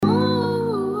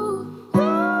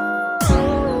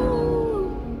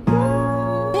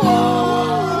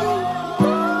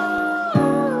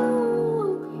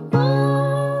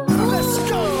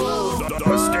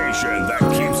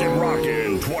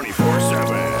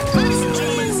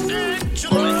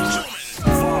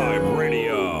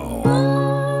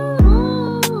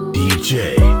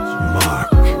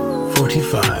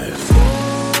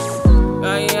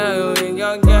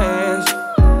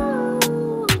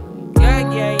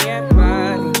your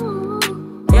body.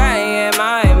 Yeah,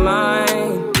 my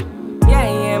mind.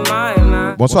 Yeah, my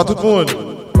mind. Bonsoir tout le monde.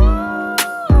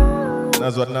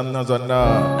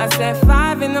 I said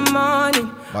 5 in the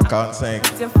morning. Ma 45.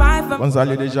 Till 5. Bonsoir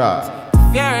déjà.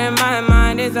 Fear in my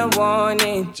mind is a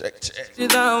warning. Check. To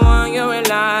the one you're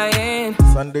relying.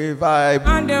 Sunday vibe.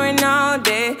 Wandering all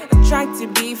day. I try to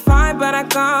be fine, but I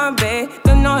can't be.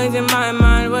 The noise in my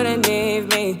mind wouldn't leave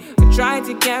me. I try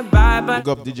to get by, but Big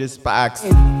up DJ Sparks.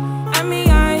 I'm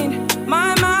behind.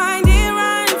 My mind, it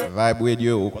runs. Vibe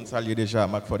Radio. Bonsoir déjà.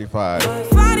 Mac 45.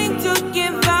 Fighting to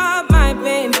give up my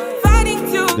pain.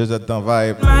 Deux heures temps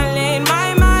vibe. My lane,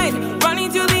 my mind, running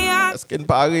to the end. Skin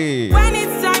Paris. When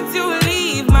it's time to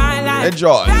leave my life,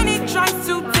 enjoy. Then it tries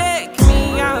to take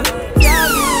me out. Tell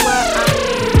you what I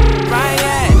need, right?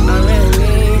 Yeah, I really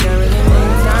need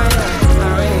time.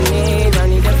 I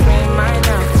need a free mind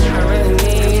now. I really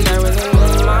need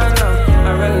my now.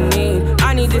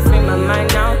 I need to free my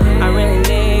mind now. I really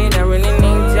need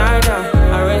time now.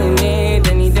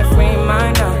 I need a free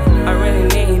mind now. I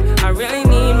really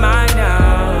need my now.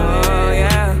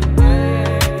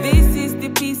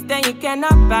 You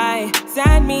cannot buy.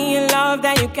 Send me a love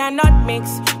that you cannot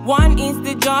mix. One is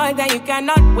the joy that you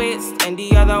cannot waste, and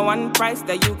the other one price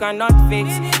that you cannot fix.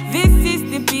 This is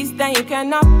the peace that you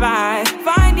cannot buy.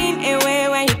 Finding a way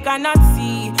when you cannot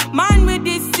see. Man with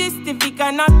this system, if he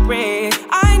cannot pray.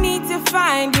 I need to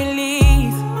find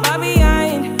release. But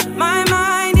behind my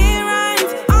mind, it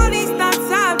runs. All these thoughts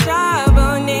have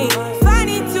trouble me.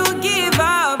 Finding to give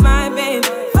up my babe.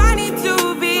 Finding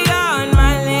to be on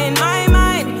my lane. My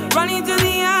mind running to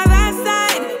the other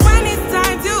side. When it's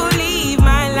time to leave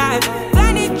my life,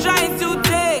 then it tries to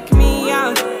take me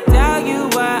out. Tell you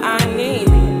what I need,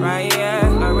 right? Yeah,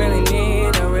 I really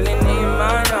need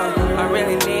my love. I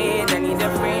need a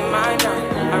free mind now.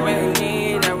 I really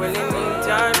need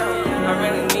time now.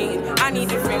 I need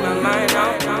to free my mind now.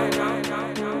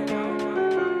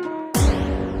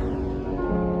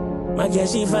 My girl,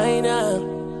 she fine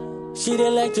now. She dey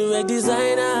like to wear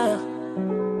designer.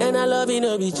 And I love you,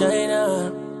 no be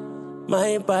China.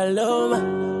 My Paloma.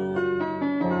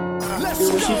 Let's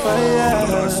go. She fire.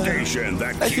 The station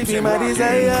that keeps be my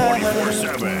desire.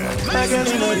 24/7. My girl,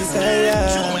 you know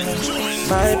desire.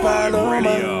 My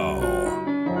Paloma.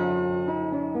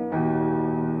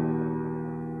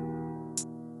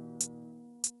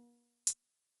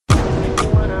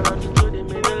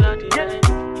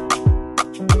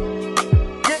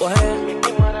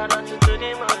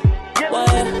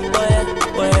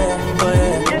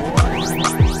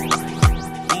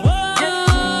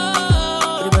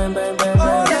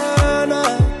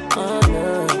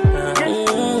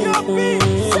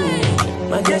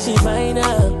 She fine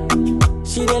now.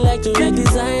 She dey like to wear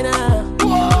designer.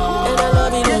 And I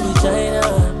love it every China.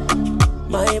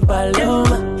 My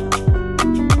Paloma.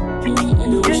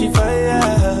 The way she fire,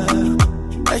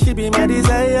 that she be my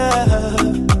desire.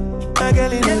 My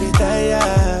girl in the retire.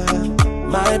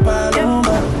 My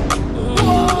Paloma.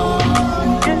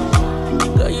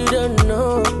 Girl, you don't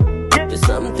know. There's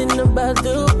something about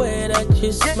the way that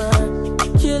you smile,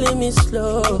 killing me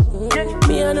slow.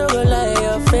 Me, I never lie,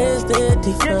 your face they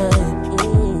define.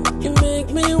 You make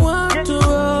me want to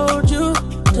hold you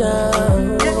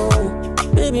down.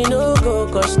 Baby, no go,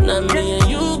 cause now me and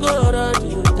you go run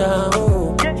you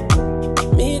down.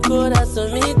 Me corazón.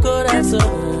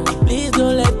 Please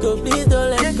don't let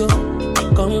go.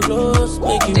 Come close,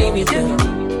 make you give me feel.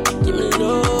 Give me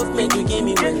love, make you give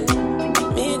me well.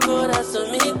 Me corazón.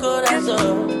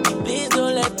 Please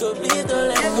don't let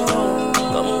go.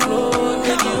 Come close,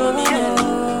 make you hold me well.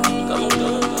 Come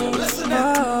close.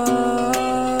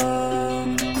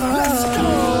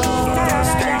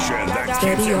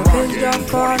 Steady your face, your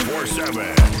phone.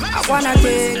 I wanna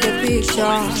take a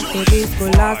picture. Baby,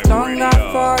 will last longer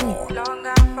for me.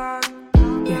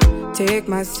 Yeah, take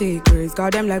my secrets,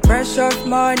 got them like precious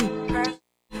money.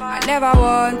 I never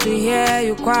want to hear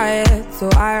you quiet, so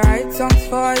I write songs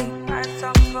for you.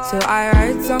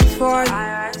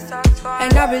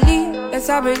 And I believe, yes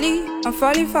I believe, I'm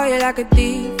falling for you like a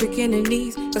thief, breaking the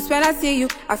knees. Cause when I see you,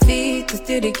 I feel to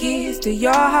steal the keys to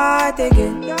your heart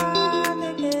again.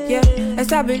 Yeah,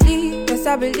 yes I believe,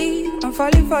 I'm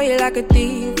falling for you like a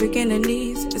thief, breaking the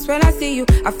knees. Cause when I see you,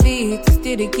 I feel to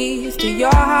steal the keys to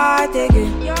your heart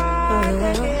again.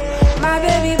 My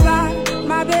baby bad,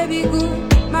 my baby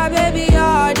good, my baby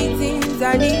all the things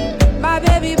I need. My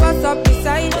baby bust up the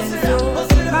silence, so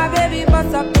my baby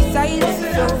bust up the silence,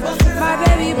 so my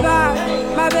baby bad,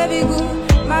 my baby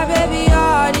good, my baby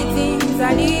all the things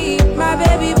I need. My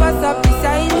baby bust up the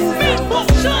silence,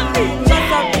 so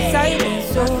bust up the silence,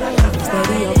 so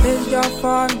steady your face, your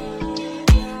phone.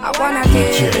 I wanna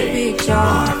take the picture.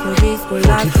 For this school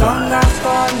life, long as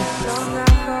gone.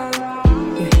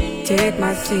 Take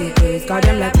my secrets, got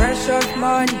them like precious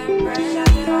money.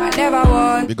 I never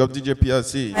want. Big up DJ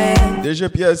PLC. DJ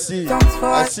PLC,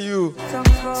 I see you.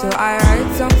 So I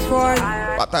write songs for you.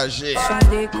 Partager.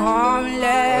 They come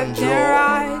left and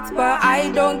right, but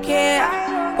I don't care.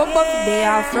 Pop up they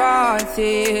are front,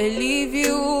 say leave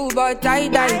you, but I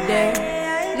die there.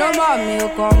 No more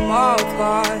milk come out,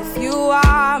 cause you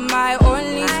are my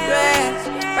only strength.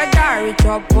 Whether rich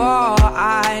or poor,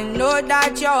 I know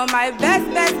that you're my best.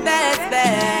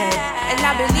 And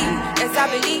I believe, yes I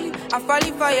believe, I'm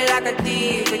falling for you like a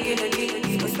thief.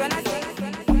 Cause when I say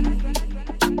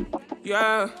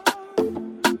yeah.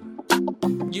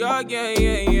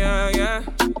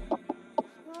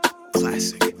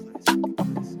 Classic.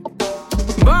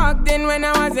 Back then when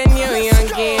I was a new young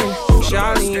kid,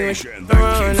 Charlie was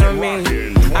around on me.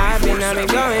 I've been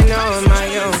going on my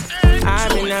own.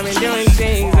 I've been doing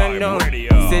things unknown.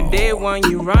 Say day one,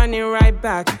 you running right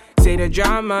back. Say the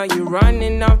drama, you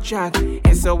running off track.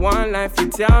 It's a one life, you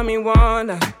tell me one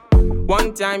life.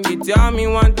 One time, you tell me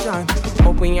one time.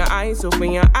 Open your eyes,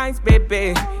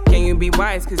 baby. Can you be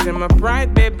wise, cause I'm a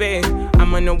bride, baby.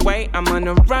 I'm on the way, I'm on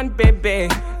the run, baby.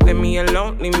 Leave me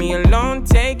alone,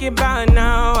 take it by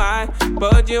now. I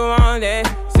put you on it.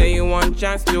 Say you want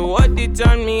chance to hold it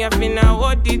on me. I feel I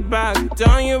hold it back.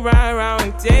 Turn you right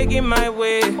around, take it my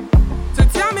way. So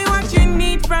tell me what you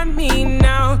need from me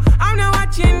now. I know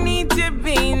what you need to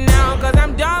be now, cause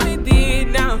I'm done with it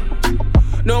now.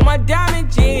 No more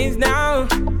damages now.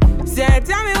 Say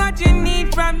tell me what you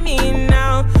need from me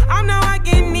now. I know what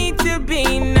you need to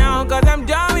be now, cause I'm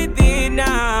done with it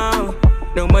now.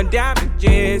 No more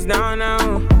damages, no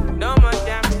more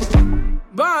damages.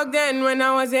 Back then when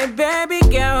I was a baby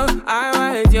girl, I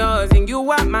was yours and you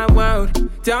were my world.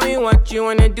 Tell me what you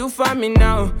wanna do for me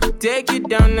now. Take you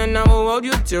down and I will hold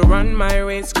you to run my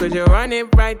race, cause you run it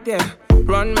right there.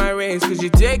 Run my race, cause you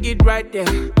take it right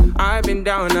there. I've been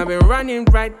down, I've been running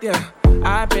right there.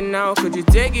 I've been out, could you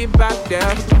take it back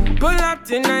there? Pull up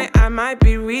tonight, I might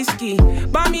be risky.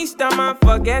 Buy me stomach,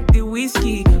 forget the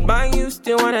whiskey. But you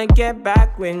still wanna get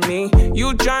back with me.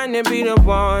 You tryna be the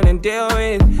one and deal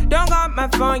with. Don't got my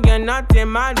phone, you're not in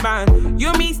my band.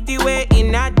 You missed the way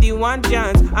in not the one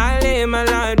chance. I live my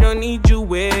life, don't need you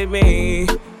with me.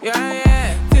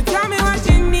 Yeah. So tell me what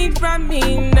you need from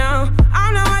me now.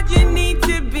 I know what you need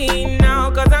to be now,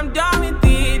 cause I'm done with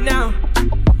it now.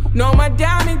 No more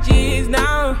damages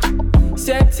now.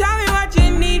 So tell me what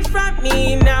you need from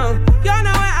me now. You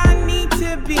know where I need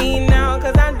to be now,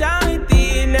 cause I'm done with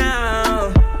it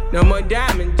now. No more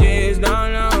damages, no.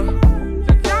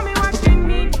 So tell me what you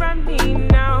need from me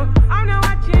now. I know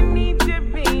what you need to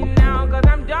be now, cause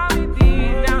I'm done with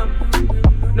it now.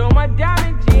 No more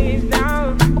damages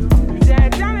now. So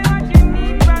tell me what you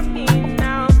need from me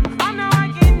now. I know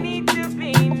what you need to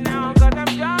be now, cause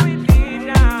I'm done with it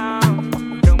now.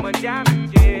 No more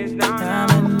damages now. I'm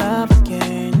in love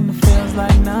again, it feels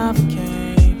like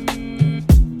Novocaine.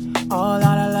 All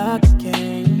out of luck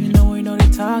again, you know we know they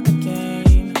talk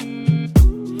again.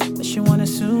 That she want a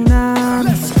tsunami.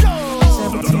 Let's go!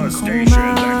 The station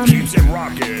that keeps it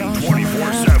rocking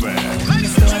 24/7.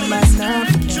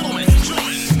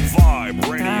 Vibe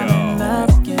Radio. I'm in love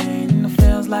again, it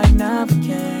feels like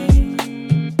Novocaine.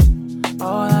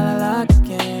 All out of luck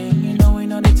again, you know we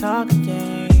know they talk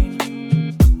again.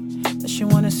 That she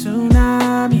want a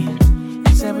tsunami.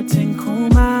 Is everything cool,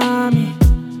 mommy?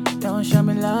 Don't show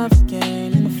me love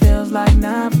again, and it feels like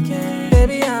Novocaine.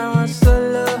 Baby, I want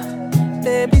solo.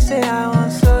 Baby, say I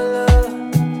want solo.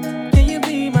 Can you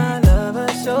be my lover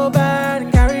so bad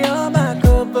and carry on my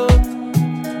couple?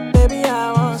 Baby,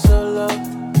 I want solo.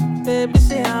 Baby,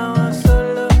 say I want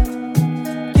solo.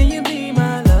 Can you be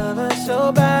my lover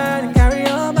so bad and carry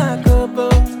on my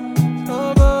couple?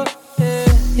 Oh,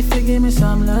 yeah. If you give me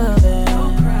some love, yeah.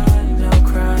 No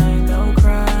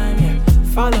crime, yeah.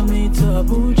 Follow me to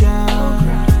Abuja.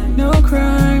 No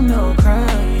crime,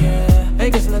 yeah.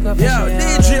 Vegas look up for yo,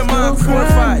 DJ Mark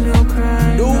 45. No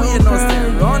crime, Do you know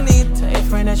stand run it? Tell your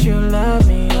friend that you love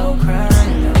me. No crime.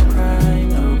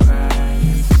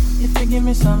 If you give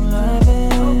me some loving.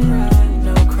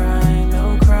 No crime,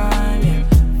 yeah.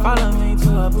 Follow me to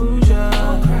Abuja.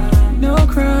 No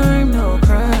crime,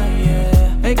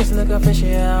 yeah. Vegas look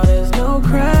official, there's no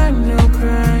crime, yeah.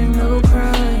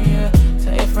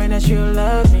 Tell your friend that you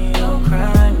love me. No crime.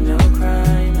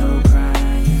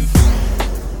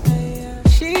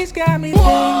 She's got me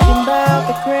thinking about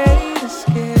the great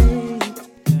escape.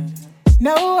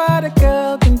 No other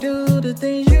girl can do the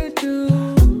things you do.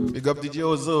 Big up DJ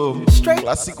Ozo. Straight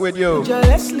Classic Radio.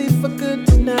 let's leave for good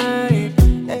tonight.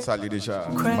 Sally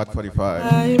Disha, Mat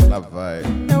 45, La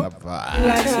Vibe, La Vibe.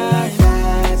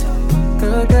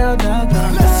 Girl, girl, girl,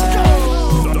 girl. Let's go.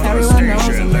 The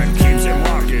station that keeps it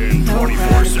rocking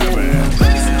 24/7.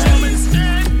 Ladies and gentlemen,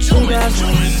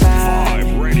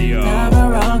 Vibe Radio. Never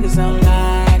wrong, 'cause I'm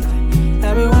like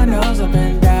everyone knows I've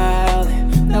been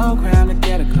dialing. No crime to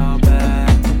get a call back.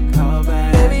 Call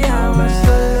back. Baby, I want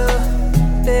solo.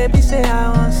 Baby, say I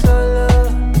want solo.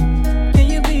 Can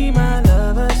you be my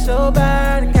lover so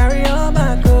bad and carry on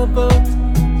my couple?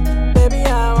 Baby,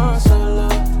 I want solo.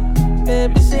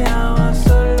 Baby, say I want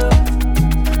solo.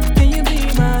 Can you be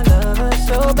my lover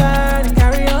so bad and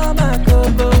carry on my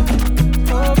couple?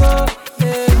 Couple,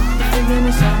 yeah. If you give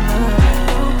me some love.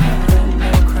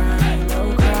 No crime, no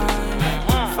crime.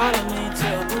 Follow me to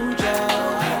Abuja.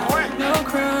 No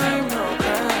crime, no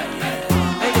crime, yeah.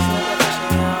 Make it feel like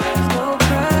there's no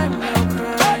crime, no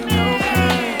crime, no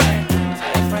crime.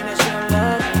 Tell your friend that you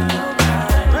love me, no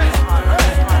crime.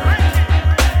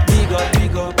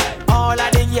 Big up, all of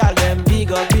the girl them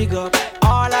big up,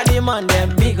 all of the man them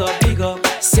big up,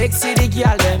 sexy the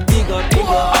girl them big up,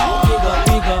 all of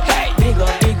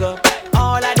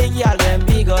the girl them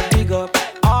big up,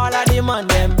 all of the man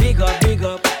them big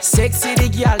up, sexy the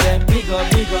girl them big up.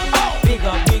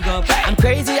 I'm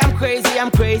crazy,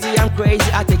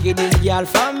 I take it this girl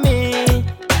from me.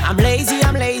 I'm lazy,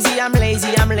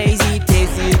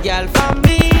 take this girl from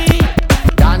me.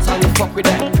 Dance how we fuck with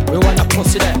them. We wanna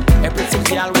pussy them. Every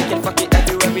single girl we can fuck it and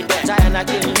do every day. Giant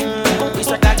again. We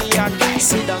strike like the yard.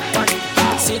 Sit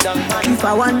down, man. If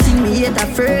I want thing, me hate a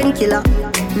fern killer.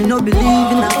 Me no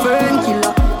believe in a fern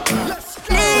killer.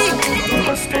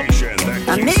 The station that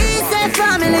And me keeps say it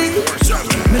family.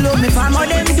 rocking Me love me family,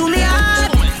 them do me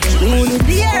hard. Only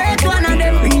the earth, one of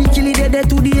them real kill it, they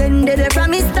to the end, they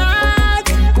from me start.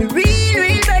 Me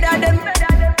real better them.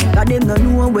 Cause them no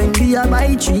know when we a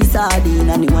buy 3 sardine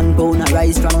and the 1 pound of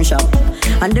rice from shop.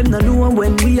 And them no know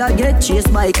when we a get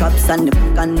chased by cops and the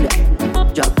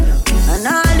job. And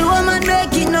all the woman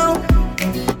make it now.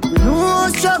 Me know how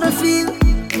struggle feel.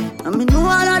 And me know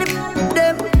all of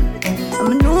them. And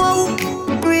me know how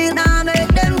real now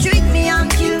make them trick me and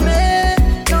kill me.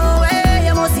 No way,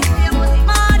 you must see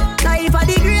mad. Life are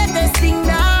the greatest thing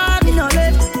that me no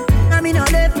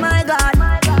left, my God.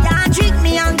 Can't trick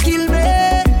me and kill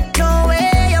me. No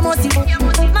way, you must see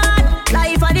mad.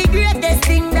 Life are the greatest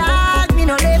thing that me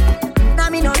no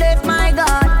left, my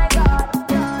God.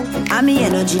 And me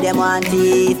energy them want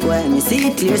it. When me see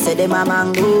it clear, say them a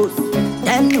mangoes.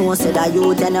 Them know say that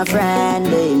you then a friend.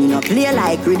 Me no play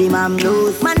like rhythm and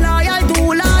blues. Man loyal,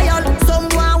 too loyal.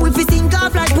 Someone with his think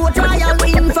off like poor trial.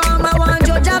 Informer want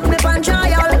judge of me pan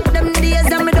trial. Them days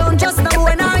that me don't just know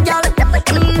when I yell.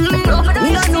 Me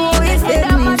no know if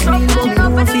them need me, but me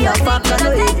know fi a fuck and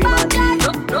know every man need.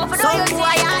 Some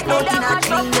boy I don't in a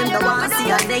dream. Them the want see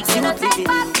a next you fit.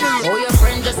 Oh, your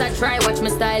friend just a try, watch me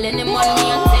style and the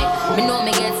money and take. Me know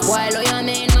me get spoiled, oh you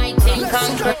mean my thing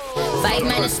conquer. 5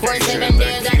 minutes, 4, 7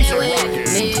 days that they wait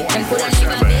me. And put a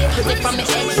nigga bed, put it from me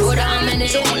head, shoulder, I'm in the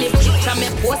picture me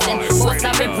posting. Post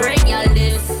up me break, y'all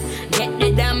this. Get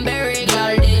the damn berry,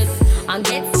 y'all this. And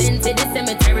get sent to the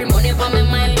cemetery, money for me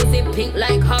mind, pussy pink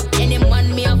like hop. Any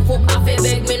man me a fuck off, a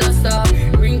beg me no stop.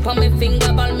 Ring for me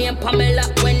finger, ball me and Pamela.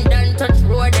 When done touch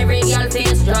road, every girl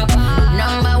face drop.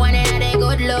 Number 1 in a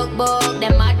good look book.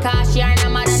 Them mad cash yarn,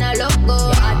 I'm mad and I look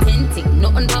good. Authentic,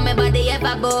 nothing for me body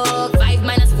ever book. 5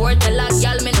 minus 4 till a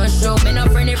girl me no show. Me no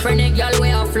friendly girl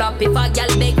way a flop. If a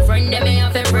girl big friend, them me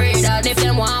have to pray that. If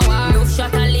them want war, no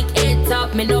shot a lick head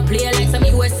top. Me no play like some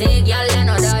USA girl, you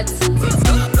know that.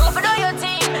 No for do your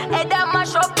thing, head that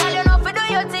mash up, girl. You know for do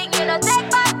your thing, you know take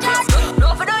back charge.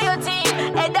 No for do your thing,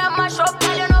 head that mash up,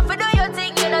 girl. You know for do your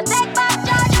thing, you know take back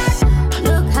charge.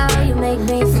 Look how you make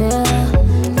me feel.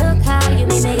 Look how you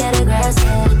make me get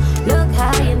aggressive. Look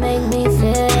how you make me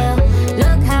feel.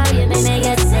 Look how you make me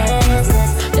get senseless.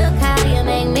 Look how you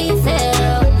make me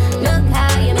feel. Look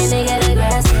how you make me get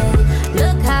aggressive.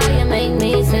 Look how you make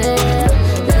me feel.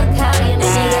 Look how you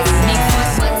make me get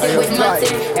senseless. With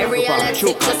motive, every other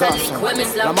tick just a lick when me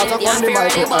slap it. Yeah, I'm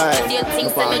ready about to do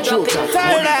things that me drop it.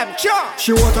 Tell them, sure.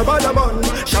 She want a bad bun,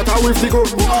 shot her with the gun.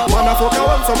 Man a fuck her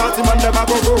once, so Marty man never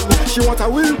go home. She want a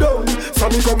wheel down, so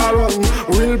me come around.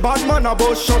 Real bad man a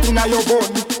boss shot inna your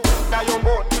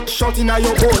bone. Shot inna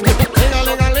your bone.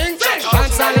 Ling-a-ling-a-ling,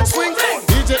 dance and swing.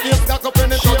 DJ is stuck up in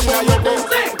the table on your bone.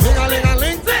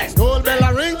 Ling-a-ling-a-ling, school bell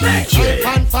a ring.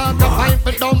 Pan farm the pipe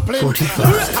and dumpling.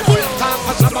 Time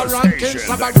for Shabba ranking,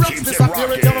 Shabba rocks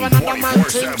disappearing. You're another man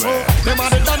thing. So them are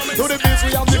the done to the biz.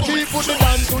 We have the key, put the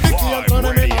down to the key and turn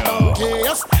them in a donkey.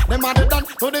 Yes, them are the done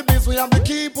to the biz. We have the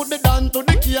key, put the down to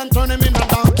the key and turn them in a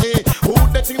donkey. Who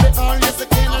they think they are? Yes, they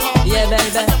can.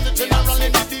 baby.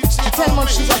 J'ai tellement de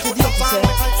choses à te dire, tu sais.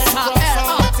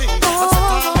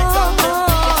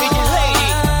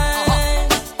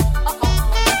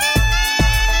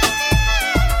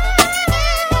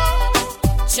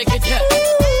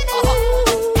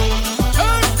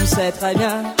 Tu sais très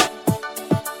bien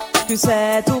que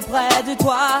c'est tout près de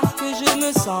toi que je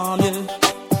me sens mieux.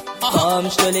 Comme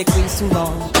je te l'écris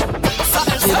souvent,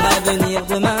 j'aimerais venir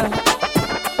demain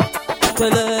te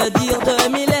le dire de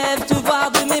mes lèvres, te voir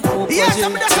de mes propres yeux,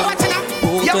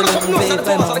 pour te le prouver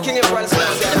vraiment.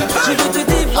 Je veux te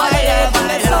dévoiler tous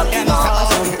mes sentiments,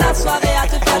 toute ta soirée à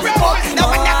te faire des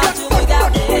compliments, à te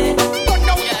regarder.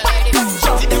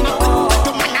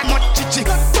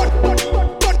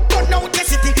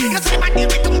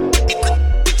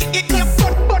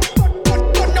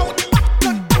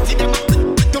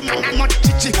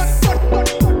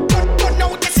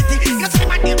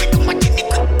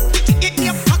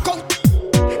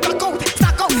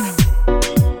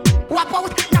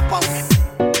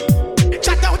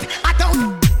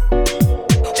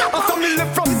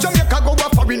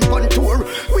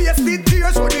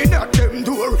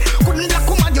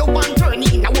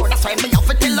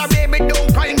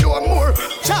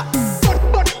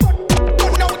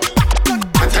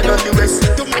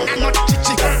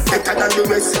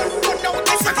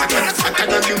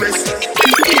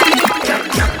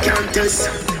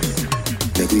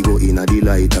 Make we go in a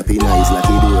delight, happy nice,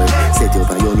 lucky door. Set you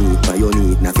by your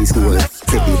need, na fi score.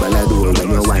 Set the ball a door when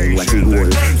you wine, watch it roll.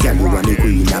 Can you run the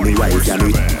queen, and me wife, can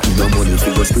it? No money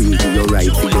fi go spree, to your right,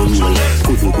 fi go roll.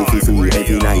 Could you be free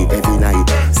every night?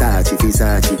 Sachi fi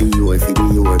Sachi, the your fi the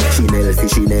your. Chanel fi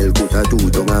Chanel, put a two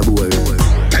tongue a bowl.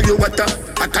 Tell you what,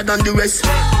 hotter than the rest.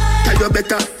 Tell you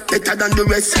better than the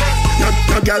rest.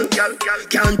 No girl,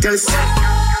 can't test.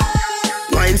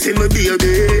 Wine for me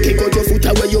baby. Kick out your foot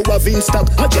away you have in stock.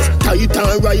 I just tight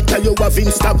and right till you have in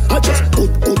stock. I just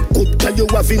good till you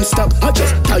have in stock. I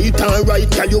just tight and right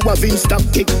till you have in stock.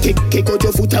 Kick out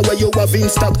your foot away you have in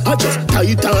stock. I just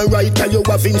tight and right till you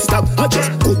have in stock. I just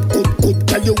good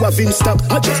till you have in stock.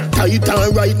 I just tight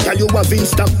and right till you have in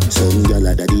stock. Some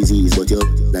gyal a the disease but you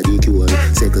that the cure.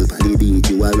 Circle for the beat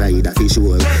you a ride a fish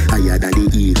sure. Higher than the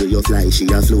eagle you fly she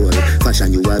a floor.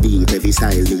 Fashion you a beat every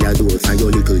style me a door. For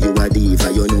your little you a diva.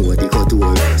 You know the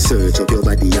couture. Search up your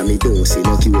body and me don't see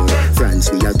no cure. France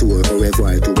we a tour, au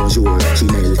revoir to bonjour.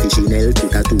 Chanel fi Chanel,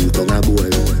 put a two tongue a bowl.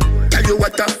 Tell you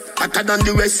what hotter than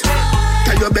the rest.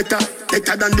 Tell you better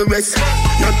than the rest.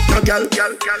 No girl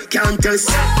can't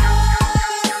test.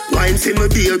 Wine for me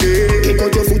baby. Kick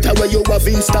out your foot away you have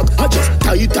in stock. I just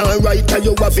tight and right till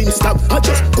you have in stock. I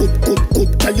just good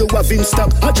till you have in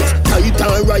stock. I just tight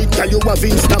and right till you have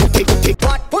in stock. Kick.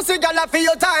 What pussy gyal for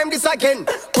your time this again?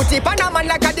 Put it on a man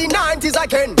like a the 90s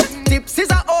again. Tips is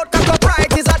a out, cock up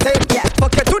right is a 10. Yeah.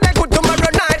 Fuck you today, good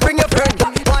tomorrow night, bring your friend.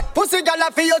 What pussy gyal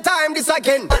for your time this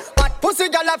again? What pussy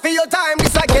gyal for your time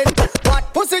this again?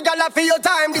 What pussy gyal for your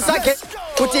time this again?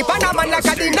 Put it on a man like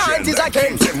a the 90s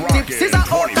again. Tips is a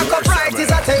out, cock up right is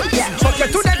a 10. Yeah. Fuck you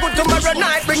today, good tomorrow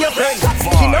night, bring your friend.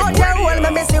 You know damn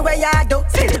well me see where you do.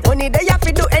 Only day you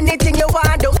fi do anything you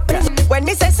want do. When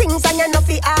me say sing and you no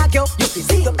fi argue, you fi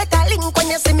see you better link when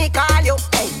you see me call you.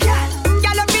 Hey,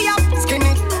 gyal you fi up, skin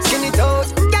it out.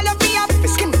 Gyal you fi up,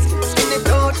 skin it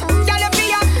out. Gyal you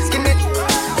fi up, skin it.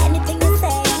 Anything you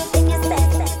say.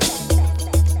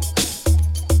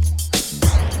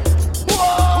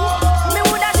 Whoa, me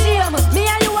woulda shame. Me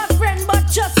and you a friend, but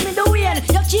trust me the way.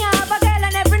 You can't have a girl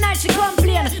and every night she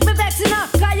complain. Me vexing her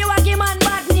 'cause you a give man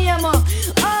bad name.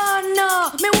 Oh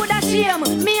no, me woulda shame.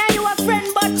 Me and you a friend,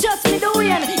 but trust me the way.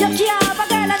 You can't have a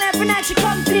girl and every night she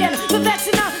complain. Me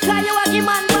vexing her 'cause you a give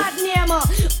man bad name.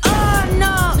 Oh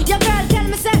no, your girl tell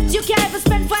me say you can't even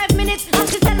spend 5 minutes. And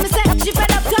she tell me say she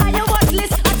fed up 'cause you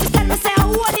worthless. And she tell me say I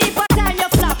won't leave for time you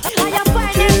flop. And you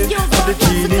find excuse for what's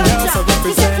the contract.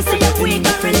 She tell me say you weak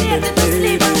and related to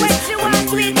sleep. And when she wants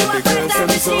sweet you a find that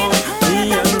machine. Me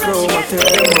and bro I take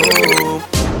them home.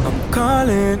 I'm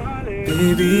calling,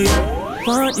 baby,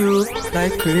 want you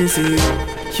like crazy.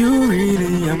 You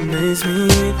really amaze me,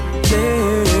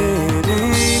 lady.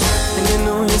 And you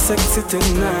know you're sexy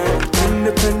tonight.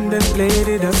 Independent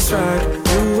lady, that's right.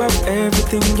 You have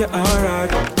everything, you're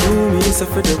alright. You me so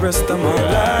for the rest of my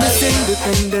life. Miss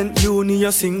independent, you need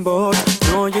a sing board.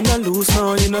 No, you're not loose,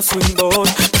 no, you're not swing board.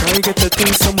 Try get the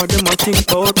things some of them I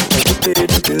think about. Like you pay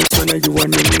the bills when you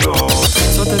want to go.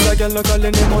 So tell a girl like a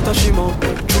name out of shimo.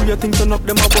 Do your thing turn up,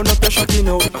 them up on up your shotty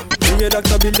now. Do your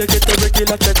doctor bill, they get a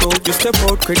regular check out. You step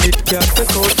out, credit card,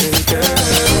 take out, take care.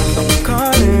 I'm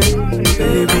calling,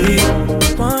 baby,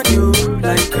 want you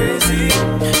like crazy.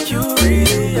 You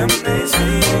really amaze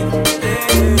me,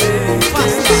 baby.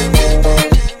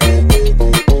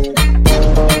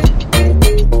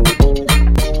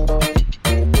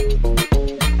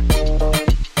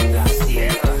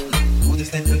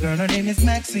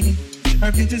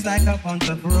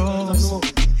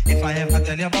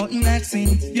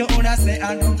 You woulda say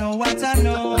I don't know what I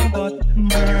know, but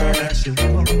murder she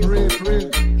wrote.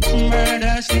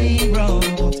 Murder she wrote.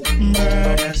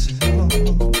 Murder she wrote.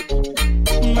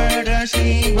 Murder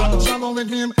she wrote. I'm trouble with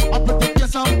him. I put the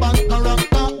case on bad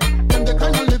character. Them the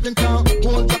kind of living town.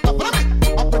 Hold up, follow me.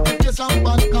 I put the case on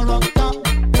bad character.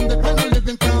 Them the kind of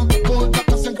living town. Hold up,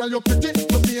 say girl you pretty,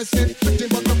 you face it pretty,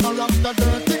 but the character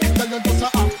dirty. Girl you just a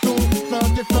act too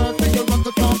flirty, you run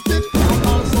to talk it.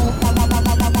 Also,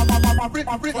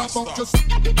 I bring about just.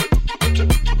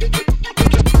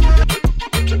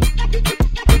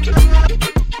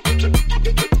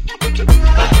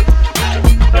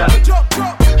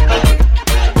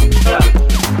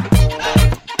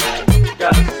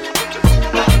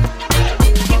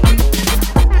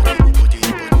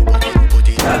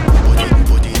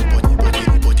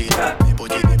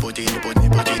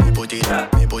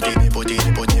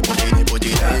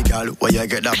 Where you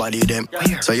get that body them?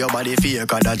 So your body feel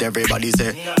cause that everybody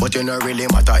say. But you don't really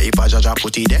matter if I judge a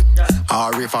put it there.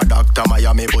 Or if a doctor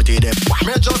Miami put it there.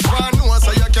 Me just want know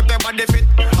so you keep your body fit.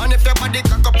 And if your body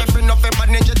cock up, if you know your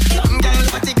body jet. Girl,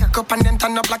 body cock up and then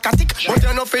turn up like a tick. But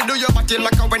you know if you do your body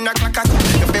like a when a clock a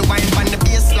tick. If you wine on the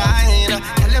baseline,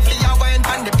 tell if you wine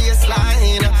on the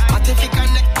baseline. But if you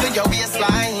connect to your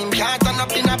waistline, can't turn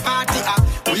up in a party,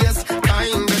 waste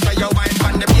time. Better you wine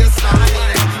on the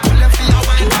baseline.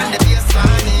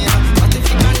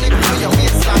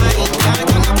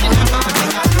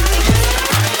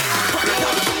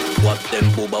 Wap them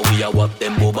boba, we a wap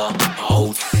them boba.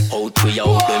 Out, we a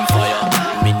out them fire.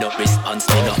 Me no response,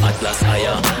 me no Atlas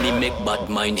higher. Me make bad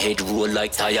mind head roll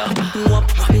like tire. Wap,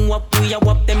 we a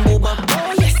wap them boba.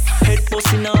 Oh yes, head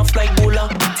busting off like bola.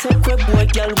 Take a boy,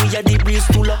 girl, we a the breeze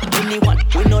cooler. Anyone,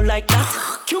 we no like that.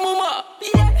 Kumuma,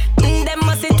 yeah. Them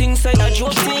must say things like a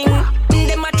joke thing.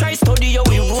 Them a try study how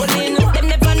we rolling. Them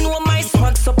never know my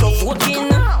swag so provoking.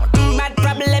 Bad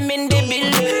problem in the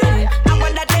building. I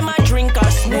want that them a drink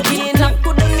or smoking.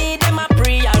 Couldn't meet them a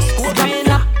pray or scooping.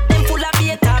 Them full of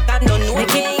beer talk and no know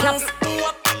things.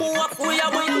 We a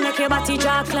win. Make your body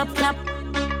jaw clap clap.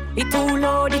 It too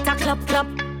loud, it a clap clap.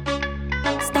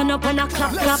 Stand up and a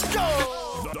clap clap.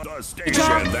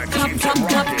 Jaw clap clap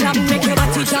clap clap. Make your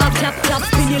body jaw clap clap.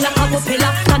 Spin you like a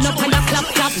propeller. Stand up and a clap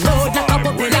clap. Load like a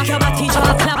propeller. Make your body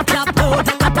jaw clap clap. Load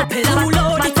like a propeller. Too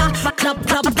loud, it a clap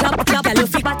clap clap clap. Girl, you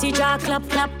fit body jaw clap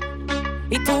clap.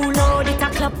 It too loud, it a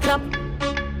clap clap.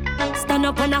 Stand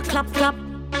up and a clap clap.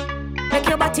 Make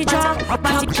your body jaw clap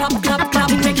clap clap clap.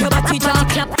 Make your body jaw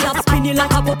clap clap. Spin you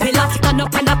like a propeller. Stand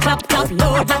up and a clap clap.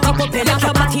 Load like a propeller. Make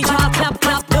your body jaw clap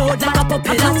clap. Load like a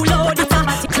propeller. Too loud, it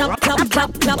a clap clap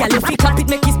clap clap. Girl, if you clap it,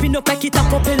 make it spin up like it a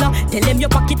propeller. Tell them your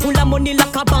pocket full of money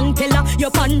like a bank teller.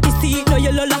 Your panty seat no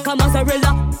yellow like a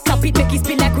mozzarella. Clap it, make it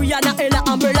spin like Rihanna, Ella,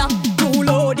 umbrella. Too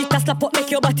loud, it a slap up, make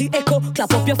your body echo.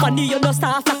 Clap up your fanny, you no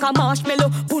soft like a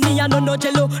marshmallow. Puni and no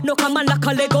jello, no come on like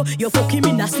a Lego. You fuck him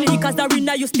in a sneakers,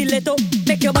 arena you stiletto.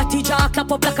 Make your body jaw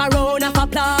clap up like a round of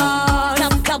applause.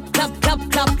 Clap, clap, clap,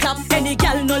 clap, clap, clap. Any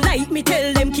gal no like me,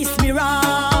 tell them kiss me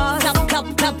raw. Clap,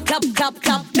 clap, clap, clap, clap,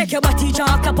 clap. Make your body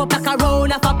jaw clap up like a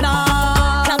round of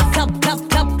applause. Clap, clap, clap,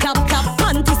 clap, clap, clap.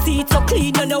 Panty seat so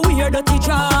clean, you know wear dirty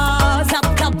drawers.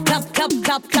 Clap, clap, clap, clap,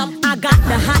 clap, clap. I got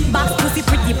the hot box, pussy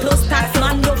pretty plus tax.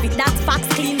 Man love it, that's facts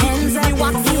clean. Hands up,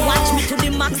 watch me to the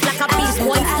max like a beast.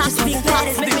 One touch, big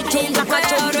pops, make me change like a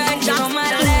jump.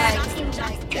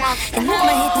 And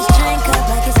I'ma hit this drink up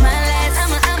like it's my last.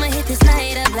 I'ma hit this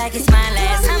night up like it's my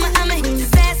last. I'ma hit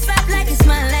this ass up like it's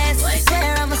my last.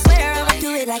 Swear I'ma do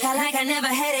it like I never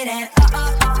had it at.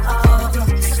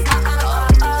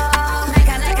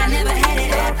 Like I never had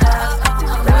it at.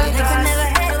 Like I never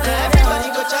had it at. Everybody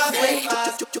go just wait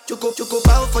fast. You go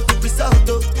bow for the result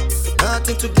though.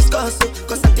 Nothing to discuss oh.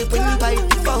 Cause I did win by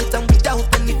default and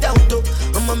without any doubt oh.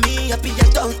 I'm me happy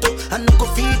adult oh. I no go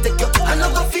feed the girl. I no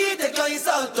go feed the girl is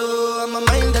out oh. I'm a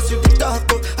mind that's you the talk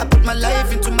oh. I put my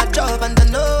life into my job and I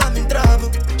know I'm in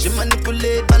trouble. She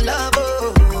manipulate my love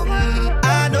oh.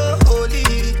 I know holy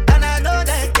and I know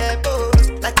that get boss.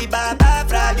 Like the Baba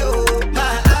Frayo.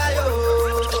 My eye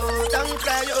oh. Don't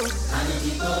cry oh. I need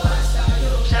to go and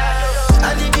shadow.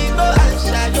 I need to go and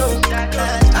shadow.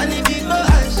 I need to go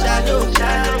and shadow.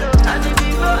 I need to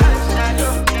go and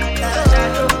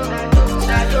shadow.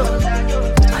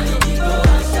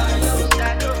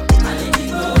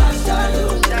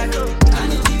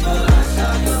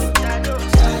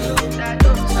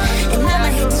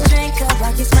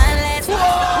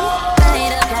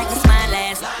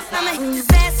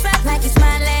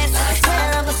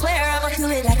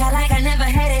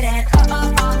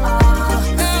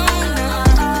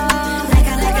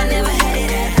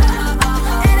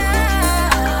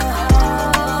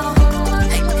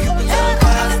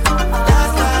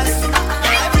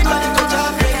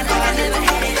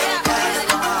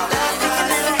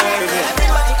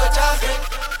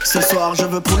 soir je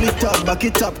veux pull it up, back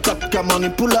it up, 4K money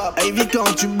pull up. Hey vie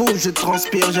quand tu bouges, je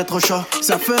transpire, j'ai trop chaud.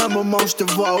 Ça fait un moment je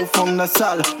te vois au fond de la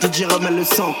salle. DJ remets le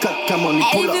son, 4K money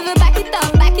pull up. Hey tu veux back it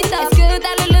up, est-ce que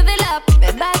t'as le level up?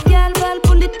 Mais bad girl veulent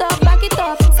pull it up, back it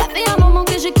up. Ça fait un moment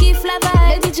que je kiffe la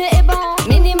vibe. Le DJ est bon,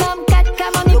 minimum 4K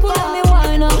money pull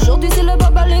up. Aujourd'hui c'est le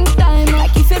bubbling time. T'as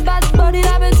kiffé le bad body,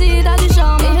 la petite a du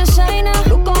charme. Et je shine,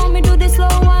 look on me do this slow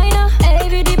wine. Hey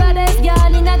vu du baddest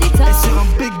girl in a the town. Et sur un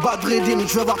big bad rhythm,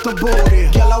 je veux voir ton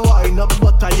body. Girl a wine up,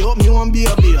 but I hope you want be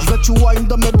a beer. Je veux tu wine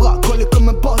dans mes bras, collé comme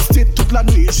un post-it toute la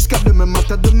nuit jusqu'à demain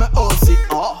matin, demain aussi.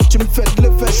 Oh, tu me fais de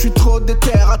l'effet, je suis trop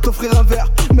déter à t'offrir un verre.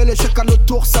 Mais les chèques à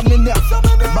l'autour, ça m'énerve.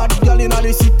 Bad girl in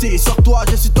the city, sur toi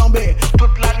je suis tombé.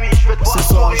 Toute la nuit, je veux te voir. Ce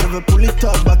soir, je veux pull it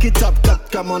up, back it up,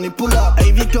 4K money pull up.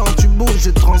 Hey vie quand tu bouges,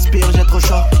 je transpire, j'ai trop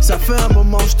chaud. Ça fait un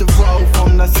moment, je te vois au fond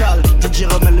de la salle. DJ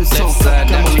remets le son,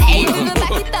 4K money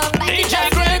pull up. DJ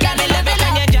Greg, got me love it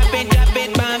when you drop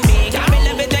it by me. Got me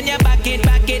love it when you back it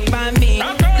by me.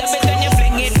 Love it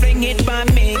when you fling it by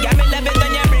me. Got me love it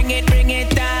when you bring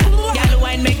it down. Girl,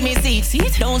 wine make me see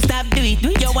it. Don't stop, do it.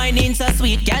 Your whining so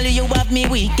sweet, girl, you have me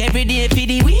weak. Every day for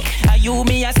the week, are you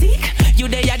me a seek? You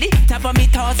there at the top of me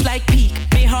thoughts like peak.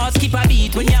 Me heart skip a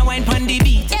beat when you wine pon the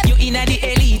beat. You inna the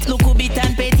elite, look who bit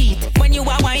and petite. When you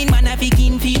a wine, man, I fi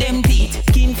kin feed them teeth.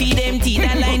 Kin feed them teeth,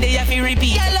 that line they have to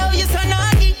repeat. I love you so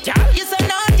naughty, you so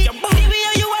naughty. The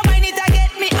way you a wine it, I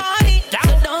get me on it.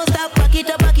 So don't stop, back it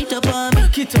up on me.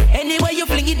 Anyway you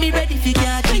fling it, me ready fi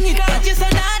catch it. Cause you so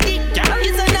naughty,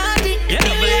 you so naughty.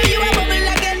 The way you a bubble,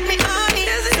 I get me on it.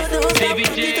 So don't stop,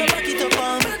 back it up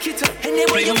on me.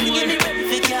 Anyway you fling it, me ready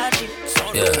fi catch it.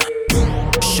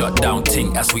 Yeah. Shut down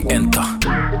ting as we enter.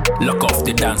 Lock off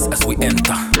the dance as we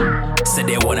enter. Say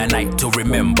they want a night to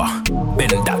remember.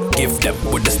 Bend that, give them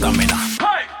with the stamina.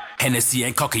 Hennessy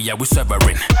and cocky, yeah, we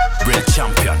swearing. Real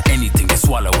champion, anything they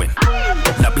swallowing.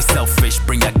 Now be selfish,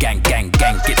 bring a gang.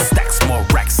 Get stacks, more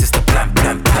racks, it's the plan.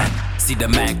 See the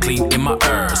man clean in my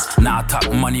ears. Now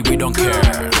talk money, we don't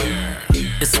care.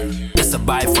 It's a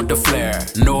buy for the flair.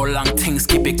 No long things,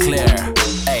 keep it clear.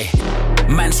 Hey,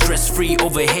 man stress free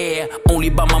over here. Only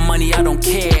by my money, I don't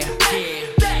care.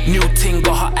 New thing,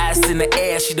 got her ass in the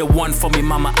air. She the one for me,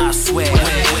 mama, I swear.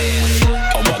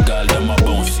 Oh my girl, them my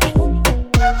bouncy. Oh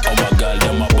my girl,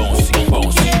 them my bouncy.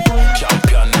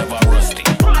 Champion never rusty.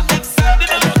 Oh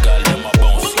my girl, them my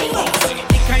bouncy.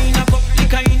 The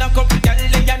kind of cup, girl,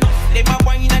 they know. They my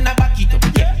wine and a back it up.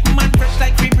 Yeah, man fresh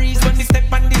like free breeze when we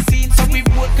step on the scene. So we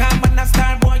both come and a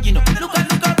star boy, you know. Look at.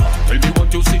 Tell me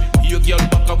what you see. Be a girl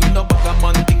back a with no back a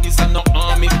man thing. This a no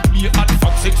army. Be a hot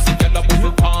fat sexy girl a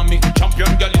bubble palm me.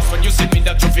 Champion girl is when you see me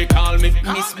that you fi call me.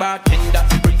 Miss Bartender,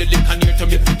 bring the liquor near to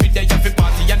me. We there you fi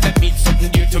party and let me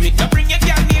something dear to me. Now bring your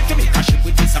girl near to me. Cause she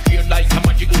will disappear like a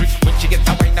magic trick when she get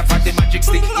a wine up at the magic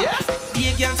stick. Yeah.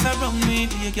 Be a girl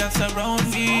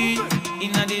surround me.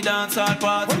 Inna the dance hall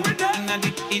party.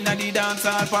 Inna the dance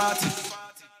hall party.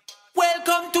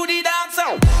 Welcome to the dance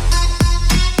hall.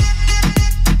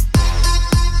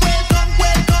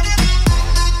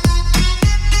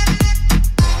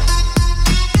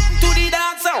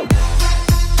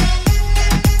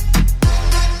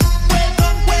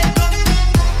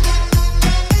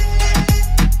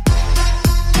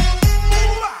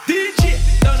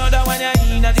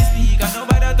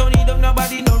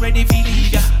 Nobody no ready for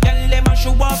leave ya. Tell them I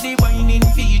show off the whining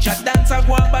feature. Dance a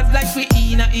go bad like we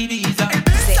in a Ibiza.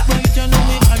 Right you know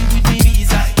me high with me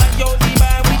visa. I out the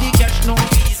bar with the cash no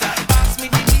visa. Pass me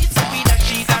the pizza with a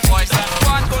sheet and pizza.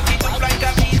 One cut it up like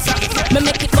a pizza. Me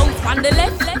make it bounce on the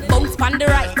left, bounce on the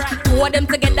right. Two of them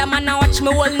together man I watch me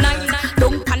all night.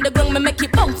 Don't on the ground me make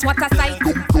it bounce, what a sight.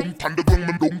 Don't on the ground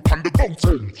me don't on the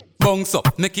bounce. Bounce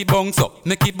up, make it bounce up,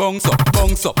 make it bounce up,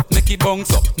 bounce up, make it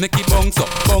bounce up, make it bounce up,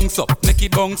 bounce up, make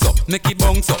it bounce up, make it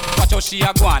bounce up. Watch how she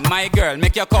a go on, my girl,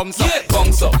 make your come up.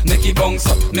 Bounce up, make it bounce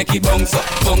up, make it bounce up,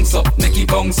 bounce up, make it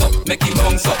bounce up, make it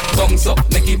bounce up, bounce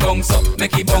up, make it bounce up,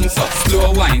 make it bounce up.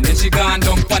 Slow wine, then she gone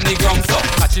down pon the ground up.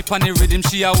 Catch it pon the rhythm,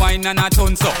 she a wine and a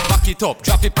tons up. Back it up,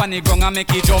 drop it pon the ground and make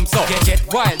it jump up. Get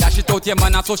wild, dash it out your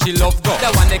man, so she love go.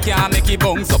 The one that can't make it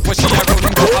bounce up, but she a run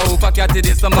and go. I hope I catch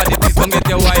it, somebody please come get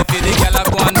your wife. The girl a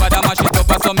go on bad and mash it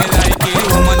up so me like it. The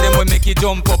woman them will make it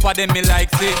jump up and them me like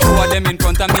it. Two of them in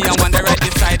front of me and one the right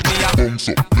beside me.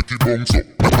 Bounce up, make it bounce up,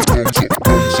 make it bounce up,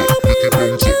 bounce up, make it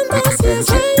bounce up, make it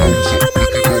bounce up, bounce up,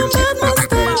 make it bounce up, make it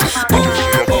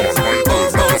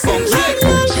bounce up, bounce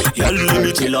up. Y al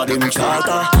límite la de mi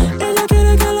chata. Ella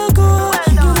quiere que la coja,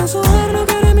 quiere saber, no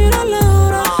quiere mirar la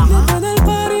hora. Después del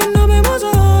party nos vemos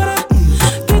ahora.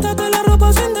 Quítate la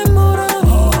ropa sin demora.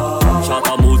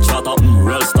 Chata muchata,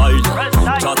 real style.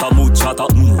 Chata muchata,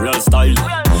 real style.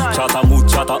 Chata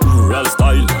muchata, real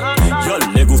style.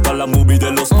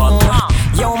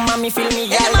 feel me,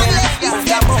 girl. Move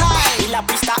your bum, il a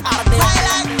pista arde.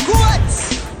 Like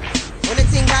quotes. When you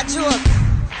think I joke,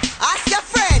 ask your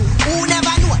friend who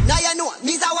never know. Now you know.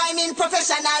 Me's a whining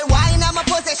professional. Wine I'm a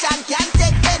possession. Can't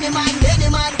take any man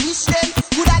wish them.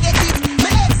 Could I get it? Me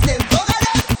ex them. Go get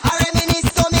them. I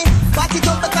reminisce to me. Back it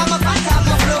up become a fat I'm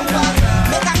a blow back.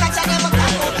 Make a catch and them a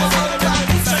cock up my own back.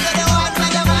 So you the one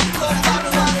when the man come back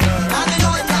back. And me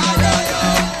know it's all there.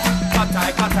 Cut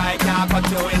I can't cut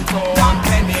you in two.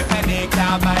 Penny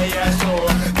can't buy your show.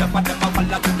 The part them a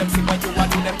follow to them, see what you want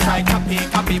to them. Try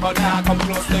copy, but now come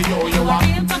close to you. You are.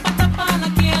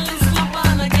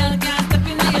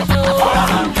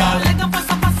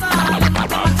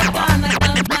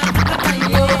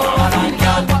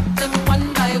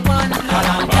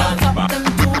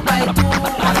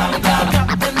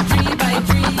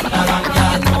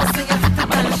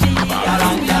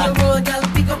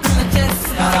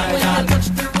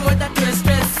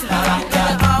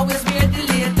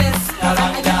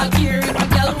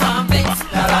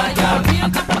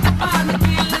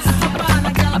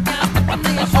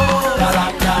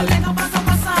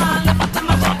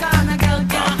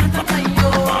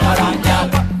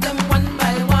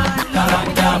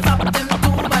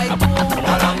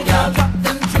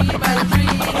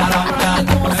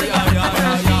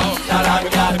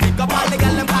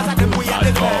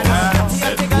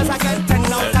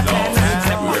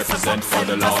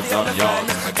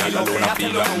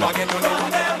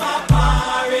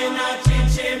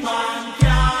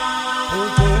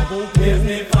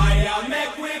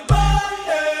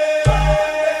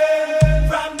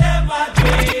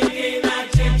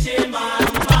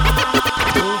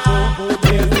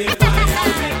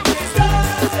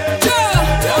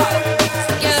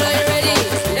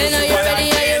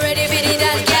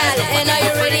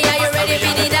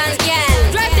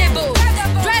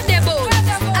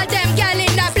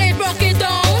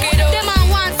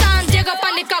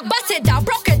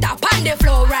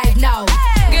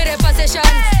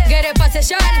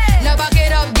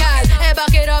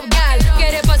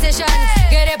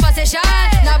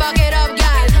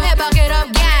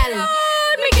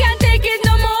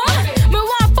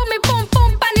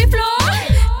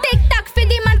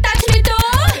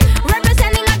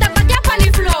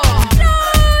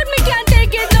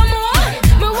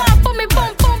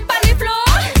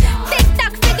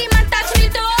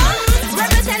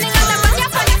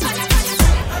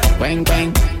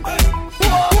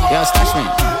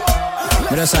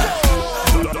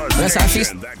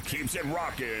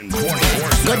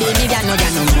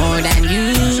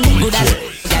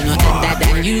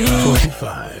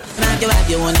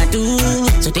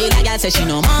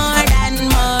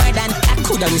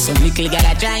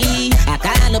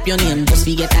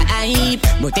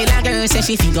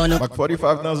 Back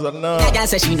 45 now, no. Like I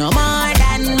said, she no more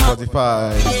than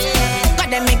 45. Yeah. God,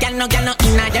 them make no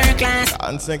in their class.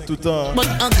 And 5 tout temps. But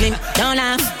ugly, don't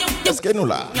laugh. Est-ce que nous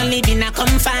là? You live in a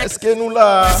comfort. Est-ce que nous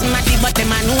là? Smarty, but them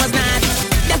man was not.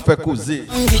 Fait causer.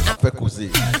 Fait causer.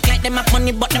 Act like them have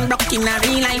money, but them broke in a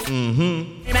real life.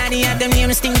 Everybody have them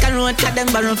name stink and road. Cut them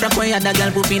borrow from where the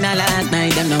girl poop in a last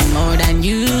night. Them no more than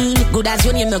you. Good as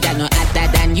you, no girl no hotter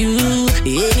than you.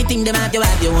 Anything them have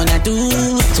you wanna do.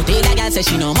 So tell that girl say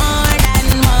she no more than.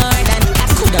 I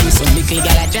coulda be some little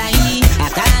girl a try. I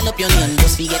call up your name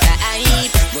just to get a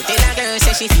hype. But tell that girl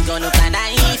say she think gonna look a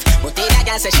knife. But tell that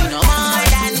girl say she no more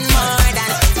than.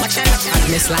 Watch out.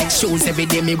 Dress like shoes every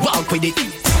day, me walk with it.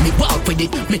 Me walk with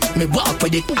it, me walk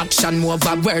with it. Action more of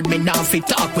a word, me now fit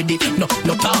talk with it. No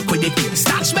talk with it.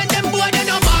 Stash me them boy, they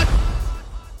no mad.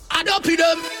 I don't pee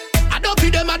them.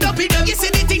 You see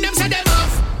the thing them say them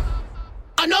off.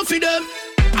 I don't feed them.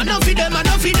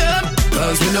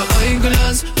 Cause we no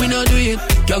eyeglass, we no do it.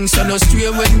 Gangsta no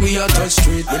straight when we are touch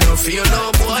street. We no fear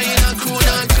no boy in a crew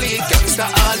and clique. Gangsta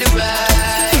all the way.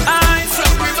 I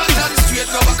from Riverton straight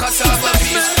go back a Saba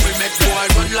Beach. We make boy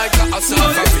run like a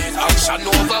Saba Beach. Action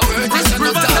over words, this and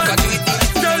no talk and do it.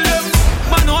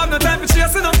 Man no have no time for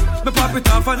chasing up. Me pop it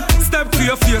off and step to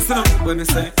your face now. When me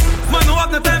say, man no have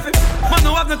no time for. Man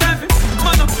no,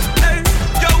 hey,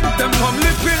 yo, them come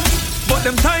lipping. But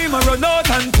them time a run out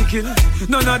and ticking.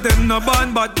 None of them no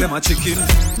born, but them a chicken.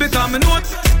 Because me know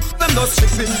them just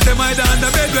shipping. Them hide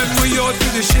under bed when we out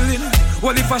with the shilling.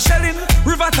 Well if a shelling,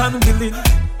 Riverton willing.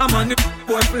 I'm on the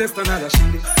boy place another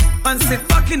shilling. And sit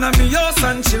back in a me house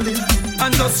and chilling.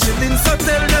 And just chilling, so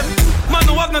tell them. Man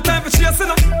no have no time for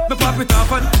chasing up. Me pop it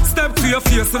off and step to your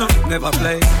face now. Never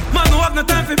play. Man no have no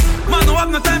time for. One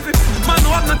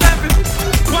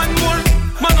more.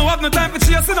 Man no have have no time for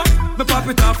chasing up. Me pop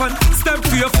it off and step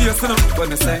to your face, you know. When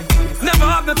me say, never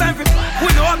have no time for.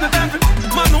 We don't have no time for.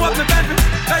 Man, no have no time for.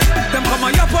 Hey, them come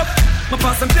and yap up. Me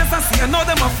pass them place and see, I know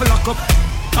them have to lock up.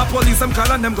 A police them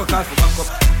call and them go call for back up.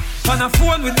 On a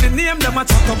phone with the name, them a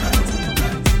chat up.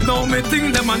 Now me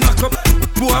think them a knock up.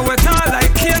 Boy, we all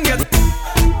like can't get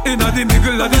inna the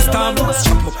middle of the storm.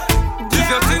 Chop up. If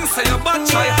you think say you bad,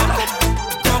 try hack up.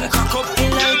 Come cock up.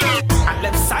 And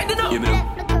left side it up.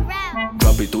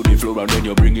 Drop it to the floor and then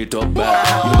you bring it up back.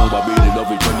 You know I really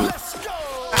love it when you.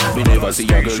 Me never see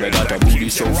a girl that got a booty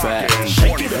so fat.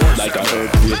 Like a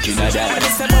earthquake in a dance.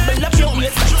 It's a bubble up your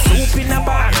waist like soup in a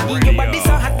bar. Your body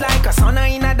so hot like a sauna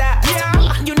in a da.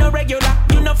 Yeah, you know regular,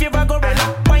 you know fever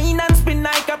gorilla. Wine and spin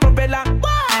like a propeller.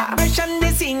 Impression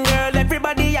the scene, girl,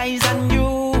 everybody eyes on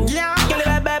you. Yeah, girl,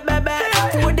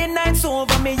 when the night's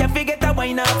over, me I forget a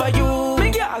wine over you.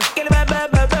 Girl,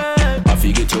 I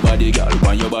forget your body, girl,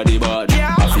 when your body bad.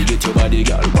 I forget your body,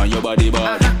 girl, when your body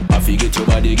bad. I forget your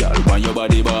body, girl, when your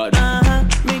body bad.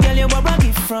 Me girl, you a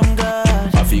gift from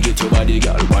God. I forget your body,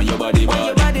 girl, when your body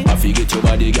bad. I forget your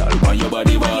body, girl, when your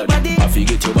body bad. I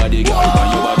forget your body, girl,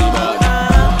 when your body bad.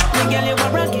 Me girl, you a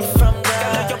gift from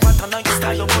God. Your pattern and your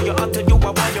style, you know you have to do a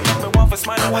while. You make me want to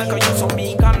smile. Why cause you so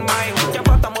meek and mild. Your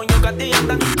pattern when you got the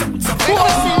end and so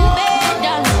What's in bed,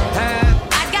 darling?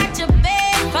 I got your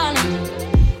bed falling.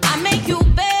 I make you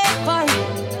bed for it.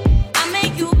 I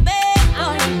make you bed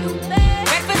for it.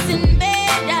 Breakfast in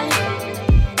bed, darling.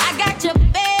 I got your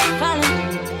bed falling.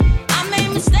 I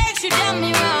made mistakes, you done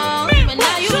me wrong, but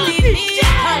now you leave me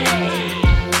falling.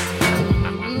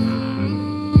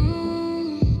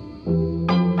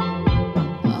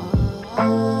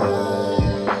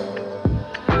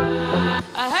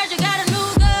 I heard you got a new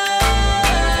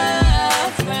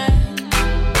girlfriend,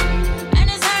 and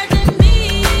it's hurting me.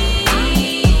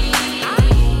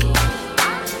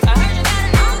 I heard you got a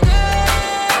new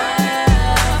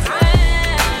girlfriend,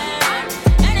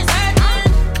 and it's hurting.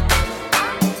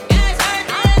 Yeah, it's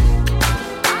hurting.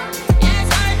 Yeah,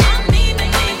 it's hurting me,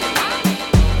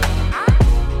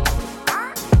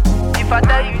 If I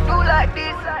tell you do like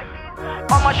this,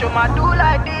 I'ma show my do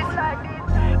like this.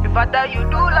 If I tell you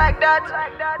do like that,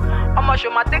 I'ma show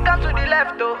my take on to the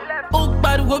left, oh. Oh,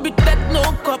 but we be techno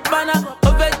copana,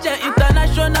 Oveja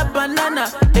international banana.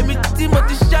 Emi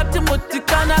Timothy Sharp, Timothy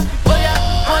Kana. Oh yeah,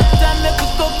 one time make we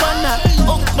go banana.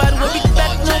 Oh, but we be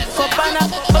techno copana,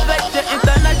 Oveja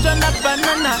international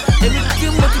banana. Emi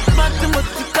Timothy Sharp,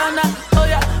 Timothy Kana. Oh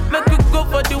yeah, make we go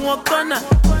for the one corner,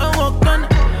 one corner.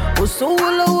 Oh, so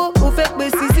low, oh, fake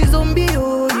baby, zombie,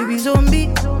 oh, you be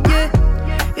zombie, yeah.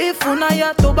 If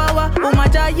unaya tobawa, oh my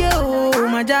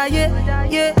jaye,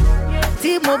 yeah.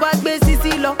 Ti mo ba gbe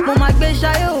sisi lo, mo ma gbe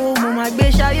shaye, oh, mo ma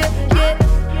gbe shaye, yeah.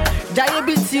 Jaye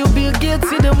be till Bill Gates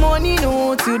till the morning,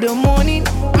 oh, till the morning,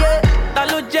 yeah.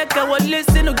 Talo check I will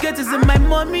listen to get is in my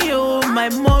mommy, oh, my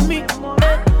mommy,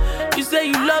 eh. You say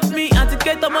you love me, and to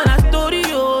get them on a story,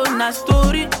 oh, na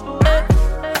story, eh.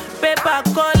 Paper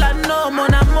call, I know, mo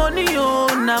na money, oh,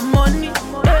 na money,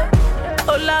 eh.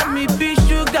 Ola mi be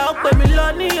sugar, put me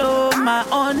lonely, oh, my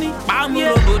honey. Bam,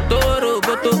 yeah.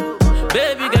 Roboto,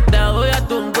 baby, get down, oh, yeah,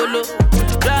 don't go low.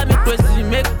 Drive me crazy,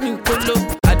 make me go low.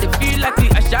 I dey feel like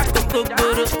I shot the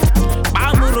kokoro.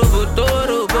 Bam, roboto,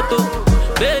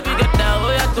 baby, get down, oh,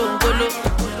 yeah, don't go low.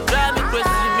 Drive me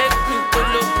crazy, make me go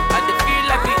low. I dey feel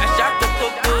like I shot the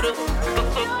kokoro.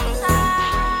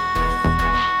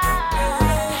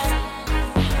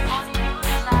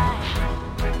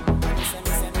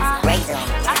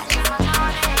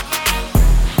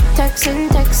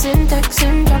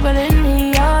 Texting, juggling me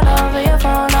all over your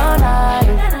phone all night.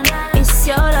 It's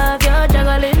your love, you're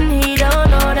juggling, he don't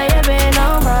know that you've been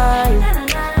on mine.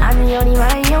 I'm the only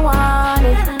one you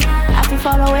wanted. I can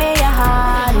follow where your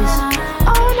heart is.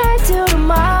 All night till the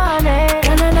morning.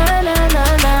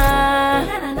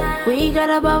 Na. We got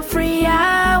about 3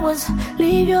 hours.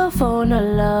 Leave your phone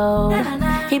alone.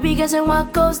 He be guessing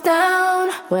what goes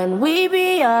down when we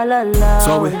be all alone.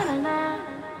 So we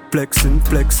flexing,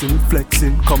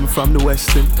 coming from the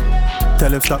western.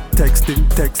 Tell him stop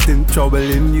texting,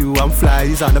 troubling you. I'm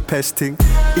flies on the pesting.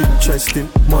 Interesting,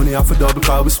 money off a double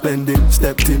car we spending.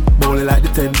 Stepped in, bowling like the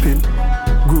 10 pin.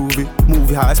 Groovy,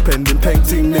 movie high spending.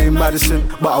 Painting name Madison,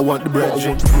 but I want the bread.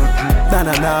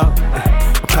 Nah.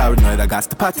 I'm paranoid, I got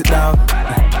to pat it down.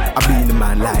 I be the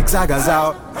man like Zaga's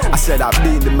out. I said I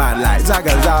be the man like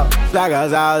Zaga's out,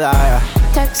 yeah.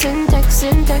 Texting,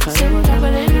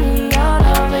 juggling me all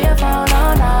over your phone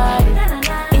all night.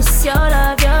 It's your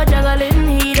love, you're juggling,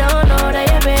 he don't know that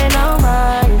you've been on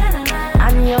mine.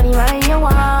 I'm the only one you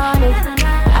wanted.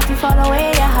 I can follow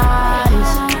where your heart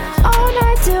is. All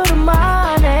night till the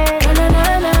morning.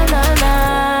 Na.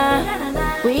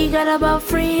 got about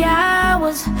 3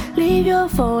 hours. Leave your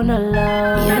phone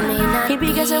alone. He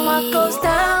be guessing what goes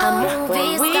down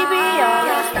when we be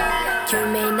alone. You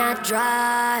may not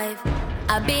drive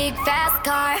a big fast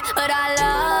car, but I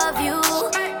love you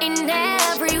in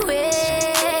every way.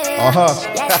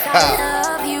 Yes, I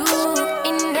love you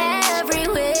in every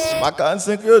way. I can't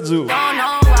think you do. Don't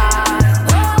know why.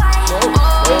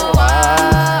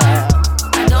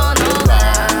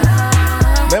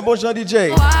 Remember Jean DJ?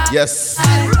 Yes.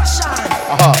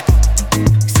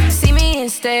 See me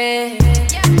instead.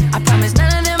 I promise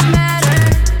none of them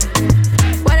matter.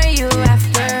 What are you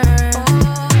after?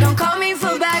 Don't call me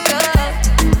for backup.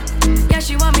 Yeah,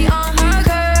 she want me on her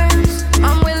curves.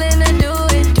 I'm willing to do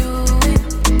it.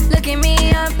 Look at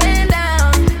me up and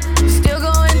down. Still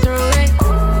going through it.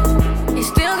 You're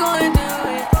still going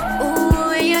through it.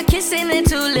 Ooh, and you're kissing the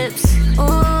two lips.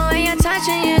 Ooh, and you're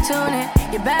touching your tunic.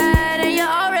 You're bad and you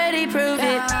already proved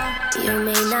it. You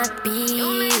may not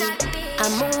be a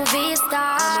movie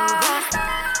star.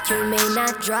 You may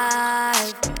not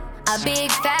drive a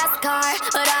big fast car,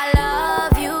 but I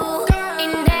love you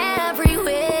in every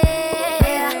way.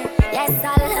 Yes,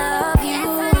 I love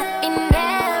you in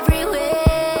every way.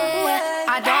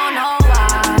 I don't know why.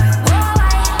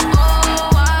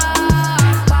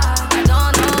 I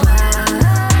don't know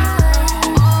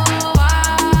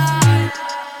why.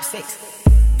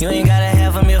 You ain't gotta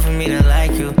have a meal for me to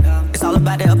like you. It's all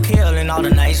about the appeal and all the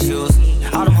nice shoes.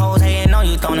 All them hoes hating on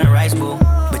you, throwing the rice bowl.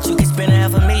 But you can spend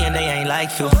 $500,000 and they ain't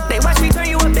like you. They watch me turn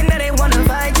you up and now they wanna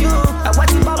fight you. I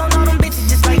watch you ball on all them bitches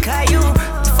just like Caillou.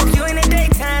 Fuck you in the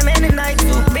daytime and the night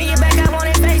too. Bend your back, I want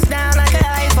it face down like an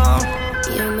iPhone.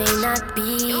 You may not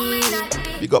be.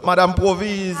 Big up Madame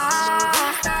Provis.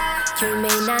 You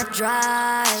may not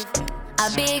drive a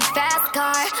big fast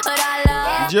car, but I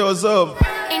love DJ, what's up?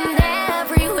 in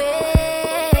every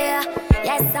way.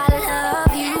 Yes, I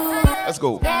love you. Let's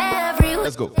go. Every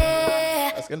Let's go.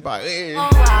 way. Let's get by. Hey.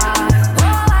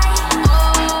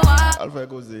 Alpha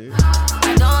goes there.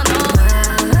 I don't know.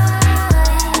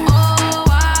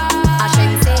 I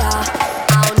shouldn't say I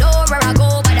don't know where I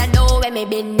go, but I know where me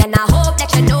been, and I hope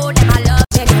that you know that my love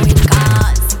genuine.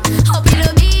 Cause hope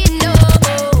you'll be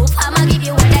enough. I'ma give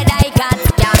you what that I got.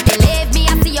 Can't believe me,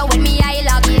 I see you when me I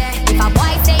love you. If a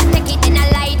boy say take it, then I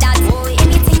like that.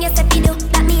 Anything you say to do,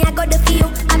 that me I go do for you.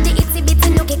 I'm the itsy bitsy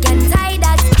look, you can tie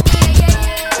that.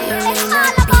 You may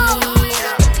not be.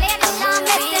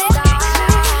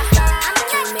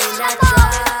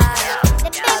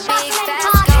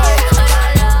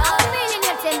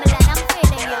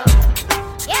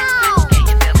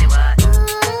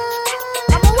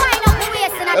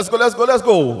 Let's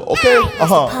go. Okay.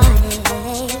 I'm up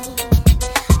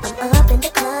in the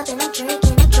club and I'm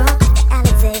drinking and drunk off the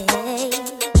Alizé.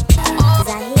 As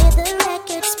I hear the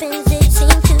record spins, it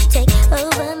seems to take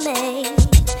over me.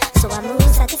 So I move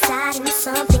side to side and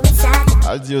something inside.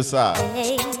 I'll do you, sir.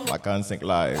 I can't think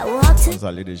live.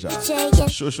 Gonzalez déjà.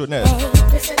 Chouchounet.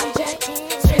 Listen to DJ,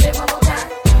 spin it one more time.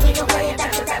 We gon' play it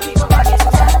back to back. We gon' rock it to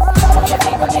time. Move your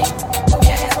feet with me, move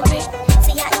your hands with me.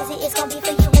 See how easy it's gon' be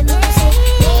for you and me to see.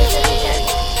 Listen to DJ,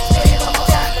 spin it one more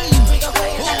time. We gon'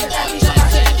 play it back to back. We gon' rock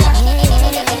it to time. Move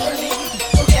your feet with me,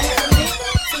 move your hands with me.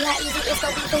 See how easy it's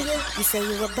gon' be for you. You say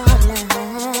you a baller,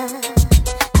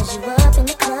 'cause you up in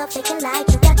the club faking like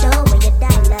you got dough where your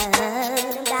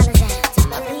dollars. To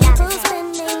my people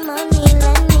spending money,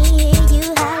 let me hear you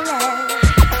holler.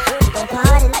 We gon'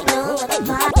 party like no other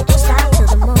party, don't stop till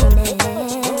the morning.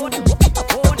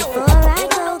 Before I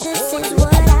go, this is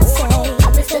what I say.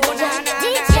 Mr.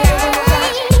 DJ,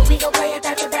 we gon' play it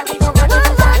back to back, we gon' rock it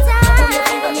to time. Move your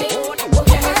feet with me, move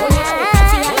your hands with me.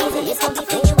 See how easy it's gon' be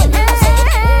for you when you say,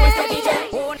 Mr. DJ,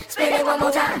 spin it one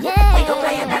more time. We gon'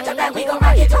 play it back to back, we gon'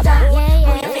 rock it to time.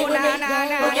 Move your feet with me,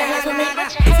 move your hands with me.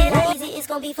 See how easy it's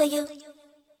gon' be for you.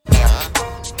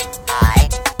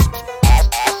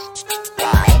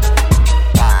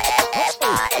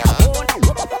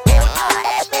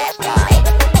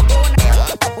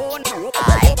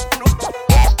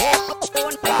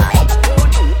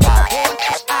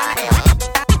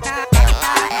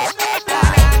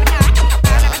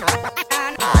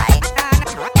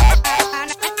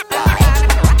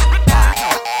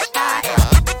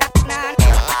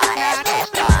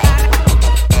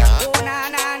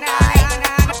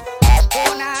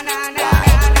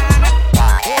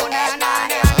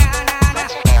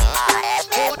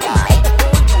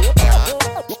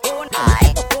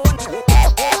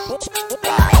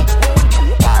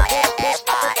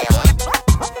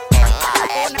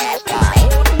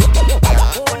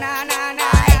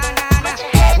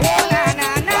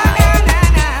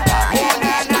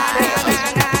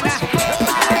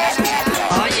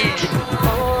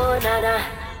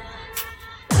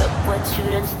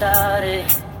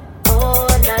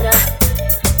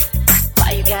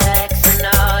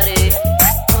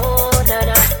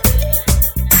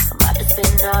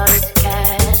 all this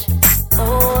cash.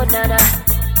 Oh, nana.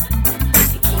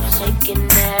 If you keep shaking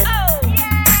that.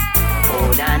 Oh,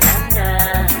 na.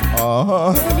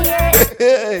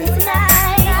 Hey.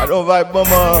 I don't vibe,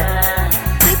 mama.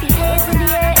 Keep your hands in the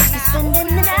air if you're spending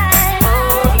the night. Oh,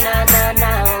 na. Oh, na.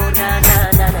 Oh, na.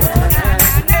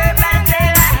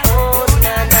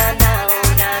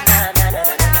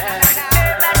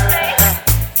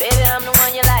 Baby, I'm the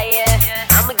one you like,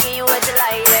 yeah. I'ma give you what you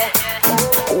like, yeah.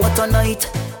 What a night.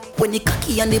 When the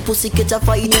cocky and the pussy catch a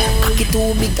fight. Cocky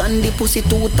too big and the pussy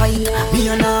too tight. Me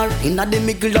and her inna the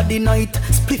middle of the night.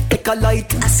 Split take a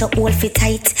light. I so all fit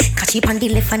tight. Catch it on the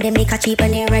left and then make a cheap on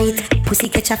the right. Pussy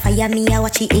catch a fire, me I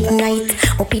watch it ignite.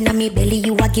 Up inna me belly,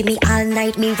 you a give me all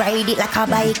night. Me ride it like a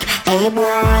bike. Hey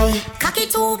boy. Cocky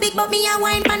too big, but me a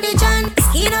wine pon the john.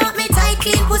 Skin up me tight,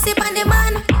 clean pussy pon the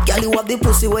man. Girl, you have the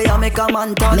pussy where you make a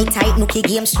man turn. Me tight, nookie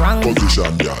game strong.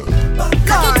 Position, girl.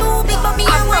 Cocky too big, but me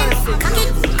a wine. Cocky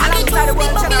too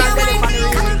big, but me a wine.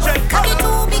 Cocky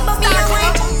too big, but me a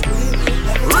wine.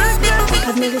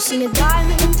 I've never seen a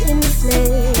diamond in the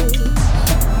flesh.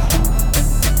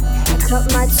 I cut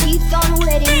my teeth on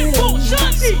wedding rings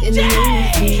in the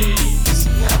movies,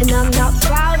 and I'm not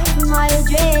proud of my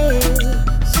address.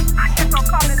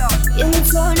 In the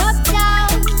torn up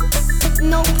town,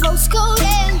 no postcode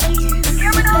entry.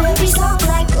 Every song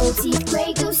like gold teeth,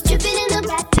 Grey Goose dripping in the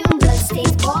bathroom,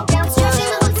 bloodstains, ball down, stress in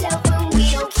the hotel room. We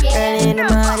don't care. Early in the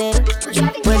morning,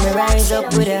 when I rise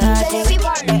up with a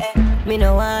heartache, me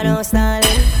no want no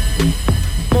stalling.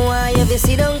 Why you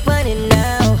sit down on it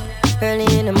now? Early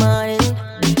in the morning,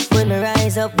 when I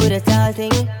rise up with a tall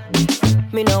thing,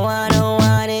 me no want no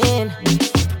warning.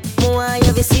 Why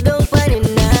you sit down on it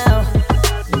now?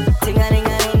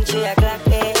 Ting-a-ling-a-ling, 3 o'clock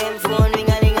a.m. phone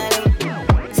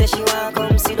ring-a-ling-a-ling. Say she want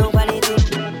come sit down on it.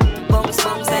 Bounce,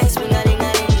 bounce, like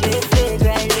swing-a-ling-a-ling. Lift it,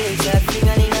 right leg, shot,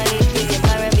 sing-a-ling-a-ling. Give it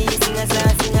R&B, sing a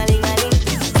song, sing-a-ling-a-ling.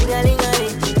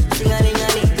 Sing-a-ling-a-ling,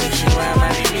 sing-a-ling-a-ling. She want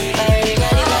marry me,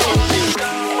 ring-a-ling-a-ling.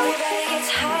 Everybody gets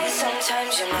high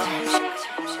sometimes, you know.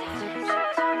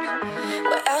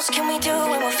 What else can we do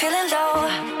when we're feeling low?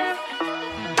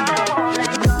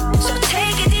 So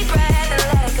take a deep breath and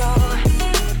let it go.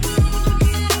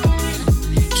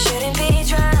 You shouldn't be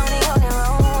drowning on your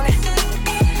own.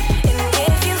 And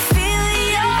if you feel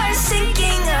you're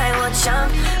sinking, I will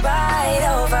jump right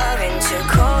over into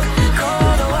cold,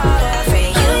 cold water for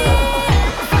you.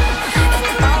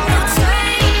 And all the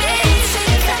time they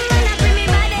say, come on up with me,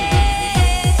 buddy.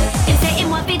 And say, it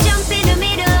want to jump in the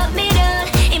middle, middle.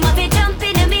 It want to jump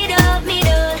in the middle,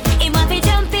 middle. It want to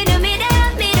jump in the middle,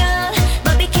 middle.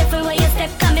 But be careful where you step,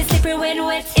 come and slippery when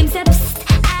wet. Him say, psst,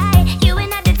 aye, you ain't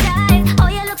not the type. Oh,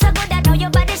 you look so good, I know your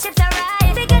body shapes are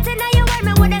right. If you get to know your word,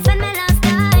 me would have spent my last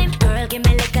time. Girl, give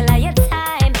me little of your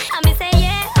time. I me say,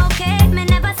 yeah, okay, me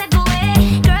never say go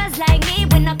away. Girls like me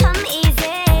will not come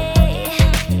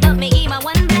easy. Don't me give my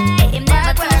one play. Him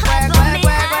never too hard for me.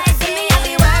 See me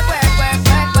happy, work.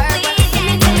 Please, give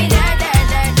me that.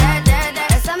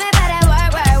 So me better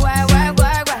work.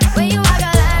 When you walk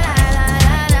a la.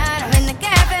 I'm in the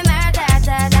cafe, man,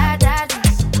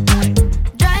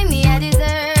 drive me a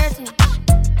dessert.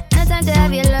 No time to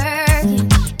have you lurking.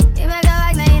 You make a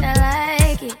like, now you don't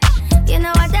like it. You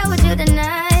know I dealt with you the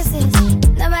nicest.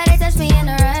 Nobody touched me in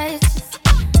a righteous.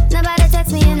 Nobody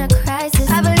text me in a crisis.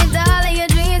 I believed all of your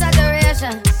dreams are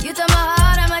duration. You took my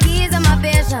heart, I'm my keys, and my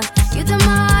patience. You took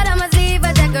my heart, I'm a sleeve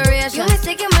for decoration. You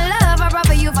mistaken my love, I brought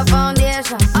for you for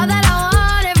foundation. All that I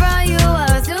wanted from you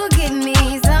was to give me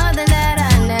something that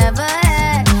I never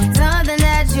had, something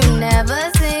that you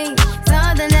never seen,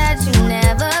 something that you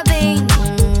never been.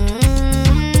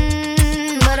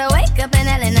 But I wake up and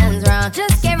hell nothing's wrong.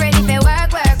 Just get ready for work.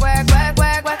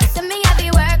 To me, I be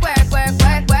work.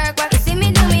 You see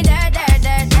me do me dirt.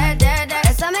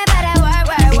 So me better work.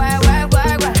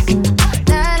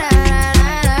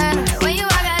 When you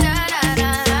walk out,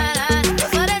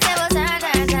 before the table turn.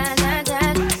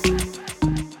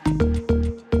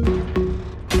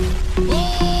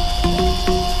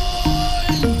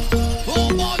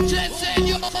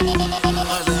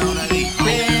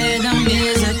 Rhythm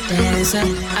is a dancer.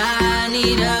 I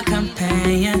need a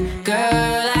companion.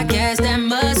 Girl, I guess that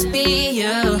must be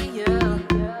you.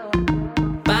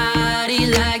 Body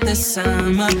like the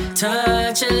summer,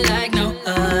 touch it like no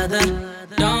other.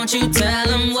 Don't you tell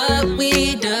them what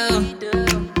we do.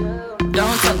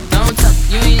 Don't tell them,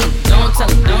 you ain't need. Don't tell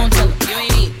them, you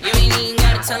ain't need. You ain't even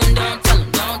gotta tell them, don't tell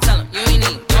them. You ain't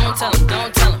need. Don't tell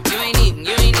them, you ain't need.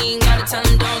 You ain't even gotta tell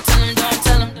them, don't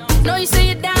tell them. No, you say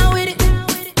you're down with it.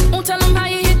 Won't tell them how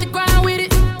you hit the ground with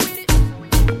it.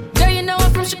 Girl, you know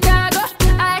I'm from Chicago.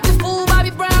 I act a fool,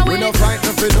 Bobby Brown with it. We no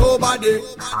frightened for nobody,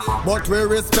 but we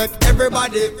respect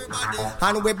everybody,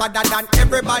 and we better than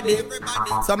everybody.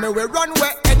 So me we run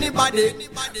where anybody.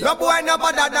 No boy no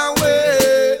better than we.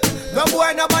 No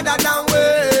boy no better than we.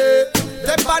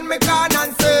 Step on me can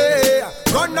and say,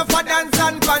 run up for dance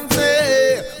and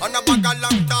fancy. On a bag of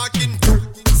long talking. Do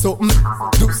something,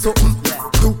 do something,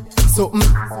 do something,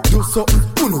 do something.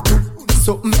 Uno do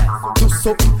something, do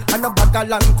something. On a bag of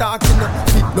long talking.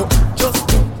 No, just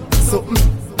do something,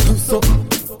 do something,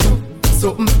 do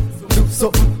something, do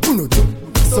something. Uno do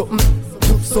something,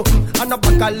 do something. On a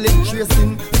bag of link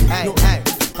tracing. Hey, hey.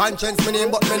 Conscience me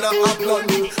name but me not have none.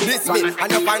 This me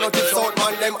and you find out if South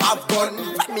man them have gun.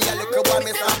 Me a little boy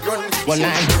me start run.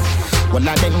 Well,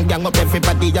 I them gang up,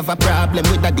 everybody have a problem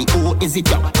with that. Who is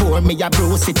it? Pour me a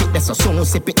brew, sit it there so soon,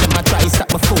 sip it. Them a try stop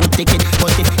my food ticket,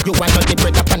 but if you want the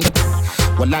bread up and the.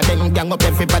 Well, I them gang up,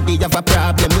 everybody have a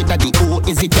problem with that. Who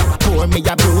is it? Pour me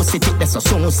a brew, sit it there so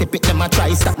soon, sip it. Them a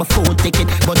try stop my food ticket,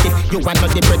 but if you want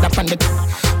the bread up and the.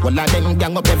 Well, I them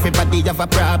gang up, everybody have a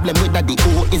problem with that.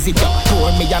 Who is it?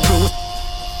 Pour me a brew.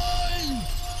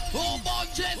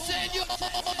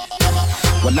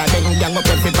 Well, I then gang up,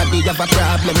 everybody have a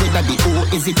problem with that.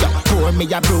 Who is it? Pour me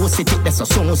a brew, sit it there so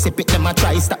soon, sip it. Them a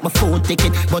try stop my food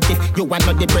ticket, but if you want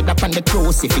the bread up and the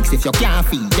crucifix, if you can't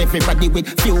feed everybody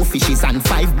with few fishes and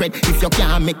 5 bread, if you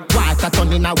can't make water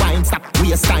turn in a wine, stop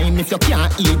waste time. If you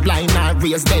can't eat blind or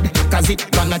raise dead, cause it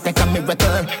gonna take a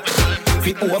miracle.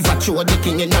 Fi overthrow the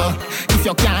king, you know. If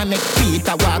you can't make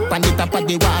Peter walk on the top of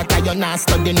the water, you're not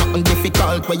studying nothing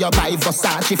difficult. Where you buy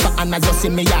Versace for Anna, just see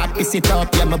me up, piss it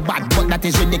up. Yeah, my bad, but that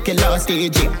is ridiculous.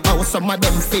 DJ, how some of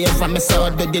them favor me,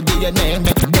 so do the DNA,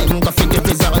 make them go for the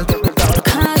result.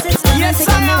 Cause it's gonna take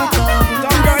a miracle.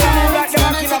 Don't worry, I'm like the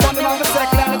monkey, I'm on the mountain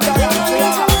circle and the giant.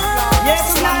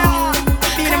 Yes, now.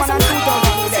 Be the man and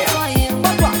 2,000 today.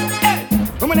 But what? Hey,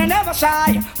 women are never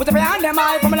shy. Put it behind them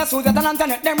eye, from the suit and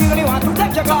internet. Them really want to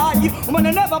take your guy. Women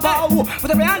are never bow.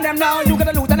 Put it behind them now. You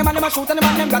gotta loot and them and them a shoot and them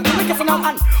and them got the wicked in our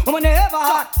hand. Women are never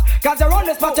hot. Cause you're on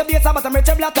the spot, your base, but I'm rich,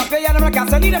 black, top, and I'm a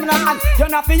cast, and need them in a hand. You're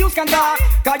not for use, can talk.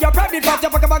 Cause you're private, but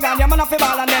you're fucking bag, and you're man off the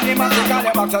ball, and then you must call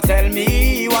your box. So tell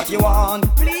me what you want,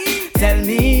 please. Tell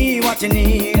me what you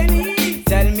need.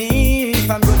 Tell me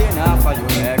if I'm good enough for you,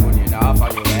 good enough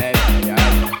for you,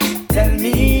 yeah. Tell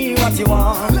me what you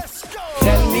want.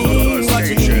 Tell me what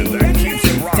you need.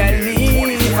 Tell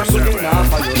me if I'm good enough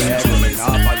for you, good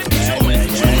enough for you, yeah.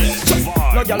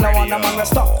 No, y'all want a man to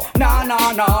stop.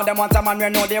 Nah, them want a man we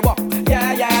know they walk.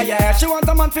 Yeah. She want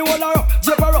a man fi hold her up,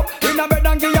 zip her up in a bed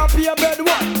and give her pay a bed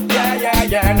walk.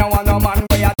 Yeah. No want no man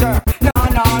we a turn.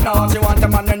 Nah. She want a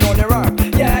man we know they work.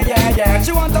 Yeah.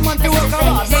 She want a man fi work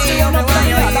hard. But she don't know why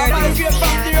you hear this.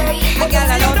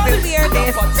 Girl, I love to hear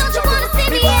this. Don't you wanna see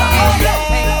me?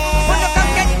 Wanna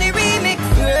come get the remix?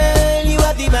 Girl, you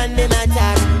have the man them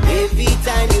attack every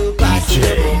time you pass. DJ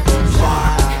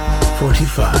Mark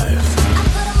 45.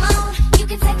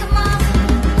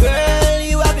 Girl,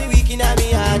 you have me weak in my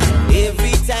heart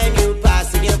every time you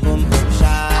pass in your pum pum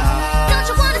shot. Don't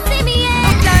you wanna see me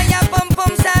yet? Apply your pum pum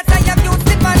shots and your cute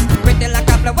slippers. Pretty like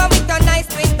a flower with a nice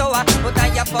twist tower. Put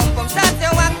on your pum pum shots,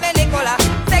 you want many color.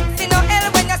 Sexy no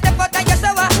hell when you step out of your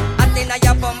shower. And then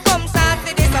your pum pum shots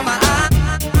in the summer.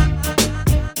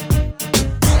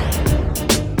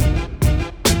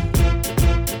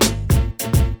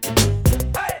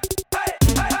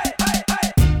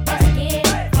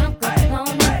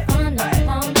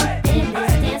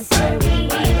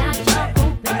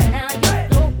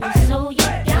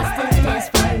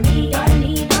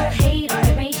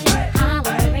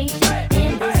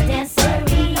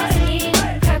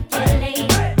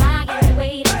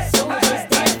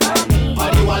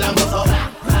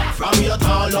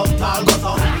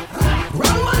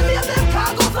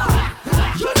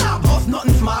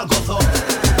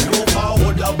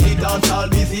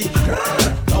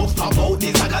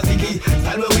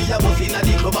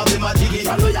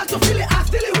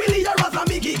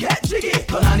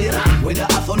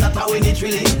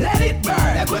 Let it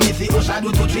burn. Like when me see Ocean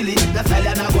do to Trilly. The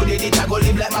fella na go did it, I go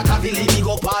live like Machiavelli. Me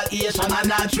go Paul Asian and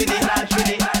not Trilly.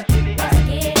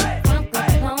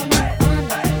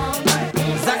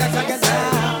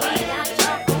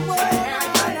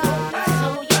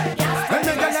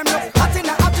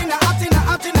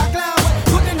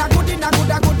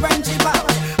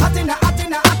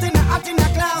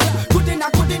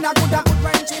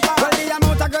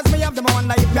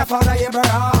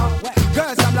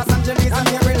 Girls from Los Angeles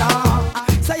and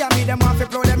Maryland. Say I meet them off,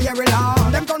 flow them here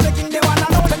along. Them come the king, they wanna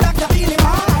know the doctor feeling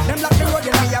hard. Them like the road,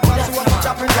 they me a pass, who a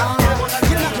chop and down.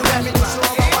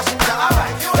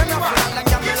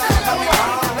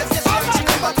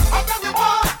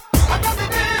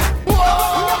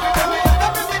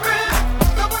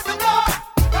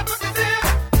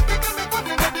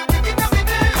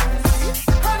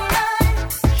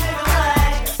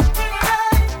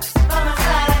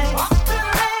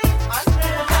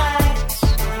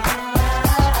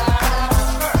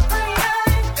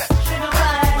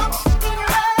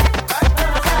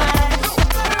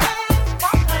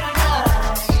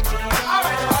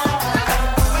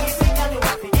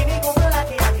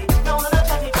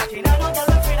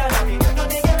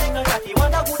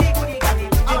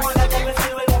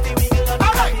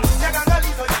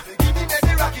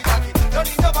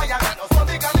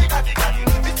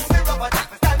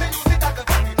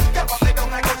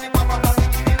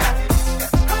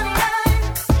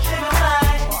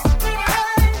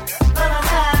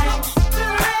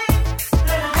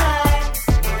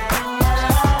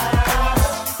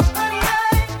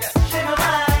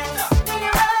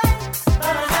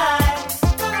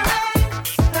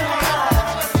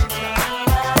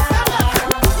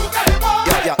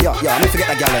 Yo, me forget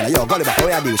the girl then. Yo, Gully back,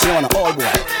 where you do? She want an old boy. An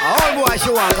old boy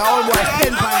she want, an old boy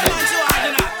spend pan them.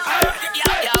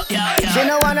 She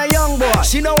no want a young boy.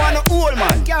 She no want a old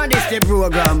man. Can't this the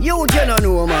program? You no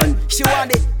know, man. She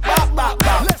want it back.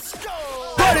 Let's go.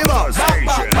 Gully back.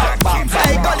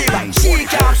 Hey, Gully back. She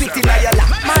can't fit in your lap.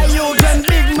 My youth them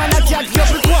big man a chat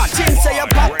you be what? Chin say you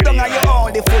pop down and you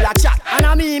all the full of chat. And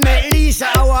I me make Lisa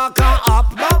a walk on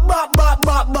up.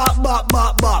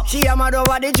 Back. She a mad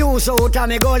over the juice out of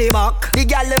me Gully back. The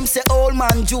girl them say old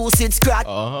man juice it scratch.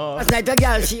 That's like the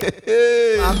girl she.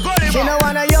 She no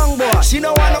want a young boy. She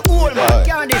no want a old man.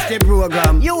 Can't this the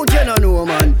program? You no know,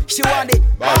 man. She want it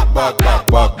back.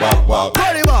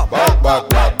 Gully back.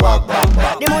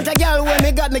 The amount of girl when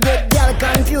me got me get girl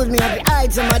confused. Me have to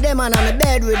hide some of them and I'm in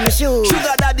bed with my shoes.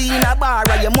 Sugar daddy in a bar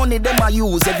and your money them I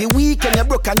use. Every weekend you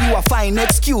broke and you a fine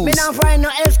excuse. Me not find no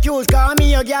excuse cause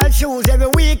me your girl shoes. Every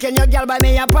weekend your girl buy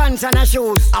me a pants and a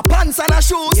shoes. A pants and a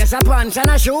shoes? Yes, a pants and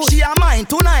a shoes. She a mine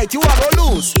tonight, you a go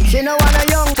lose. She no want a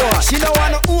young boy. She no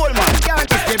want a old man. Can't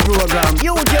miss the program.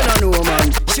 You no know,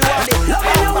 man. She want it. Love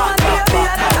me, you want me,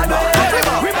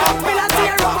 we pop me and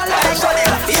tear up a lot.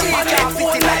 She can't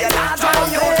fit in your lap.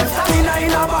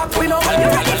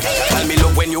 Tell me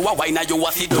love when you a wine and you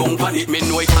a sit down pan it. Me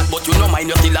know it hot but you no mind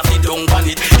you still a sit down pan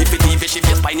it. If it even shift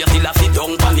your spine you still a sit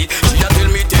down pan it. She a tell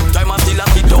me take time and still a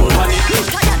sit down pan it.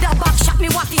 Tired of back shot me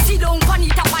want to sit down pan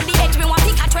it. Up on the edge me want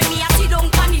to catch when me a sit down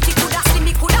pan it. He coulda slim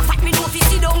me coulda fat me know fi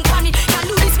sit down pan it. Can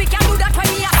do this we can do that when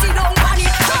me a sit down pan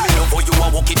it. Tell me love how you a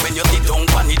walk it when you sit down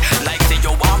pan it. Like say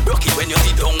you want broke it when you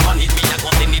sit down pan it. Me a go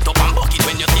send it up and buck it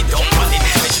when you sit down pan it.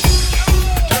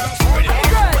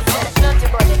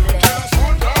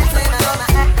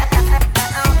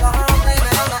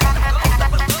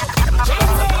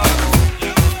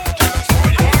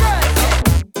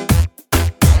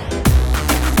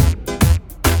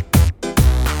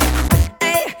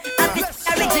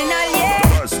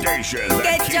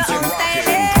 Get your own style,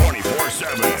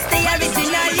 24/7. Stay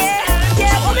original,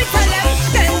 yeah. What we call them?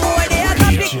 Them boy they a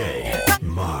copy. DJ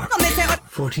Mark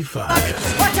 45.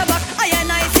 Watch your back, I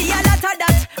see a lot of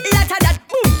that.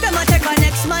 Boom, them a take a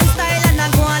next man style and a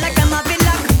go on like them a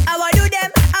villain. I wa do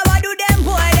them,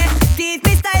 boy. They teach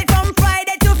me style from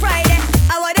Friday to Friday.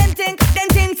 I wa them think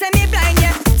say me blind,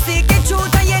 yeah. Seek the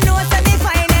truth and you know say me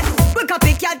find it. We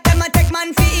copycat them a take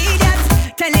man for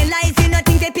idiots. Telling lies, you know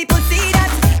think that people see that.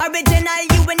 Original,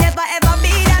 you will never ever be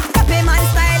that. Copy man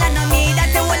style and I me that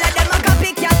the whole of them a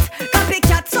copycat.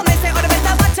 So me say, oh, the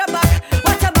better watch your back.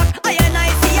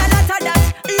 I see a lot of that.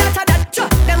 Sure,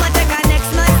 them a take a next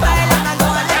man style and I go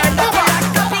on like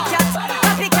copycat.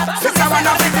 So me say,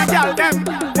 oh, the girl them,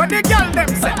 what the girl them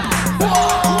say?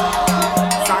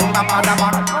 Sang ba ba bang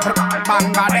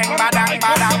ba dang ba dang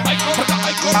ba dang.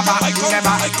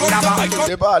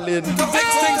 They ballin'.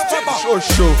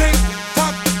 Show.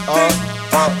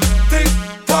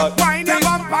 Wine the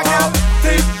bumper, girl.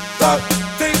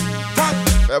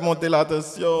 Fais monter la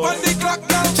tension.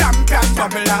 Champion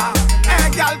bubbler. Hey,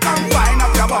 girl, come wine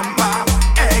up your bumper.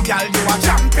 Hey, girl, you a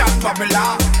champion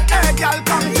bubbler. Hey, girl,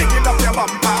 come dig it up your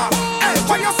bumper. Hey,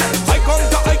 what you say? I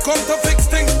come to fix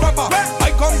things proper.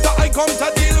 I come to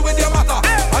deal with your matter.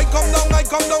 I come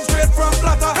down straight from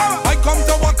platter. I come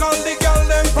to walk all the girl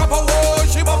them proper. Oh,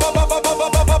 she bubble.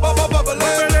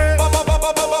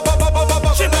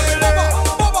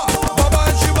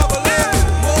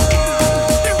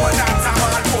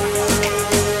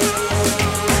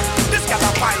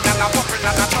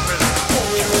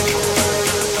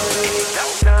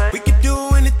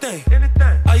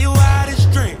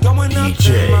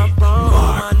 DJ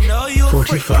Mark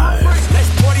 45. Let's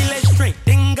party, let's drink,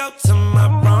 then go to my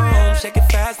room. Shake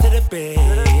it fast to the bed.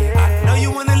 I know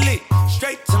you wanna lick,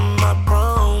 straight to my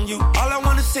room. You all I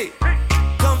wanna see.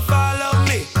 Come follow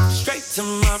me, straight to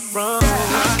my room. I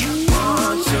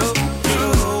want you, you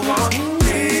want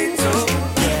me too,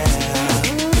 yeah.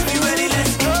 If you ready,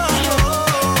 let's go.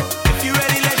 If you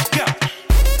ready, let's go.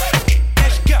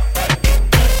 Let's go.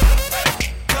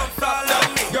 Come follow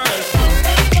me, girls.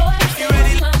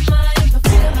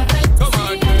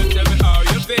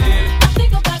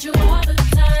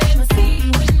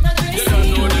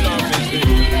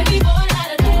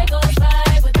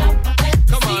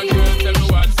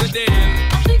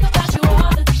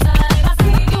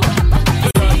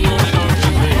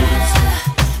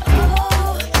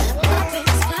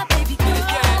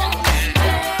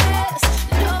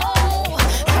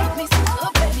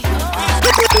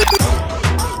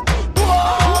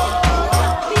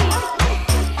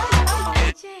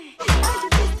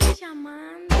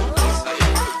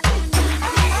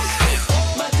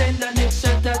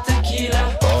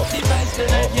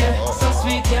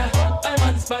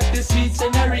 got the sweet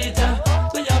señorita.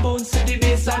 So you bounce to the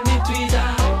bass and the tweeter.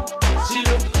 She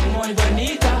look muy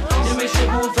bonita. The way she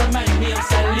move remind me of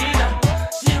Selena.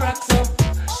 She rocks up,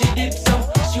 she dips up.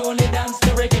 She only dance to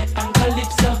reggae and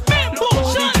calypso. Look how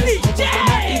the dress put up on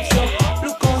her hips up.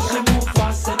 Look how she move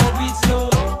fast and a beat slow.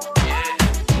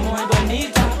 Muy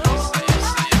bonita.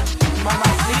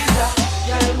 Mamacita.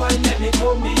 Girl, why let me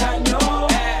come behind you?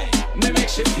 Me make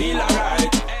she feel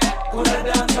alright. Coulda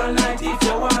dance all night if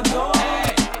you want to.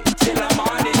 Till the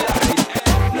morning light.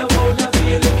 Love how you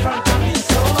feel in front of me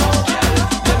so.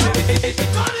 Girl, let me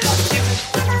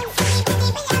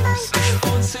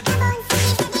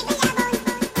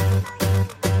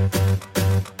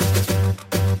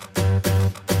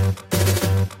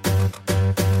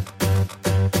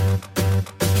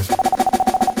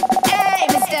Hey,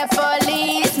 Mr.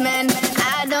 Policeman,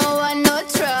 I don't want no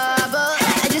trouble.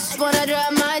 I just wanna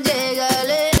drop my jiggle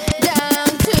it down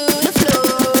to the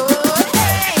floor.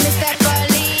 Hey, Mr.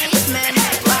 Policeman,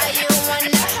 why you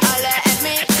wanna holler at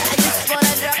me? I just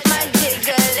wanna drop my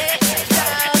jiggle it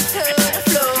down to the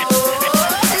floor.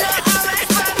 No, alright,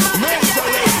 but my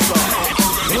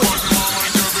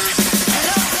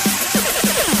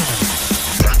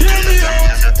Hear me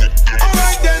out.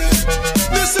 Alright then,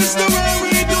 this is the way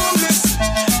we do this.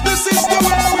 This is the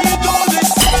way we do this.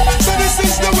 So this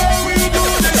is the way we do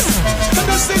this. And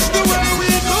this is the way we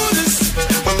do this.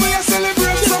 When we are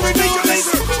celebrate, so we do this.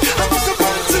 I'm not a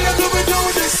party, so we do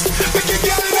this. Make it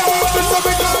get it out, so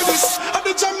we do this. At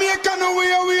the Jamaican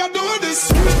way, we are doing this.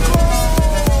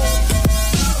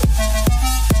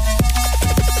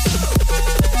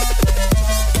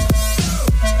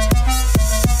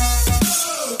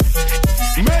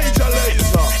 Major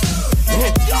Lazer.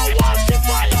 Yo, watch the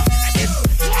fire.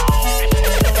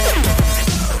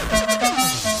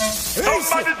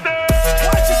 Somebody say,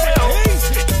 watch it fire.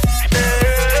 Easy.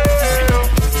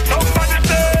 Somebody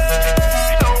say,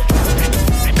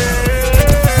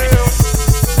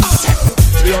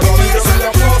 you don't need to sell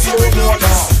your clothes, you will know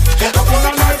now. Get up on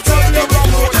a night, tell you about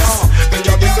Mona. Then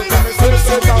you get to tell me,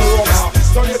 say, Roma.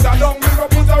 So you sat down, we go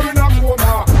put her in a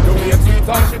coma. You wait sweet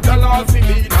and she tell her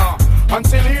Selena. And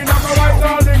Selena go write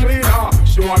all the cleaner.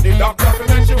 She want the doctor to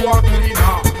make she walk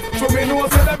cleaner. So me know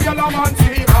say the girl a man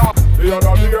teamer. The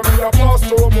other day me a pass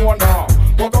to Mona.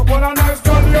 Woke up on a nice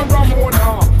girl named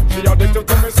Ramona. She addicted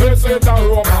to me say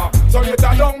Roma. So get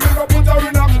her down, me go put her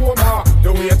in a coma. The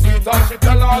way sweet and she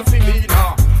tell her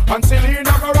Selena. And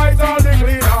Selena go write all the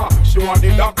cleaner. She want the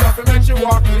doctor to make she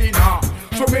walk cleaner.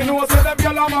 So me know say the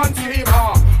girl a man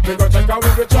teamer. Me go check her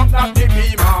with the chop not the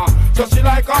beamer. So she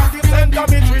like on the center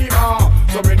me dreamer.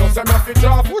 So me know say me fi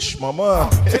drop. Push, mama.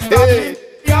 She stop me.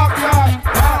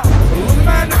 Who's the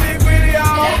man to be with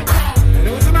you? And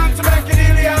who's the man to make it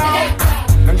ill you?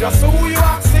 And just who you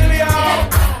act silly you?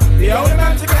 The only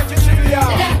man to get you chill you.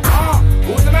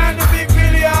 Who's the man to be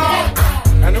with you?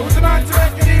 And who's the man to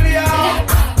make it ill you?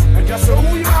 And just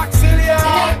who you act silly you?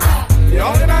 The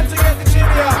only man to get you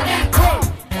chill you.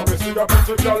 I see a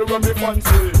pretty girl when me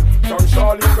fancy. From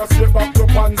Charlie go straight back to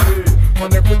Pansy. When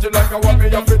they pretty like a want me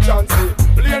have a chance.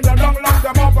 Laying them down long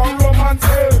them up and romance.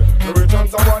 The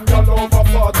returns of one girl over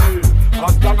 40.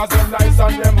 As long as them nice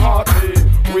and them hearty.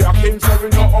 We are kings so we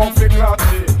know how to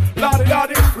glatty. Lordy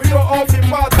lordy, we know how to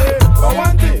party. But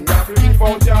one thing, you have to leave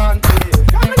out your auntie.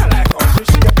 Come in like how she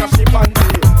shake and she panty.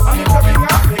 And if you bring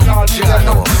up, they call me a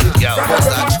no. Yo, what's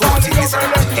that?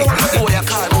 Boy, I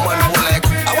call woman who like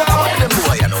I want them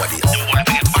boy, you know what it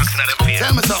is.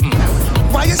 Tell me something.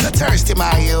 Why you so thirsty,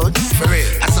 my youth? For real.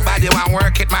 That's the body want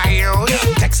work it, my youth.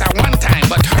 Text her one time,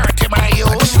 but hurt it, my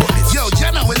youth. Yo,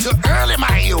 Jenna, it's too early,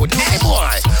 my youth. Hey,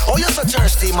 boy. Oh, you so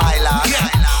thirsty, my lad. Yeah.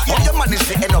 Oh, your man is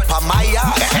end up on my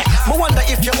yard. I wonder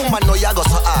if your woman know you go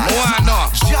so hard. No.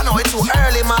 Jenna, it's too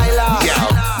early, my lad. Yo,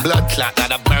 blood clot,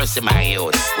 God have mercy, my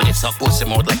youth. When you suck pussy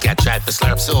mouth like you tried to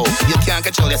slurp so you can't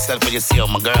control yourself when you see how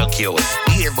my girl cute.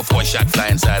 Behave before shot fly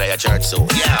inside of your church so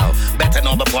yo, better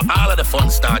know before all of the fun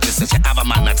starts. Since you have a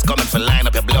man that's coming for line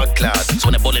up your blood clots. So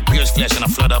when the bullet pierce flesh and a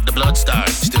flood of the blood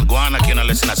starts. Still go on like you know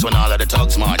listen, that's when all of the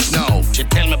thugs march. No, she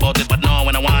tell me about it, but no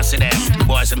when I want to see them. The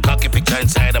boys send cocky picture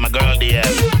inside of my girl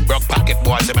DM. Broke pocket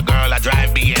boys and my girl I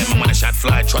drive BM. And when the shot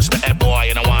fly, trust me, hey boy,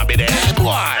 you don't want to be there. Hey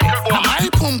boy, am I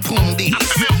pum pum this?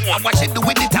 I watch it do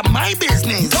with it, I'm my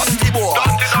business. Dusty boy,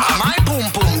 am I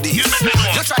pum pum this?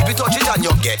 You try to touch it and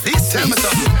you get this. Tell me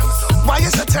something. Why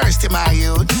you so thirsty, my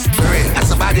youth? For real. That's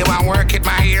the body want work it,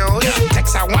 my youth.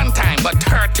 Text her one time, but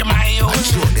hurt to my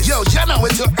youth. Yo, Jenna,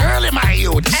 it's too early, my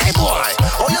youth. Hey, boy.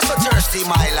 Oh, you so thirsty,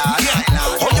 my lad.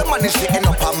 Oh, your man is end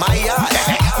up on my yard.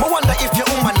 I wonder if your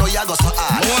woman know you go so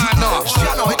hard. No.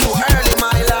 Jenna, it's too early,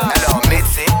 my lad. Hello,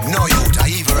 Mitzi. No, you, I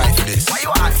even right for this. Why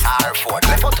you answer her for?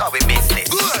 Left out how we business.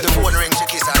 The phone ring, she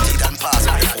kiss her teeth and pass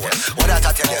on the phone. What that I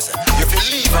tell you, sir? You feel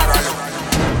leave her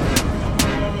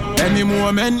alone. Any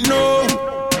moment, no.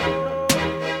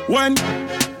 When?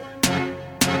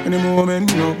 Any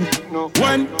moment, no.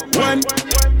 When?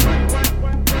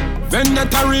 Then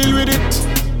that I real with it.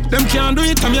 Them can't do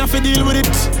it, and me have to deal with it.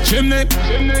 Chimney,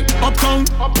 Uptown,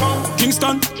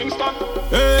 Kingston.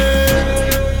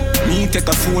 Hey. Me take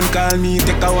a phone call, me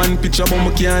take a one picture, but me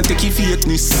can't take your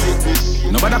fakeness.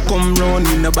 Nobody come round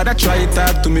me, nobody try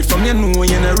talk to me. From you know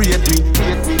you not rate me.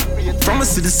 From a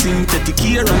citizen, take the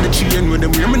key around the chain. When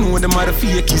them hear me know them are the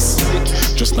fakies.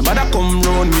 Just nobody come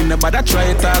round me, nobody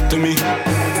try talk to me.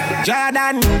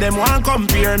 Jordan, them want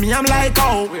compare me, I'm like,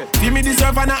 oh, give me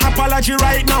deserve an apology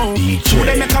right now. Who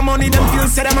they make a money, them feel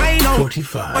say them I know.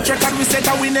 45. But record we set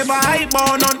we never hype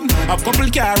on none. A couple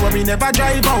car where we never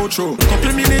drive out through.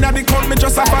 Couple million a big count, me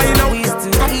just a find out.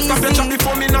 Stop your chat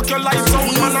before me knock your lights out.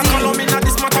 Man, I call me not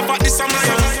this matter, but this am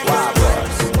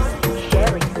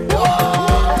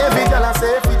every girl I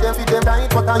say fit them right,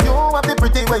 but you have the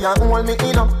pretty way you hold me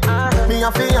in up. Me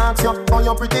a fi ask you, how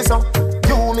you pretty so?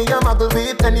 You me a muggle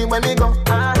with anywhere me go.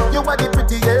 You are the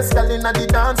prettiest girl inna the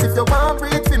dance. If you want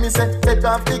breathe for me, say take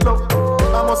off the glove.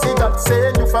 I must see God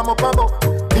send you from up above.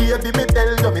 Baby, me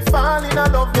tell you me fall in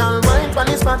love. Y'all mind pon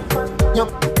this man, you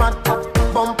fat,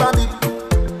 bump a bit.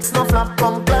 It's no flap,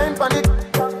 come climb pon it,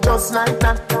 just like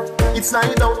that. It's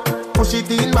slide out, push it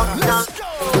in back. Now,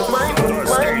 wine.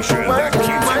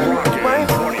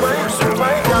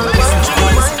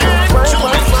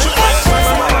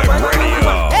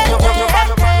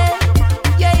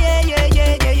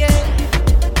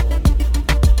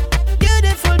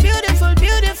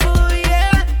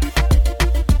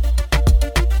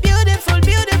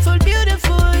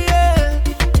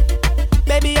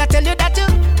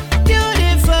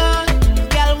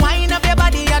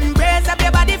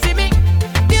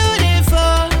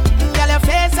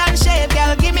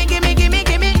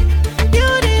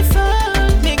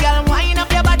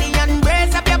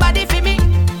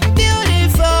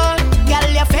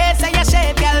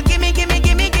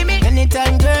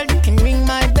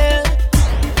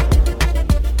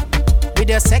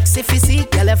 Sexy physique,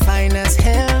 girl, fine as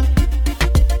hell.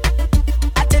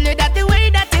 I tell you that the way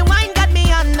that the wine got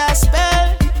me under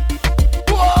spell.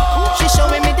 Whoa. She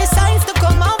showing me the signs to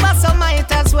come over, so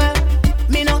might as well.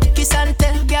 Me no kiss and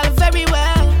tell, girl, very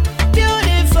well.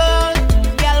 Beautiful,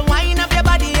 girl, wine up your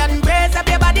body and brace up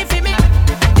your body for me.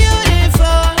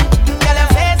 Beautiful, girl, your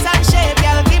face and shape,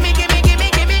 girl, gimme.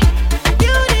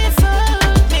 Beautiful,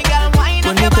 me girl, wine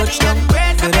up your body and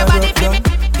brace up your body for me.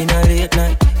 In a late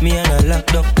night, me and her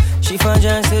locked up. She found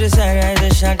John to the side, ride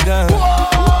the shotgun.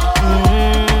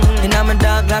 And I'm a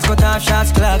dark glass, cut off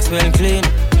shots, clocks well clean.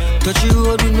 Touch you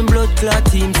road with me blood clot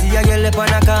team. See a girl up on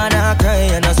a corner, I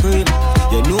cry and I scream.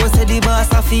 You know, say the boss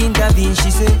have to intervene. She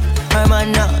say, I'm a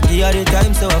knock, give her the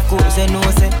time. So of course, I know,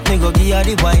 say, me go give her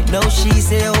the wine. Now she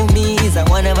say, oh, me is a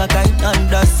one of a kind. And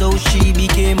that's how she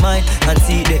became mine. And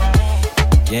see that,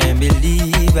 can't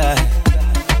believe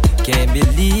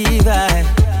I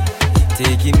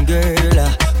take him, girl,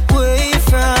 away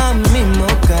from me,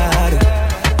 my God.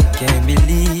 Can't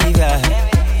believe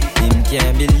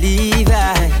I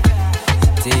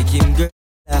take him, girl,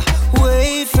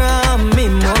 away from me,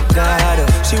 my God.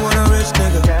 She want a rich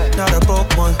nigga, not a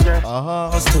broke one.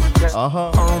 Us two,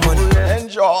 own money.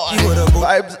 Enjoy. You with a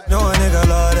vibes. No a nigga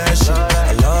love that shit.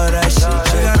 I love that shit.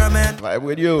 She got a man. Vibe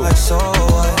with you. Like so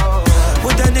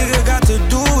what that nigga got to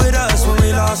do with us when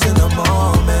we lost in the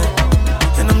moment?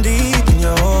 And I'm deep in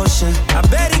your ocean. I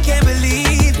bet he can't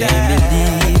believe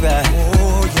that.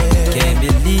 Oh yeah. Can't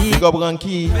believe. Big up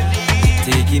Ranky.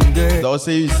 Take him, girl. That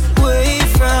says. Away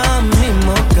from me,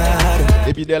 my God.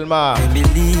 Depuis Delma. Can't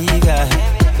believe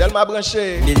Delma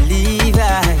Branché. Believe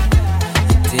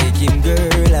take him,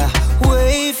 girl,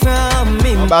 away from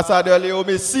me. Ambassadeur Léo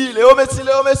Messi.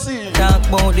 Talk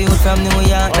about the hood from New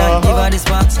York, that give her the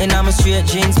sparks. And I'm a straight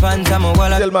jeans pants, I'm a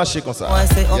wallet. Tellement chic comme ça.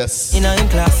 Yes. In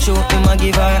class, show him I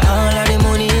give her all of the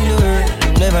money in the world.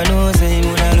 Never know, say him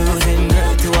when I lose him,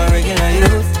 girl, to a regular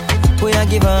youth. When I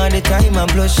give her the time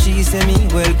and plus she say me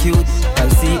well cute. I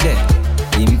see that,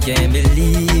 him can't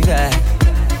believe I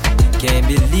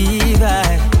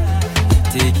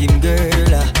take him,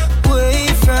 girl, away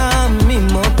from me,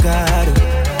 my God.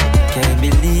 Can't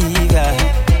believe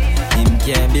him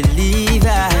can't believe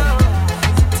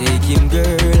take him,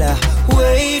 girl,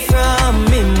 away from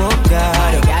me, my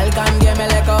God. Girl, come give me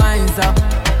like a wine, so.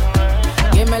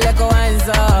 Give me like a wine,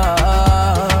 so.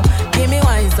 Give me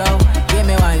wine, so. Give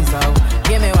me wine, so.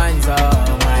 Give me wine, so.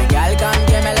 My girl, come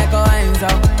give me like a wine, so.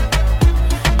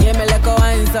 Give me like a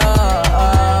wine, so.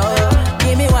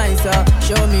 Give me wine, so.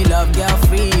 Show me me love, girl,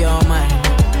 free your mind.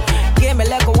 Give me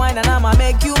like a wine and I'ma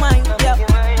make you mine. Yeah.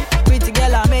 Pretty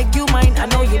girl, I'll make you mine. I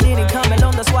know you didn't come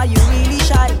alone, that's why you really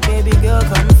shy. Baby girl,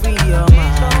 come free your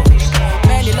mind.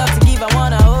 Many love to give, I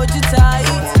wanna hold you tight.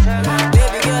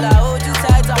 Baby girl, I hold you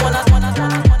tight. I wanna.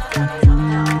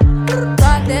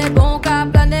 Toi t'es bon qu'à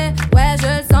planer, ouais je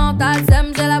le sens, t'as le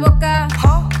seum, j'ai l'avocat.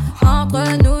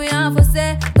 Entre nous y'a un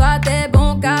fossé, toi t'es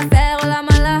bon qu'à faire la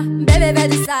mala. Bébé veut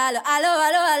du sale, allo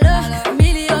allo allo.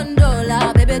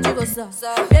 $1,000,000, bébé tu veux ça.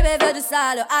 Bébé veut du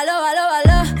sale, allo allo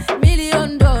allo.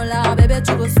 $1,000,000, bébé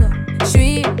tu veux ça.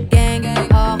 J'suis gang,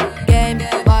 hors game,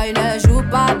 boy ne joue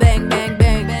pas bang bang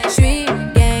bang. J'suis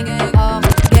gang, hors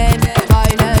game,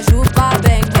 boy ne joue pas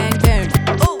bang bang bang.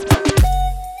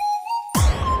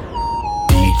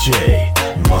 DJ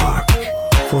Mark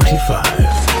 45.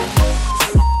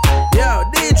 Yo,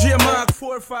 DJ Mark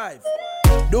 45.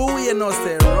 Do you know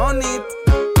say run it?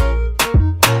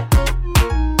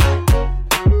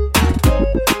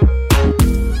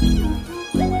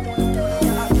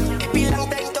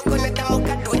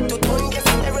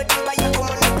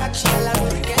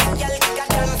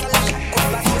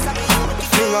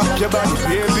 Your body,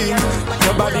 baby.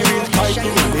 Your body real tight to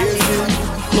me, baby.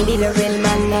 Me be the real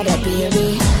man, not a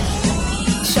baby.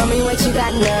 Show me what you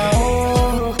got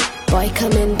now. Boy,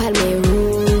 come in, pan me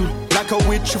room. Like a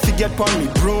witch, you forget pon me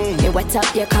broom. You wet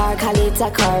up your car, call it a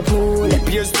carpool. It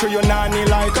pierce through your nanny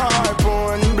like a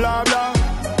harpoon. Blah, blah,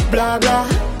 blah, blah.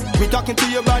 We talking to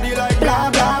your body like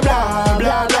blah, blah, blah,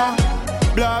 blah, blah,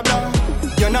 blah, blah.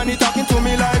 Your nanny talking to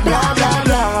me like blah, blah,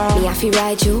 blah. Me, I feel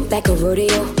ride you like a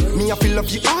rodeo. Me, I feel love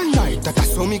you all night,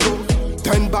 that's how me go.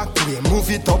 Turn back to it, move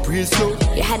it up real slow.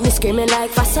 You had me screaming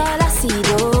like Fasola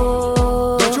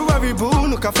Sido. Don't you worry, boo,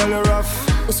 look a fella rough.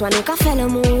 Ou soit nous qu'a fait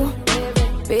l'amour.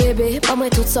 Baby, pas moi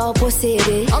tout ça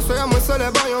possédé. I say I'm a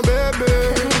celebrate your baby.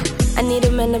 I need a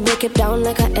man to break it down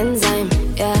like an enzyme.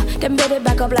 Yeah, then build it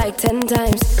back up like 10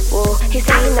 times. Whoa, he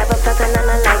say he never felt a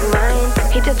nana like mine.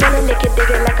 He just wanna lick it, dig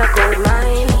it like a gold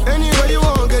mine. Anyway you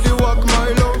want, get it walk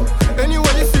my love.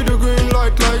 Anyway you see the green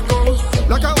light like go.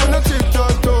 Like I wanna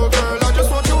TikTok toe, girl. I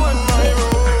just want you in my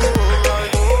room.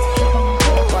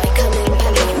 Boy, come in,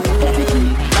 hello.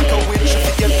 Like a witch,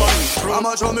 you get funny. I'm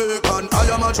a Jamaican, I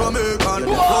am a Jamaican.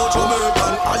 Pro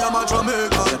Jamaican, I am a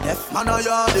Jamaican. Deaf man, I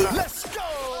am it. Let's go.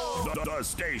 The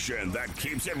station that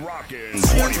keeps it rocking.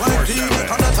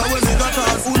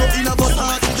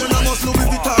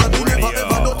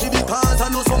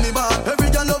 Every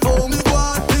girl love how me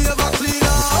want. Me ever clean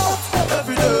out.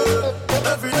 Every day,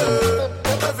 every day,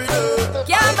 every day.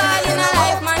 Can't ball in a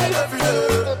life, man. Every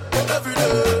day, every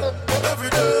day, every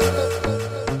day.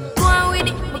 Go on with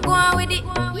it, go on with it.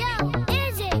 Yo,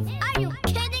 Izzy, are you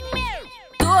kidding me?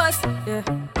 To us,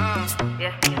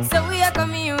 yeah. So we are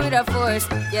coming in with a force,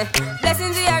 yeah.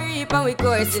 Blessings we are reap and we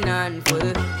coursing on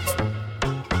full.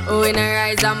 Oh, we not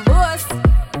rise and boast.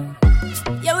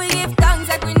 Yeah, we give thanks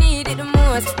like we need it the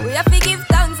most. We have to give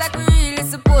thanks like we really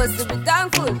supposed to be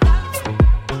thankful.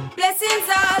 Blessings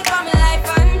all for my life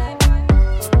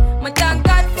and my thank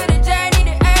God for the journey,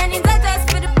 the earnings are just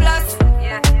for the plus.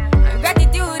 Yeah, and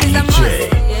gratitude is a must.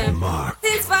 Yeah, Mark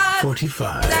since fall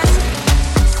 45.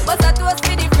 but I toast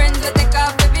for the friends we take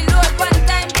off every load. One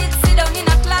time did sit down in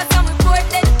a class and we bored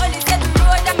then only set the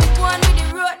road and me go on with the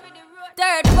road.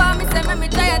 Third form, me say me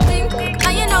try a thing.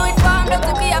 And you know it formed up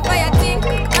to be a fire thing.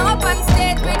 Now up on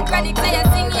stage when chronic say a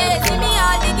sing. Yeah, see me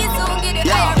all dig it soon get it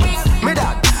fire ring. Me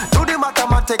dad, do the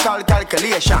mathematical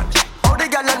calculation. How the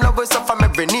girl and lovers up from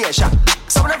every nation.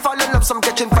 Some of them fall in love, some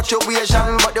catch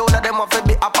infatuation. But the whole of them have to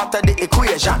be a part of the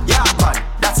equation. Yeah, man,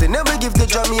 that's it. Never give the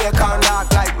Jamaican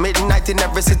dark like midnight in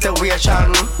every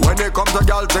situation. When it comes to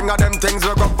girl thing of them things,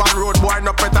 we go on road, boy,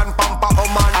 no pretend pamper, oh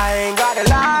man. I ain't gotta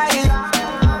lie.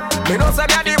 We don't say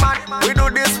that the man, we do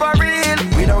this for real.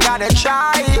 We don't gotta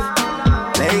try.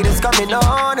 Ladies coming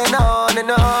on and on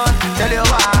and on. Tell you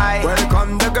why.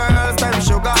 Welcome the girls, them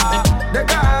sugar. The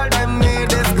girl, them need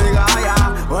this big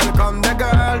higher. Welcome the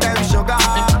girl, them sugar.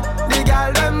 The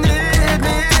girl, them need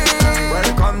me.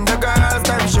 Welcome the girls,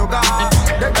 them sugar.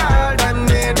 The girl, them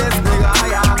need this big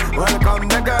higher. Welcome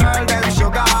the girl, them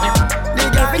sugar. The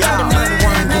girl, them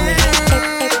need me.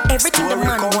 Everything the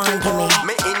man want give me.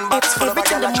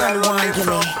 Everything the man want give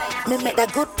me. Me make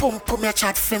that good pump me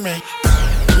chat for me.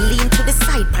 Lean to the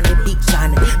side pan the big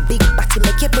John. Big body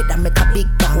make you better make a big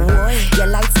bang. Your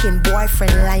light skin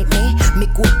boyfriend like me. Me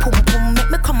good pum make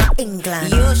me come to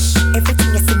England. Yush, everything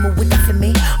you see me with that for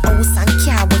me. House and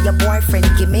car where your boyfriend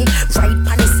give me. Ride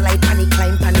pan the slide pan the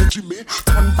climb pan the Jimmy.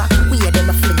 Turn back way them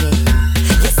a fling it.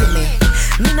 You see me?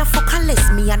 Me no fuck unless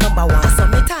me a number one. So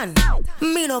me turn.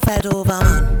 Me no fight over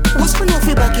man. What's me no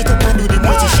fi back it up and do the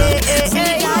British shit.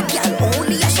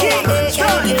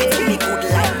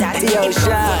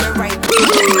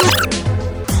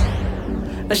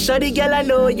 shawty girl, I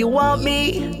know you want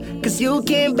me, cause you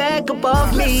came back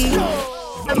above me.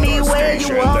 I mean, where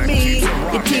you want me,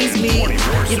 you tease me,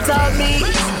 you taught me,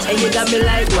 and you got me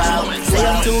like wow. Say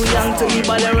I'm too young to be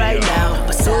ballin' right now,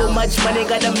 but so much money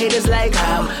got them haters like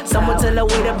how. Someone tell her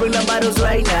way to bring the bottles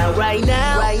right now, right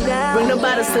now, right now. Bring the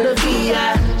bottles to the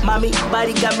Via. Mommy,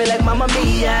 body got me like Mamma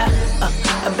Mia.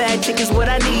 A bad chick is what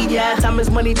I need, yeah. Time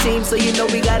is money team, so you know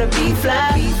we gotta be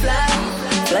fly, be fly.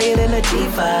 Flyin' in a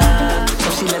G5, so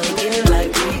she let me get it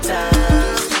like 3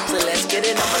 times. So let's get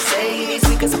it on Mercedes,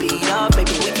 we can speed up,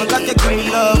 baby, we can get crazy.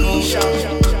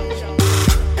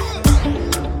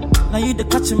 Now you the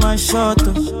catch my shot,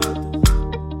 oh.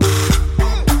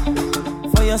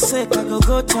 For your sake, I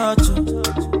go church, oh.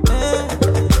 Hey.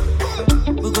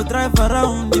 We go drive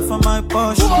around for my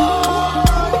Porsche.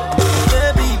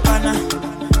 Baby, pana,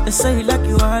 they say you like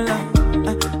you all,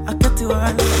 I get you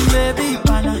all. Baby,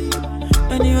 pana,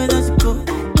 anywhere that you go,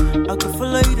 I can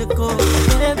follow you to go.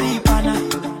 Baby, pana,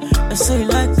 they say you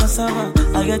like cassava,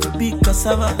 I get you big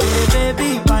cassava. Hey,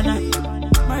 baby, pana,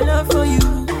 my love for you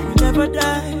will never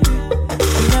die.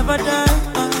 Never die,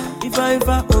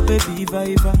 Iva, oh baby,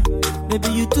 Iva. Baby,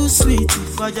 you too sweet,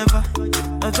 Iva.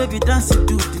 Oh baby, dance it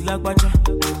to the lagwaja.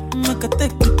 Make a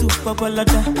take you to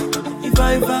Babalada.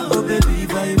 Iva, oh baby,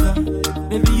 Iva.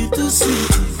 Baby, you too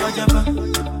sweet, Iva.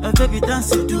 Oh baby,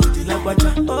 dance it to the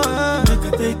lagwaja. Oh, make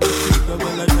a take you to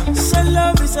Babalada. So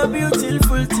love is a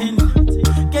beautiful thing.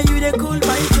 Can you they cool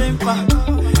my temper?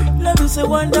 Love is a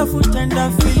wonderful, tender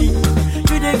feeling.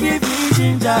 You they give me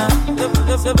ginger.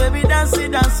 So baby, dance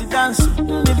it.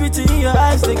 The beauty in your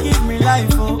eyes, they give me life,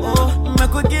 oh. I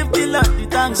could give the Lord the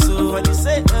thanks, oh. For the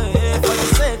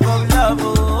sake of love,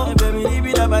 oh. Baby, leave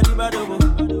it up, oh.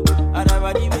 I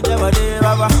never leave it up,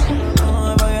 baba.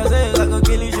 Oh, for your sake, I could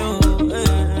kill you,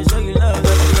 show you love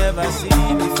that you never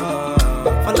seen before.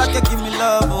 For like you give me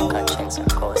love, oh.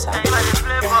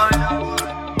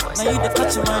 Now you the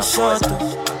catch my shot, oh.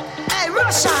 Hey,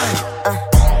 Roshan.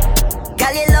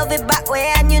 Girl, you love it back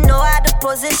way and you know how to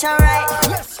position right.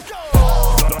 Let's go.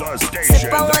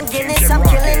 Sip on one Guinness, I'm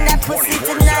killing that pussy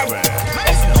tonight.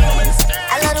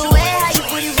 I love the way how you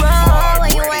put it roll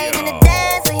when you ain't in the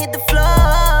dance and hit the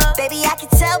floor. Baby, I can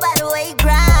tell by the way you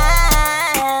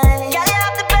grind. Girl, you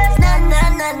have the best, na.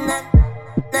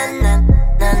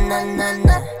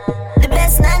 The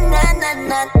best, na.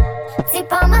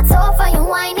 Tip on my toe for you,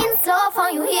 whining slow for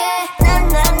you, yeah.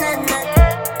 Na.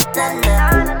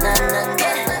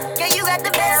 Yeah, you got the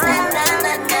best.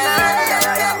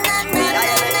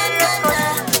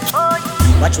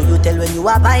 What should you tell when you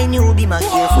are buying you? Be my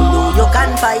careful, though you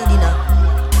can't find dinner.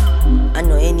 I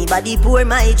know anybody pour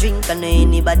my drink, I know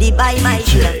anybody buy my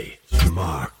dinner.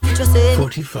 Just say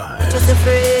 45. Just a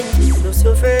friend, just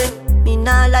your friend. Me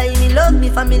nah lie, me love me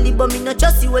family, but me not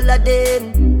trust you all of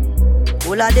them.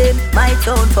 All of them might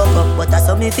sound fuck up, but that's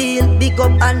how me feel. Big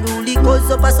up and rule, cause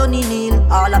up a sunny kneel.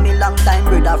 All of me long time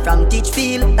brother from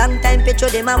Teachfield. Long time picture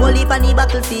them a whole heap on the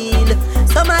battlefield.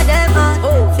 Some of them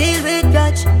are filled with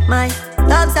grudge. My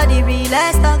dogs are the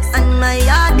realest dogs, and my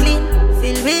heart clean,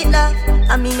 filled with love.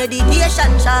 And me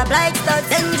meditation sharp like studs.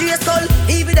 Dangerous skull,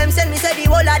 even them send me say the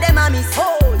whole of them a miss.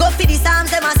 Go for the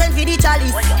psalms, them a send for the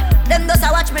chalice. Them does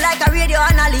a watch me like a radio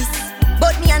analyst.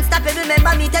 But me unstoppable,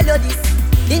 remember me tell you this.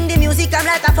 In the music I'm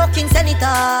like a fucking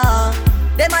senator.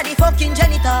 Them are the fucking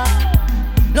janitor.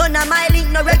 None of my link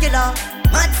no regular.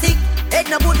 Mad sick, head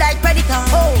no good like predator.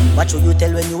 What should you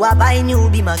tell when you are buying you?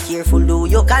 Be my careful, though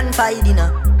you can't find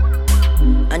dinner.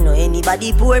 I know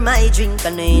anybody pour my drink, I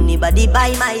know anybody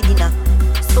buy my dinner.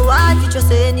 So hard for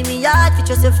just your enemy, hard for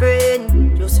just your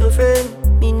friend. Just your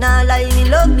friend. Me nah lie, me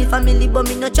love me family, but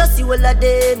me not trust you all of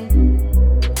them.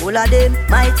 All of them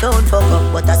might sound fuck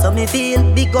up, but that's how me feel.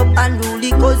 Big up and rule,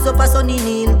 cause up a sunny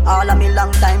kneel. All of me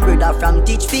long time brother from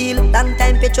Teachfield. Long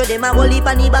time picture them a whole heap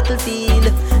on the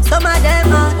battlefield. Some of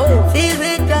them are filled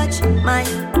with grudge. My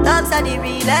dogs are the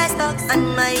realest dogs,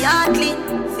 and my heart clean,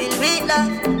 filled with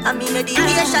love. And me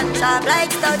meditation sharp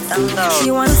like studs. She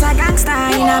wants a gangster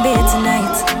in a bed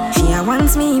tonight. She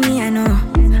wants me, I know.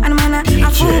 And man,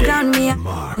 a full ground me a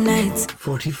night.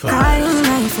 45. Calling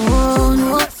my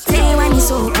phone. Say when you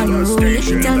so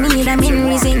unruly. Tell me the main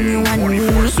reason you want me.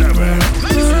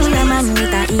 The man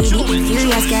with a ED.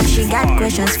 Curious girl, she got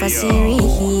questions for Siri.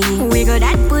 We got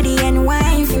that booty and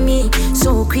wine for me.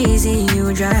 So crazy,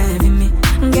 you driving me.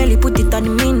 Girl, you put it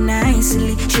on me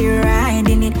nicely. She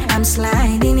riding it, I'm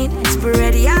sliding it.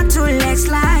 Spread your two legs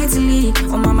slightly.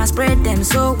 Oh, mama, spread them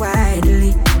so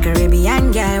widely.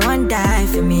 Caribbean girl won't die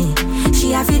for me.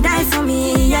 She have to die for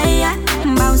me, yeah.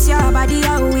 Bounce your body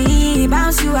out, we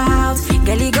bounce you out.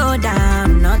 Girl, you go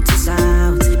down, not to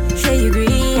south. Sure you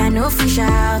agree, I know fish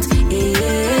out,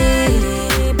 yeah.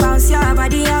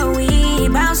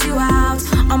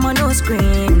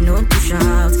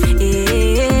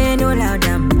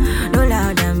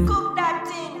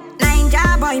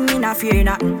 fear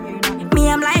nothing. Me,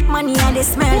 I'm like money and they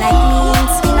smell like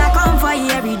meat. Me not come for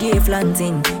you every day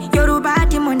flaunting. Yoruba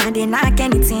demon and they knock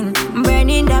anything.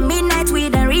 Burning the midnight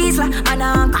with a Riesler. And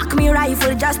I cock me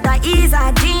rifle just to ease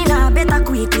her. Gina, better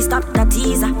quickly stop the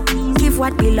teaser. Give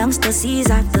what belongs to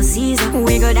Caesar, to Caesar.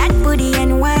 Wiggle that booty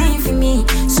and wine for me.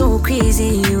 So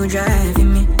crazy, you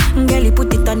driving me. Girl, you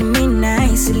put it on me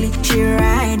nicely. She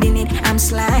riding it, I'm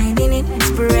sliding it.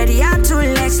 Spread your two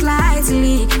legs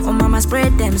slightly. Oh, mama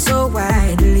spread them so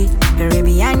widely.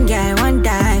 Caribbean girl won't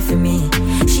die for me.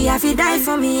 She have to die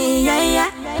for me, yeah, yeah.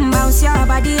 Bounce your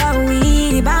body out,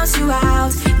 we bounce you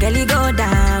out. Girl, you go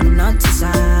down, not to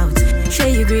south. Sure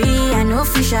you agree, I know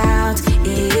fish out.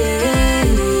 Yeah,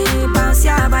 bounce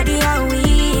your body out,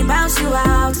 we bounce you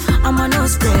out. I'm on no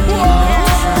screen,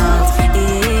 shout.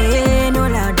 Yeah, no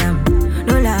loud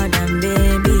them,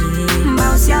 baby.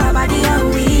 Bounce your body out,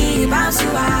 we bounce you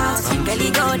out. Girl,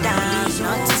 you go down,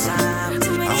 not to south.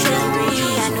 Sure you agree,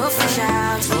 I know fish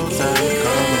out.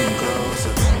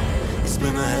 It's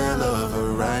been a hell of a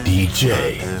ride. DJ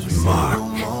Mark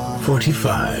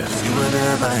 45. You were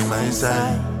there by my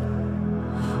side.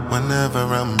 Whenever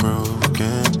I'm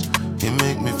broken, you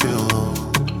make me feel whole.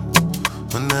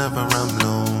 Whenever I'm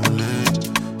lonely,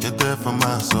 you're there for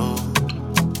my soul.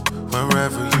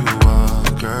 Wherever you are,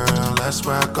 girl, that's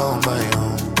where I call my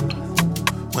own.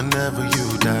 Whenever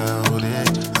you doubt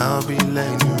it, I'll be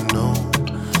letting you know.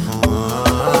 Oh,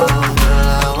 girl,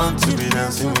 I want to be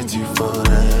dancing with you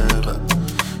forever.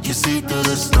 You see through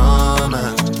the storm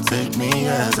and take me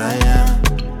as I am.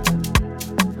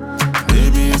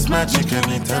 Baby, it's magic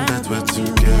anytime that we're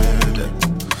together.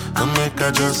 I'll make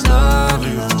I just love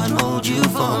you and hold you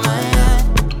for my hand.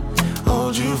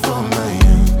 Hold you for my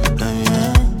hand.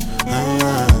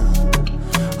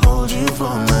 Hold you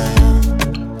for my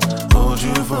hand. Hold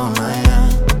you for my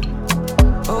hand.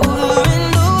 Over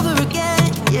and over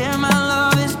again, yeah, my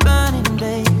love is burning,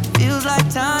 babe. Feels like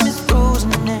time is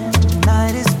frozen and the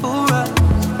night is for us.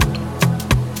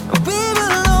 We're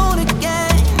alone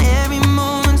again, every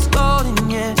moment's golden,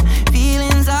 yeah.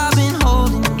 Feelings I've been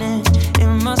holding in, it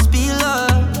must be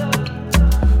love.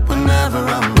 Whenever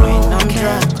I'm when I'm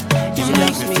drunk, she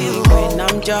loves me when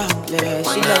I'm jobless.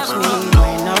 She loves me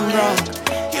when I'm wrong.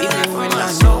 Even when I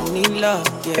don't need love,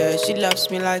 yeah, she loves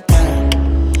me like that.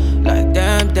 Like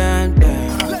damn, damn,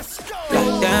 damn.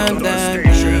 Like damn, damn,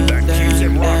 damn,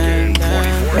 damn, damn,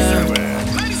 damn.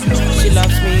 She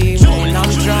loves me when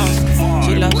I'm drunk.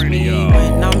 She loves me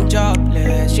when I'm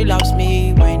jobless. She loves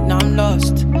me when I'm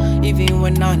lost. Even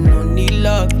when I don't need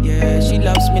love, yeah, she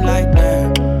loves me like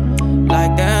that.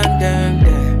 Like damn, damn,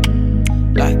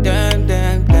 damn. Like damn,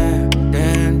 damn, damn,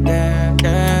 damn, damn,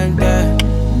 damn, damn.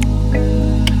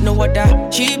 Know what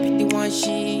that cheap, the one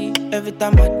she every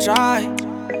time I try.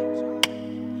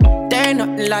 They're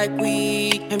nothing like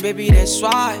we, and baby, that's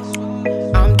why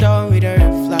I'm done with the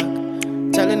red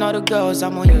flag. Telling all the girls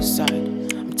I'm on your side.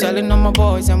 I'm telling all my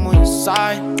boys I'm on your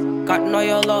side. Got no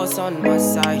your loss on my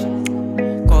side.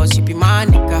 Cause you be my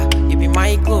nigga, you be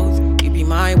my clothes, you be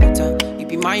my water, you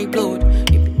be my blood,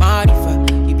 you be my river,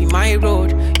 you be my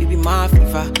road, you be my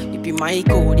fever, you be my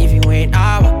code. If you ain't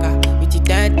I waka, with your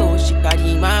dead toes, she got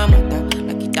in my mother.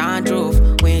 Like it down drove,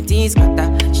 when things matter,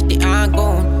 she the ain't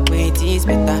gone. When things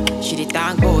better, she the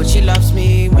thank God. She loves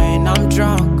me when I'm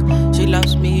drunk. She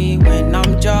loves me when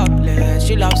I'm jobless.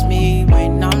 She loves me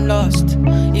when I'm lost.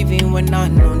 Even when I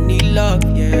don't need love,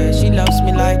 yeah, she loves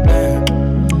me like that.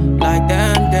 Like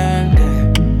damn, damn,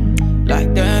 damn.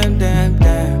 Like damn, damn,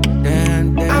 damn,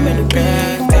 damn, damn. I'm in the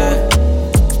bed, damn.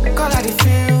 Call I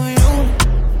feel you.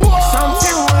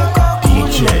 Something will go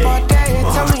DJ Mark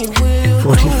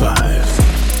 45.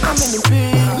 I'm in the bed.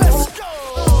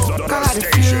 The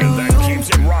station that keeps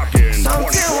it rocking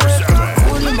 24/7.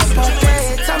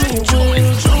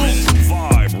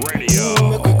 Vibe Radio.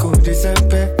 Make we go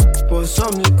December, but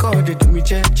some liquor they do me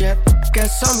jet. Get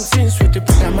something sweet to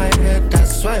put on my head,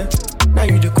 that's why. Now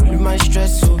you the cool my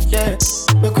stress, so yeah.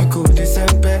 Make we go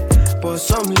December, but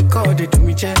some liquor they do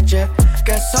me jet.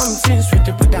 Get something sweet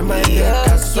to put on my head,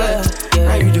 that's why.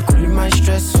 Now you the cool my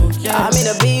stress, so yeah. I'm in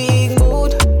a big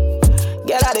mood,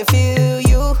 girl, I dey feel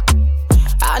you.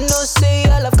 I know say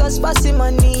I love cause passing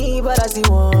money, but I still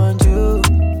want you.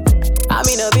 I'm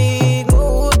in a big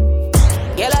mood,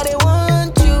 girl, I dey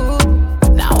want you.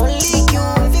 Now only you,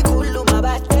 if you cool my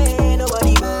bad day,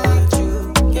 nobody but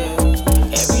you. Yeah,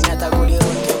 every night I go there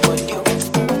with you.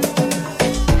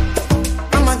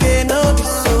 I'ma get no be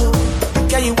so,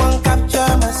 yeah you won't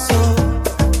capture my soul.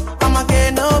 I'ma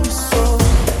get no be so,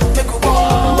 make you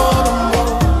want more.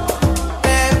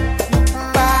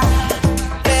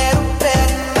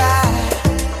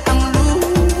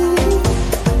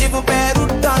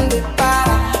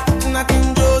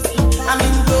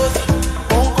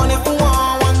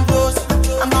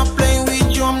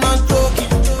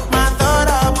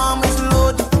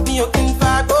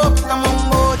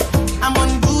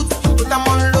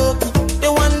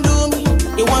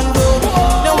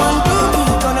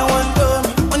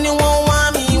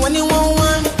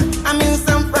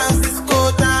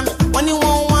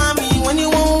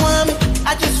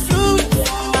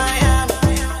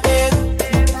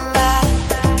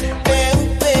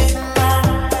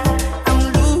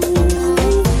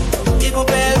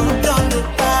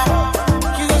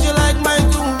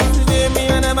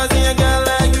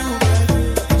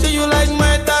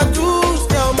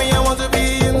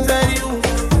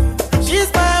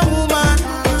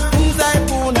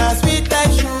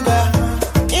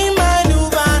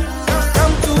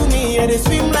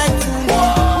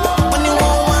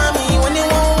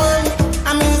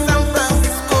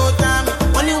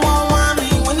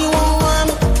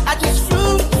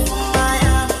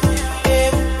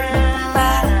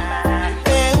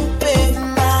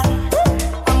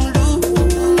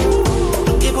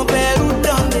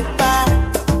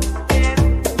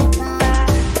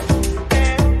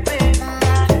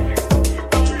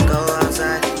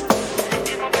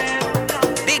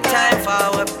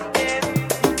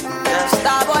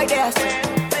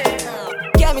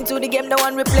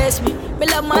 one replace me. Me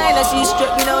love my energy,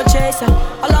 straight, me no chaser.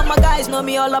 All of my guys know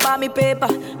me all about me paper.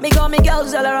 Me got me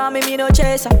girls all around me, me no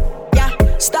chaser. Yeah,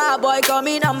 star boy call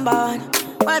me number one.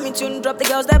 When me tune drop, the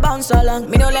girls they bounce along.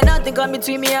 Me no let nothing come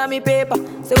between me and me paper.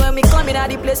 So when me come in, I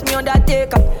the place me on that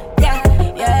take up. Yeah,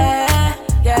 yeah,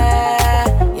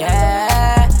 yeah,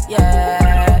 yeah,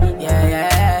 yeah, yeah,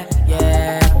 yeah,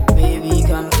 yeah. Baby,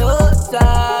 come closer.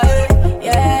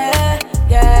 Yeah,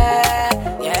 yeah,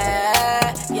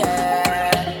 yeah,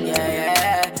 yeah,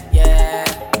 yeah,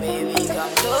 yeah. Baby,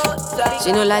 come closer.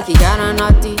 She no like it, got on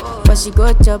naughty, but she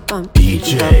go chop and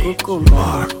DJ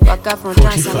Mark. Walk out from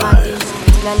France and Martin.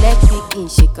 La leg kick in,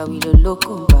 shake a willow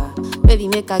lokumba. Baby,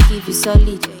 make her give you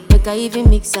solid. Make her even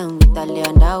mix am with a lay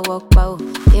and I walk pow.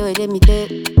 Hey, wait, let me tell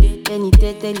you.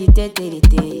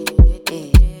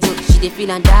 So she dey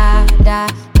feel and da da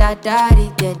da da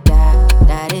da da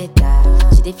da da da.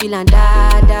 She dey feel and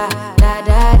da da da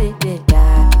da da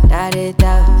da da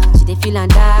da. She dey feel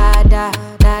and da da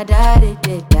da da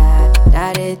da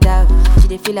da da da. She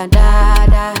dey feel and da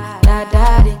da da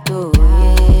da da da.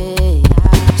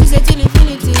 She say till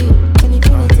infinity, till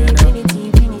infinity, infinity,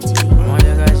 infinity.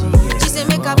 She say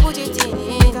make her put it in,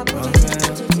 make her put it in,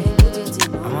 put it in, put it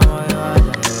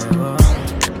in.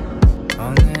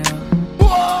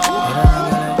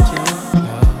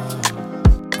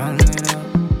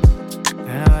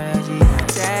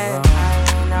 Said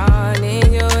I don't need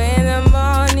you in the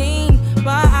morning,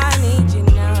 but I need you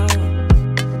now.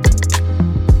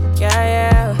 Yeah,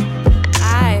 yeah.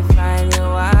 I find you,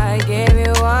 I give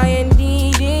you all you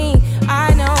needing.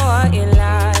 I know what you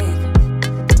like.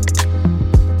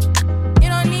 You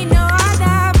don't need no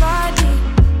other body.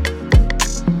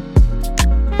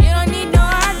 You don't need no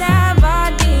other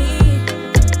body.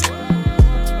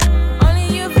 Only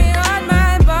you feel on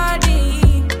my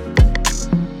body.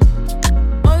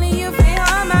 Only you feel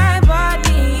on my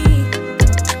body.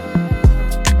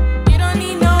 You don't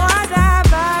need no other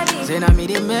body. Say now me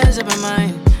they mess up your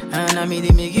mind, and now me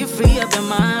they make you free up your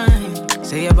mind.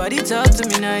 Say your body talk to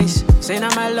me nice. Say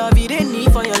now my love you didn't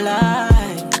need for your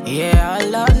life. Yeah, our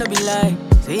love no be lie.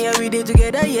 Say yeah we did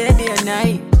together, yeah day and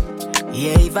night.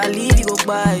 Yeah, if I leave you go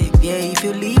by. Yeah, if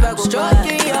you leave I go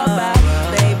stroking by. Your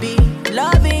body, baby.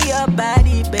 Loving your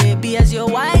body, baby. As you're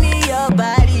whining your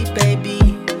body, baby.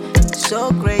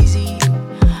 So crazy.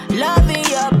 Loving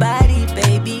your body,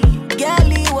 baby. Girl,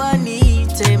 you want it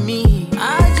to me.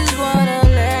 I just wanna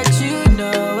let you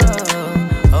know.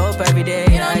 Hope every day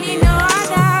You don't need no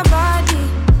other body.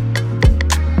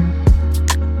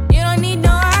 You don't need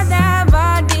no other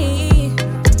body.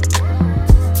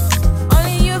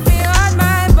 Only you feel on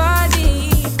my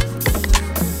body.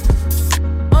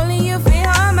 Only you feel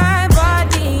on my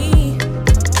body.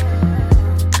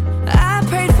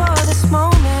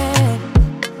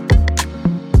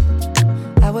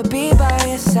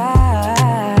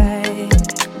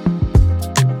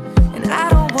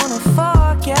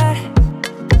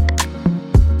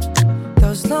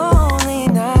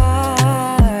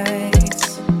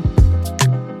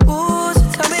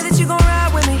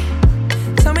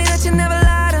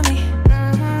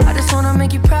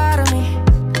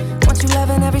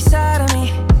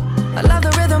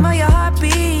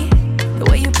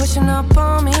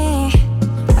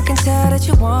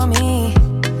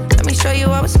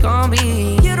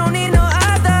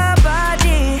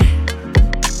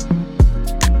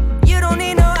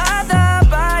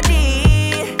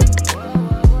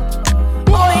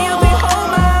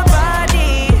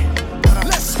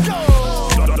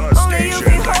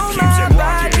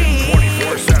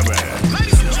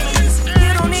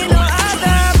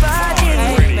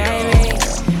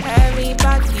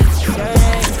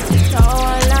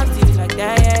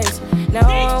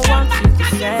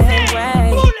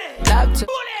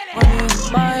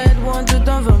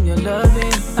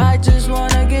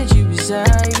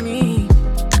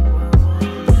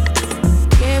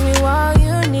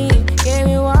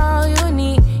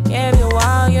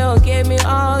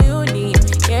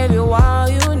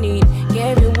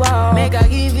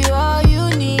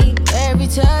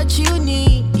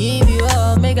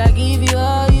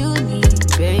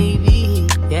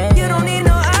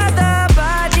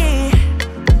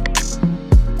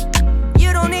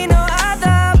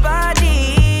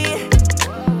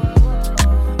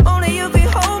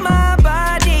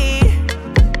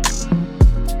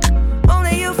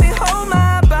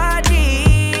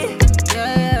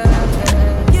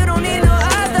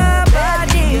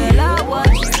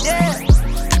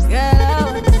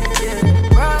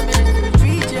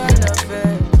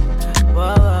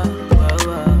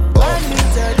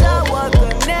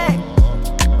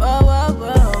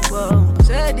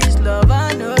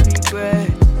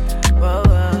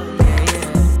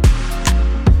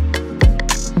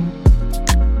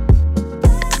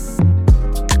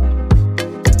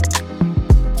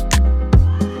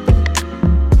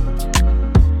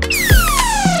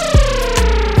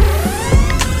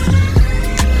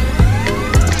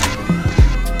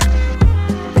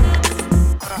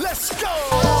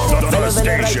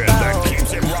 station that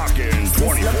keeps it rocking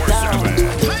 24/7.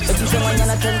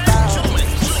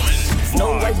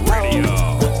 Vibe Radio.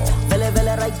 Vele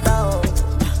right now.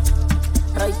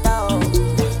 Right now.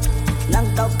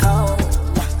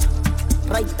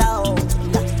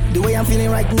 The way I'm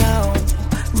feeling right now,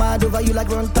 mad over you like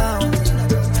run town.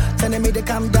 Telling me to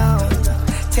calm down.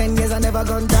 10 years I never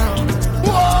gone down.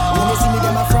 When they see me,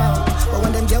 them I frown. But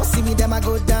when them girls see me, them I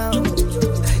go down.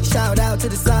 Shout out to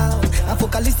the sound. I'm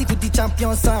focalistic with the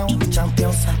champion sound.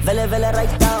 Vele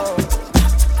right now.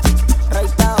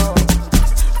 Right now.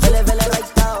 Vele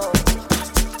right now.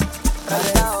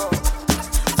 Right now.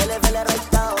 Vele right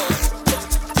now.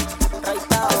 Right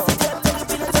now.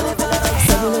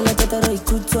 Vele la tata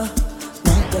raikuta.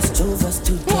 Nunca chovas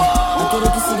tuta. No quiero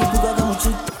que se diga como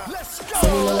chuta.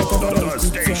 The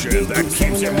station that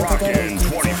keeps it rocking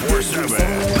 24/7.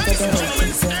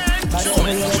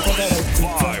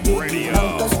 Vibe Radio.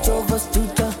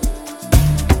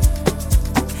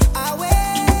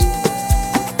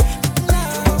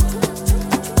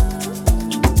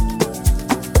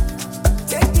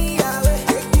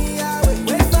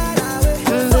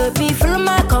 Baby, follow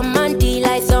my command,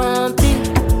 like something.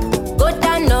 Go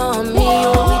down on me,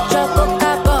 oh, with your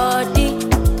coca body.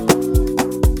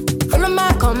 Follow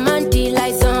my command,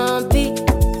 like zombie.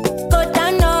 Go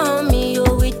down on me,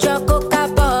 oh, with your coca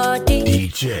body.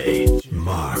 DJ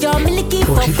Mark. You're milky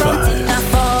for fronting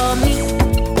for me.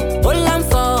 Hold on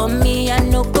for me, I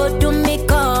no go do me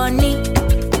corny.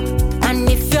 And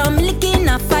if you're milky in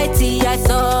a fighty, I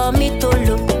saw me to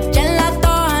look.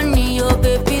 Gelato honey, oh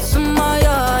baby,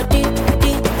 sumoyo di.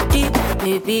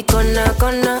 Baby, gonna.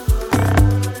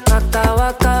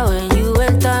 Waka when you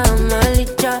enter my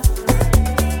licha.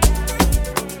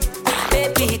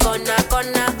 Baby, gonna.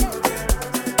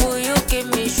 Will you give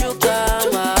me sugar?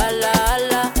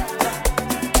 Wahala.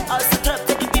 Also drop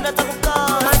the peanut butter.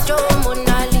 Macho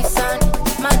Mona Lisa.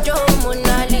 Macho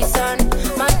Mona Lisa.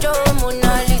 Macho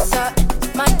Mona Lisa.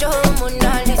 Macho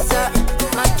Mona Lisa.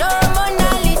 Macho Mona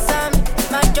Lisa.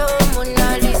 Macho Mona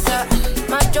Lisa.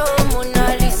 Macho Mona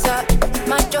Lisa.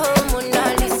 Macho Mona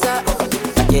Lisa.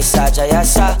 Yesa jaya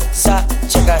sa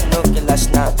cheka no kilas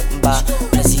na ba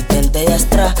presidente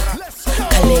yastra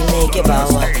kalene ke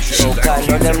bawa shoka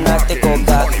no dem na te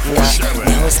koga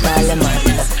na hos na le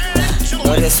mata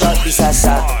no le so pisa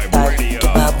sa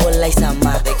ba bolai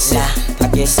sama la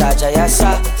yesa jaya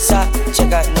sa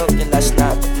cheka no kilas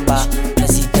na ba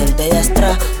presidente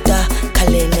yastra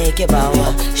kalene ke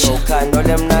bawa shoka no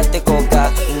dem na te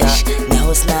koga na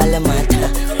hos na le mata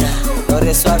no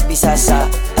le so pisa sa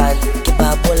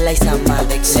like some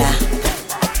Alexa.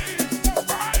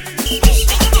 DJ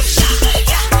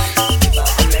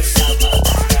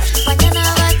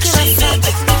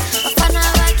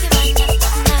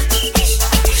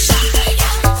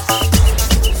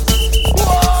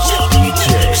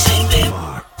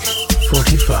Mark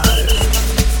 45.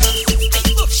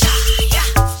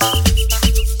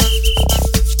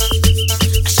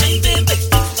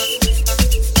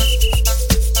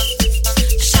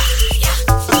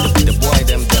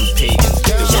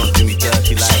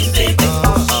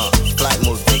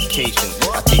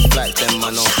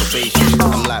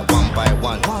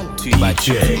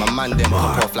 My man them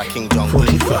pop off like King John.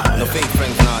 No fake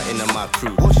friends now in my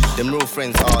crew. Them real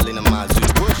friends all in my zoo.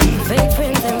 Fake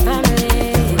friends and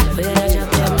family, we gotta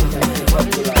jump them.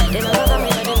 They know that I'm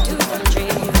in them 2 from 3,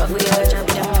 but we gotta jump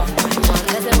them. One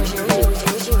lesson, wishy, washy.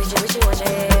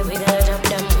 We gotta jump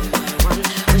them. One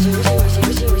wishy, washy.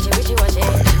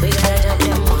 We gotta jump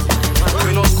them.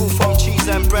 We know school from cheese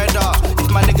and bread. If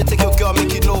my nigga take your girl,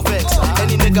 make it no vex.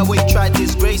 Any nigga where you try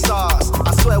disgrace us,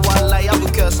 I swear one lie I will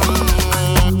curse.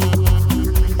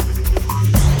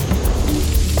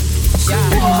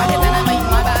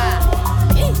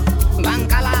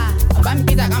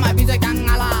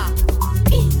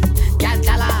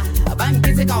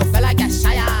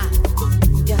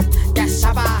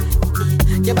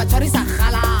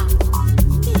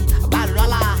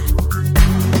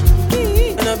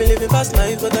 And I've been living fast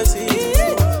life, but I see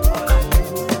it.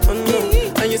 Oh no,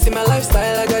 and you see my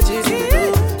lifestyle, I got Jesus.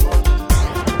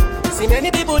 See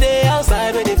many people there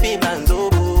outside when they feel man's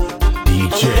over.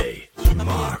 DJ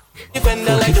Mark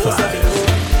Defender like those of you.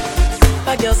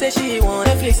 My girl say she want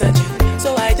Netflix and chill,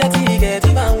 so I just get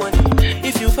even one.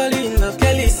 If you fall in love,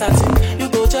 Kelly satin. You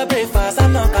go to breakfast,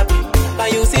 I'm not happy.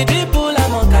 But you see dribble,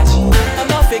 I'm on catch. I'm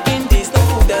not faking this, no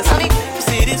food that's me. You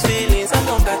see these feelings, I'm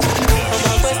not catching. I'm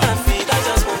on quest and feed, I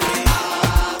just want to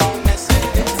mess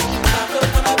with it. I'm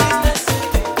going my business.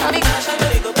 I'm in cash, I know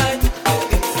you go buy.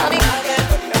 I'm in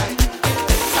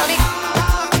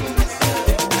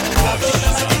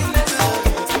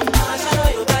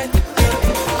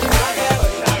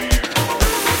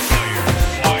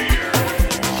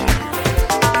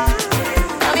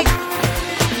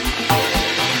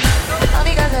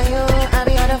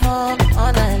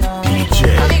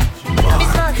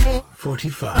Can't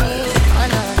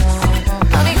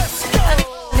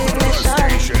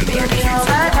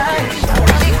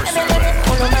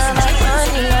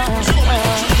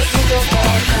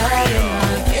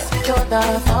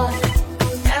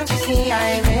you see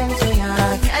I'm into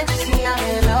ya? Can't you see I'm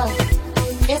in love?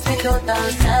 Kiss me to the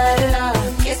cellular,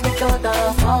 kiss me to the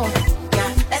phone. Yeah,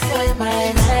 that's with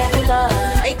my medulla.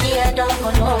 I can't go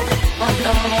no.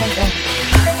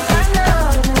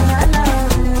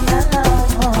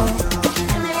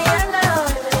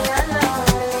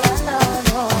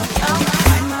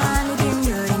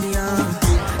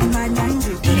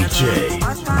 DJ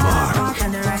Mark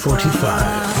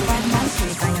 45.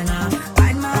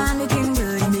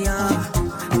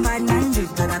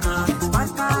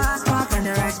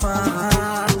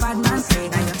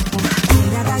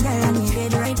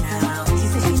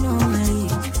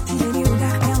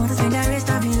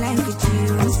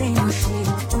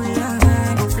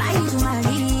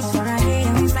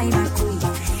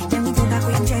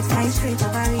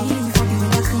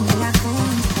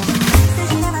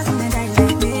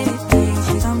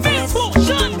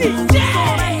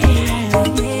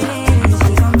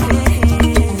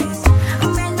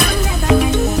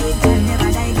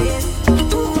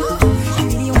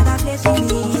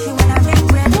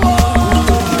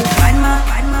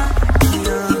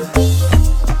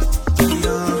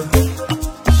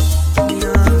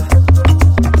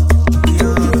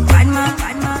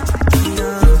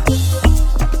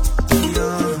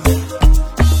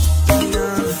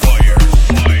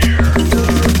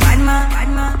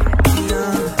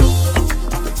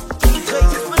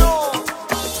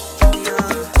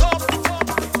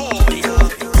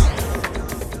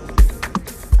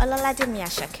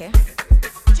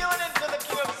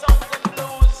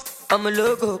 I'm a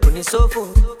logo, kò ní sófò,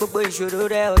 gbogbo ìṣòro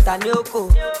rẹ̀ ọ̀tá ní òkò.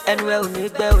 Ẹnu ẹ ò ní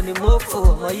gbẹ, ò ní mọ́fò,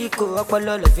 ọmọ yìí kò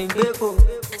ọpọlọ lọ fi ń gbé kò.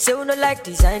 Say you no like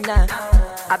designer,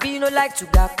 àbí you no like to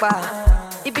gapa.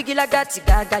 Ibigi lága ti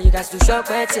gàgà, you gats to shop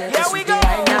ẹ̀tẹ̀, ẹ̀sùn dé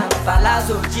àìná.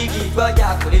 Palazzo, jígì, gbọ́jà,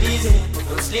 kò lè reason.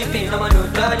 No sleeping, ọmọ no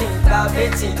dulling, gba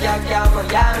betting, kíákíá ọmọ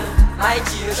yá mi. Máì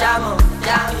jí ló ṣàmọ̀,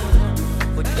 yá mi.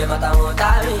 Òdìdẹ mọ́ta wọn tá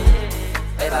mi,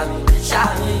 ẹ bá mi ṣá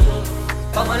mi.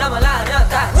 Ọmọ lọ́mọ láàrin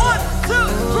ọ̀tá. 1, 2,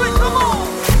 3, come on!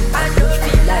 I don't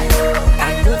feel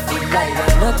like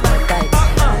I'm not my type.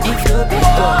 If no be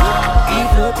God,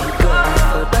 for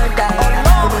don't die. I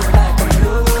don't like I'm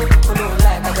low, I don't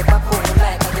like I'm the papo, I don't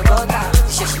like I'm the butter.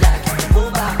 She like the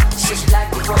boomba, she like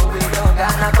the one we don't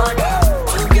got no money.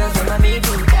 2 girls on my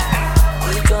middle,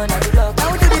 each one I do love.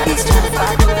 How do the beats to the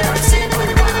fire, do it on the same way.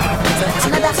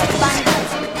 Another bang.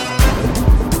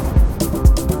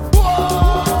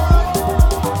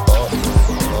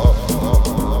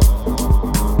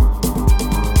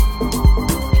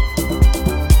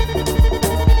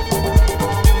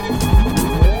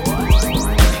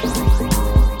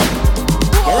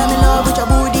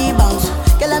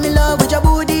 Girl, I'm in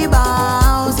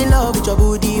love with your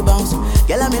booty bounce.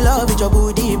 Girl, I'm in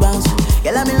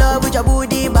love with your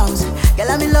booty bounce. Girl,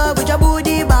 I'm in love with your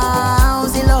booty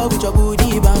bounce. In love with your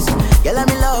booty bounce. Girl, I'm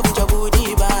in love with your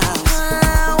booty bounce.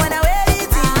 When I wear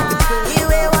it, you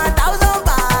weigh 1,000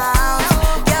 pounds.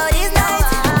 Girl, this night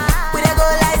we dey go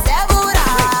like 7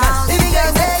 rounds. Baby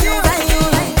girl, say you fine.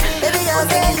 Baby girl,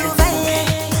 say you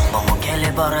fine. Omo kele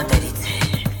bara derite,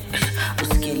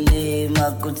 uskele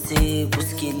magutse,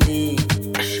 uskele.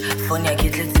 Fonya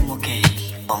kitleti moke.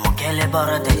 Omo kele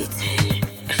bara derite,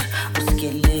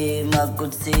 uskele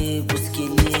magutse,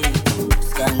 uskele.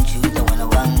 Skanju the one I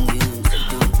want you.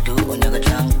 Do onyaga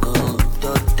chanko,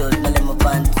 do nale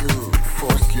mabantu.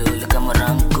 Force slow like I'm a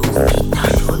ranko.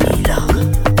 Tasho nila,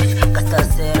 kasta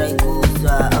sera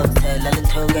ikusa. Outside la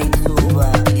toga ituba.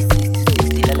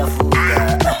 60 la fuga.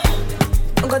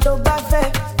 Ngo to bafe,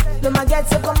 no ma get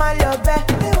so come my love.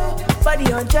 Body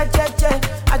on che.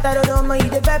 I thought no more you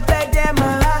the pepe dem.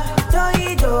 Don't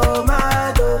eat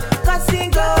tomato,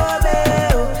 casingo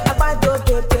beo. I want to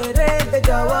prepare the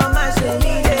jawa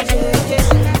machine.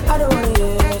 I don't wanna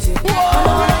hear it. I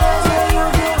don't wanna hear you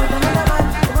deal with another man.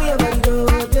 We already do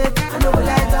it. I know we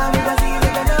like time, we see we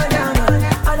can go down.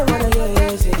 I don't wanna hear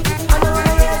it. I don't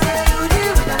wanna hear you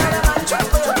deal with another man.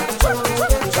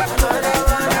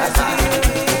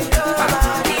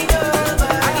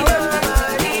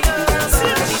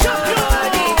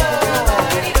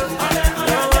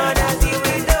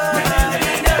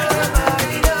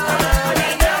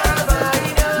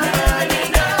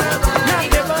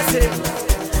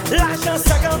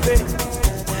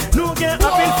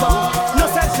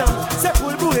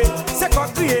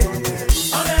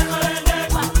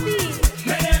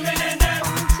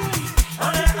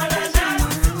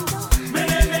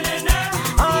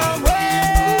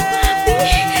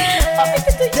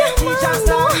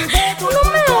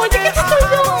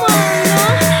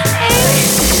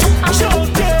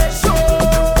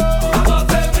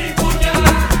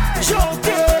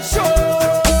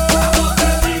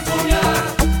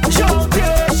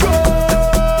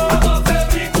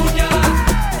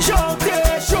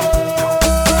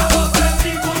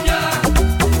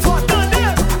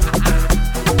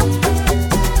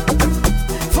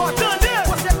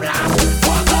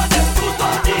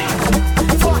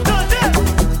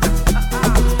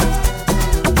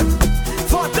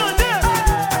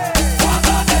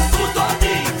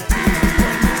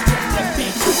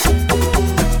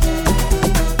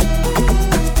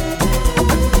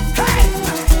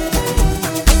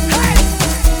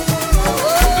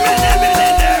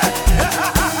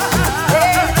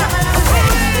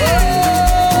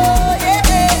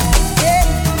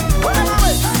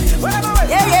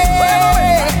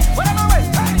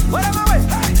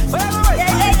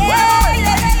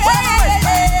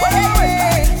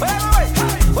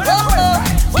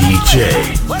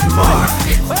 DJ Mark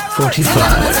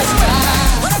 45.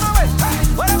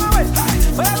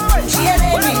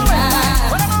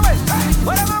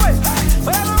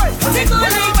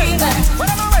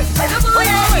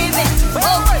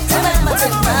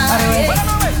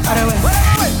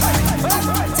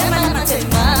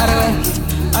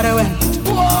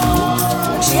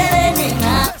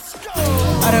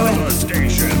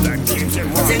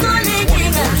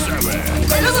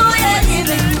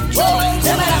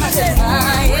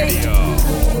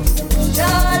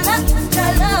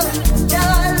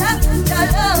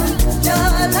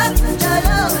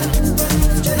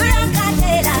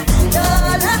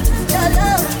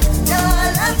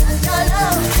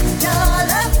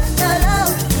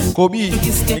 Kobe,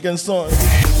 making son.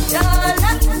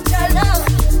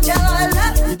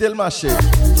 Quittez le marché.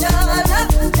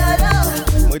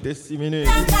 Moi, t'es 6 minutes.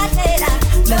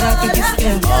 Let's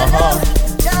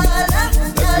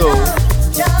go.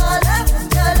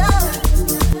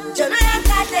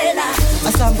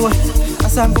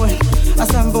 Asamboy,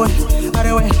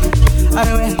 arewe,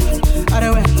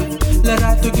 le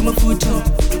rato qui me futo,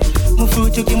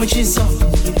 qui me chiso,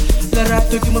 le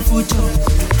rato qui me futo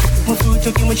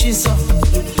qui me chiso,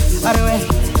 arewe,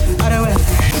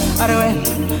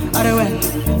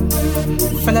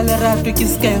 falla le rato qui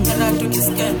scam, falla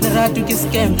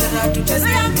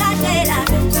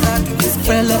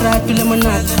le rato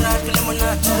lemonade,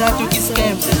 le rato qui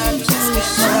scam,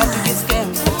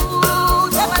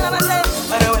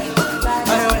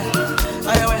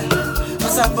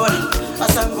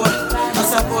 Asamboy,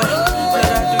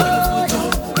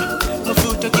 me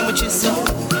futo qui me chiso,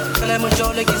 falla me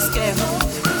jole qui scam,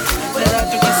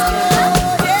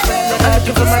 I'm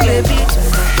looking for my baby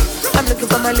tonight. I'm looking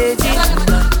for my lady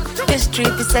tonight. This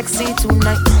trip is sexy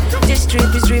tonight. This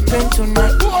trip is ripping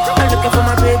tonight. I'm looking for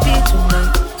my baby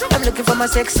tonight. I'm looking for my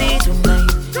sexy tonight.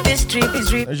 This trip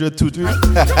is ripping tonight.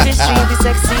 This trip is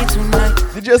sexy tonight.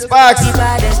 DJ Sparks.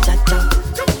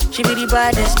 She be the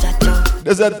baddest chato.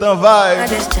 There's a vibe.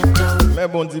 Mais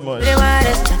bon dimanche.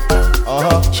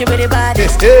 She be the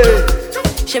baddest.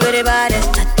 She be the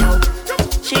baddest chato.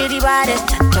 She the baddest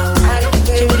chato.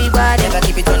 She be the baddest. Never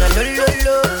keep it on a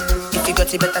low. If you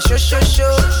got it, better show.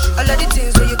 All of the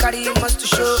things where you carry, you must to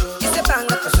show. It's a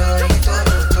bang up, sorry.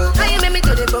 How you make me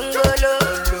to the bungalow?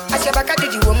 I say back, I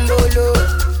did you wombolo.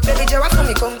 Baby, Jawa for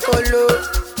me, concolo.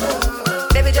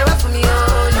 Baby, Jawa for me,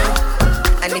 oh no.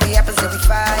 And if it happens, say we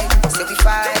fight.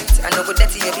 I know go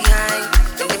dirty you behind.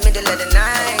 In the middle of the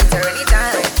night, or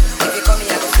anytime. If you call me,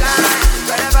 I go fly.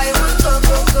 Wherever you want, go.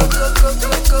 I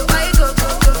go,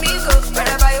 me go.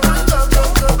 Wherever you want, go. I go,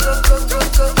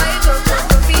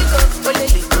 me go. Ole,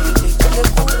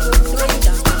 when you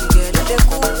dance, baby girl, ole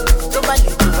cool. Don't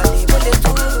bale, ole tu.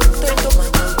 Don't do my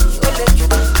baby, ole you.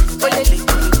 Ole,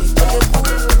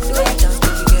 when you dance,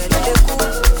 baby girl, ole cool.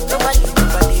 Don't bale,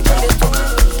 ole tu.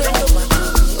 Don't do my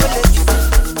baby, ole you.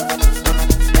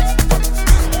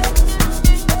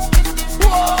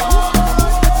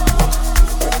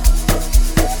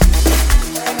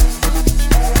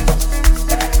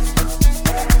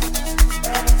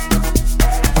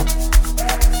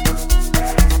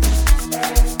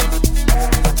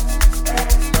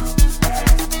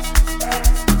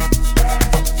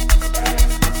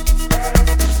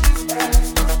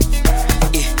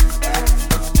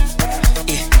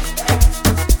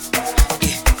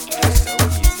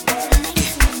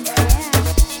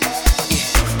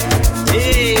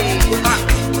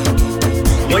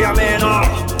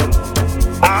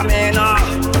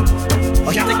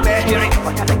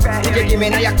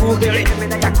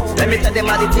 Let me tell them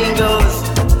how the thing goes.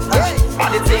 How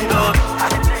the thing goes.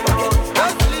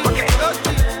 Okay.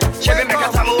 Chevy make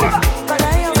a samoa.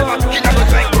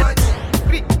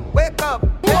 Wake up.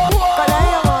 The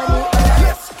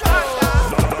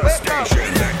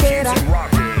station that keeps it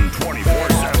rocking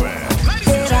 24/7.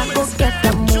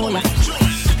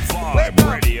 Vibe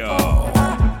Radio.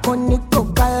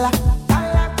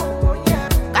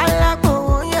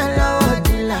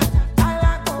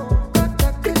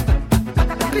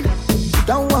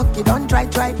 Don't try.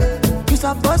 You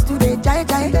supposed to be jai.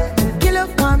 Kill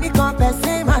up, come,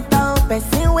 person, matter,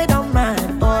 person we don't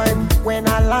mind, boy. When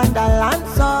I land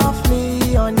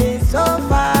softly on the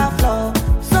sofa floor.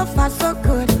 So far, so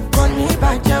good. Koni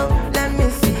bajo, let me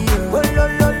see you.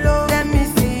 Let me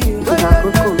see you.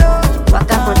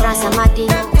 Waka for dance and mati,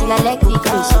 till I like the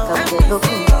cruise, you come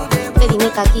baby,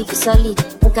 make a keep it solid.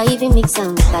 You can even mix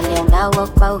some with a land, I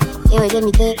walk out. Hey, wait, let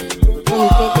me take.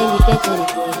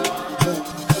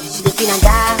 She dey feelin'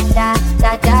 da da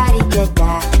da da da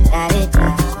da da da.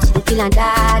 She dey feelin'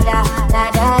 da da da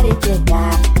da da da da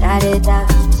da da.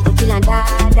 She dey feelin' da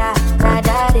da da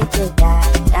da She dey feel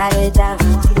and da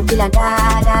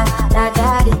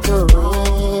it too.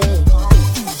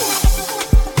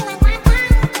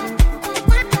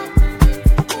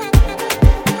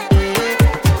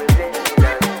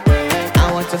 I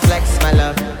want to flex my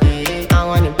love, I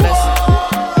want to impress,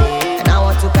 and I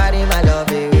want to carry my love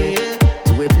away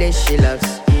to a place she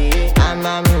loves. I'm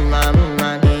a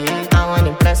man, I want to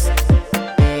impress,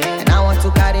 and I want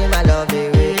to carry my love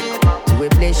away to a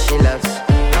place she loves.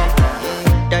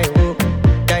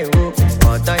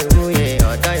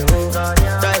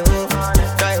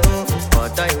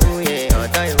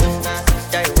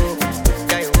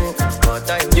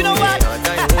 You know what?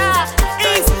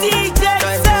 It's DJ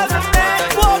 7, man.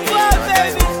 Worldwide,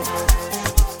 baby.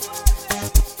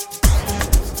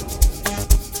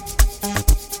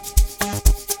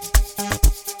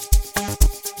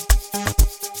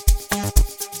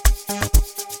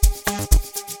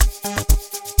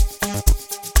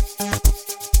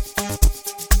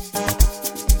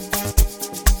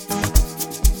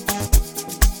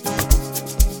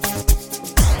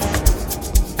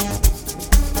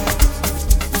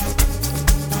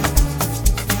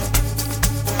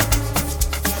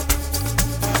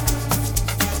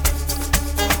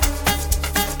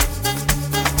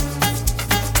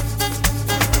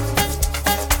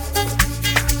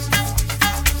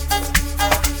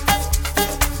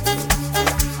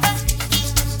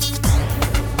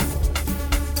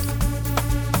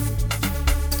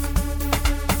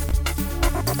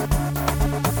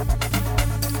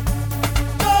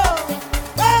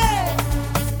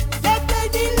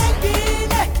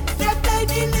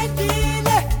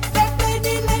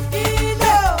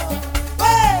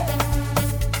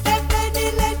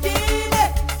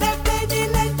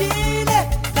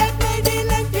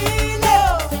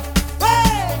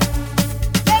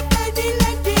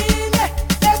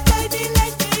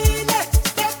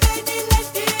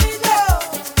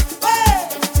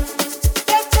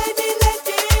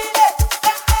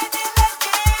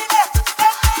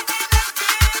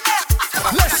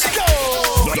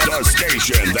 The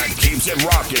station that keeps it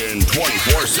rocking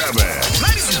 24/7.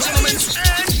 Ladies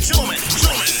and gentlemen,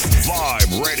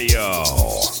 Vibe Radio.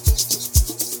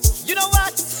 You know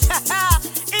what?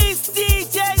 It's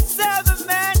DJ 7,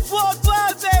 man.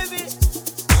 Worldwide, baby.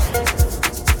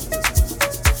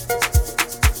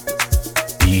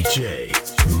 DJ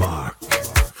Mark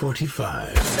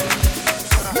 45.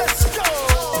 Let's go!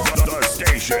 The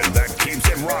station that keeps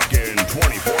it rocking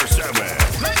 24/7.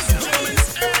 Ladies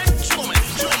and gentlemen,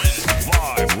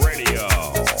 Vibe Radio.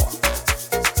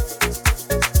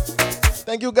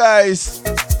 Thank you guys.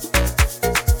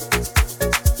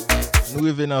 Nous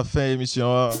revenons à fin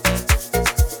émission.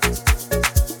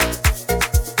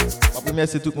 Ma première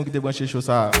c'est tout le monde qui est branché sur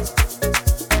ça.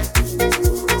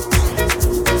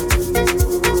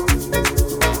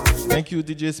 Thank you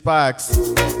DJ Sparks.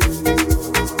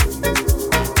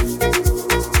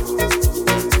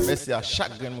 Merci à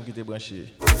chaque grand monde qui est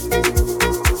branché.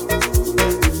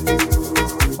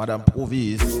 Madame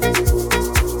Provise.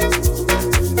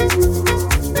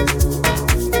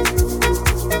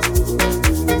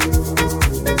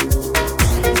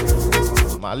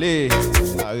 Malé,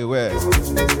 allez ouais.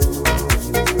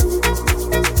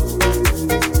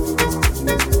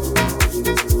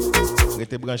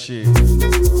 Restez branchés.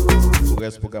 Pour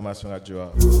reste programmation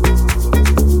radio.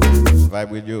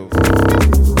 Vibe Radio.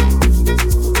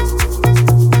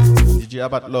 DJ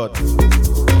Abat Lord.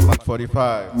 Mark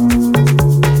 45.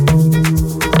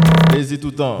 Lazy tout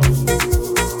le temps.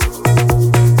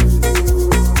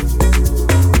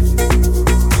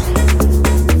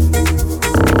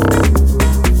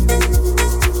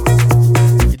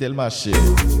 Quittez le marché.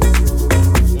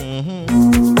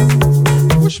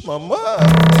 Push maman.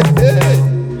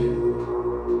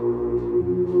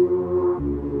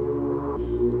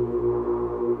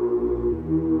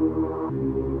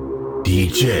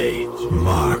 DJ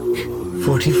Mark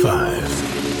 45.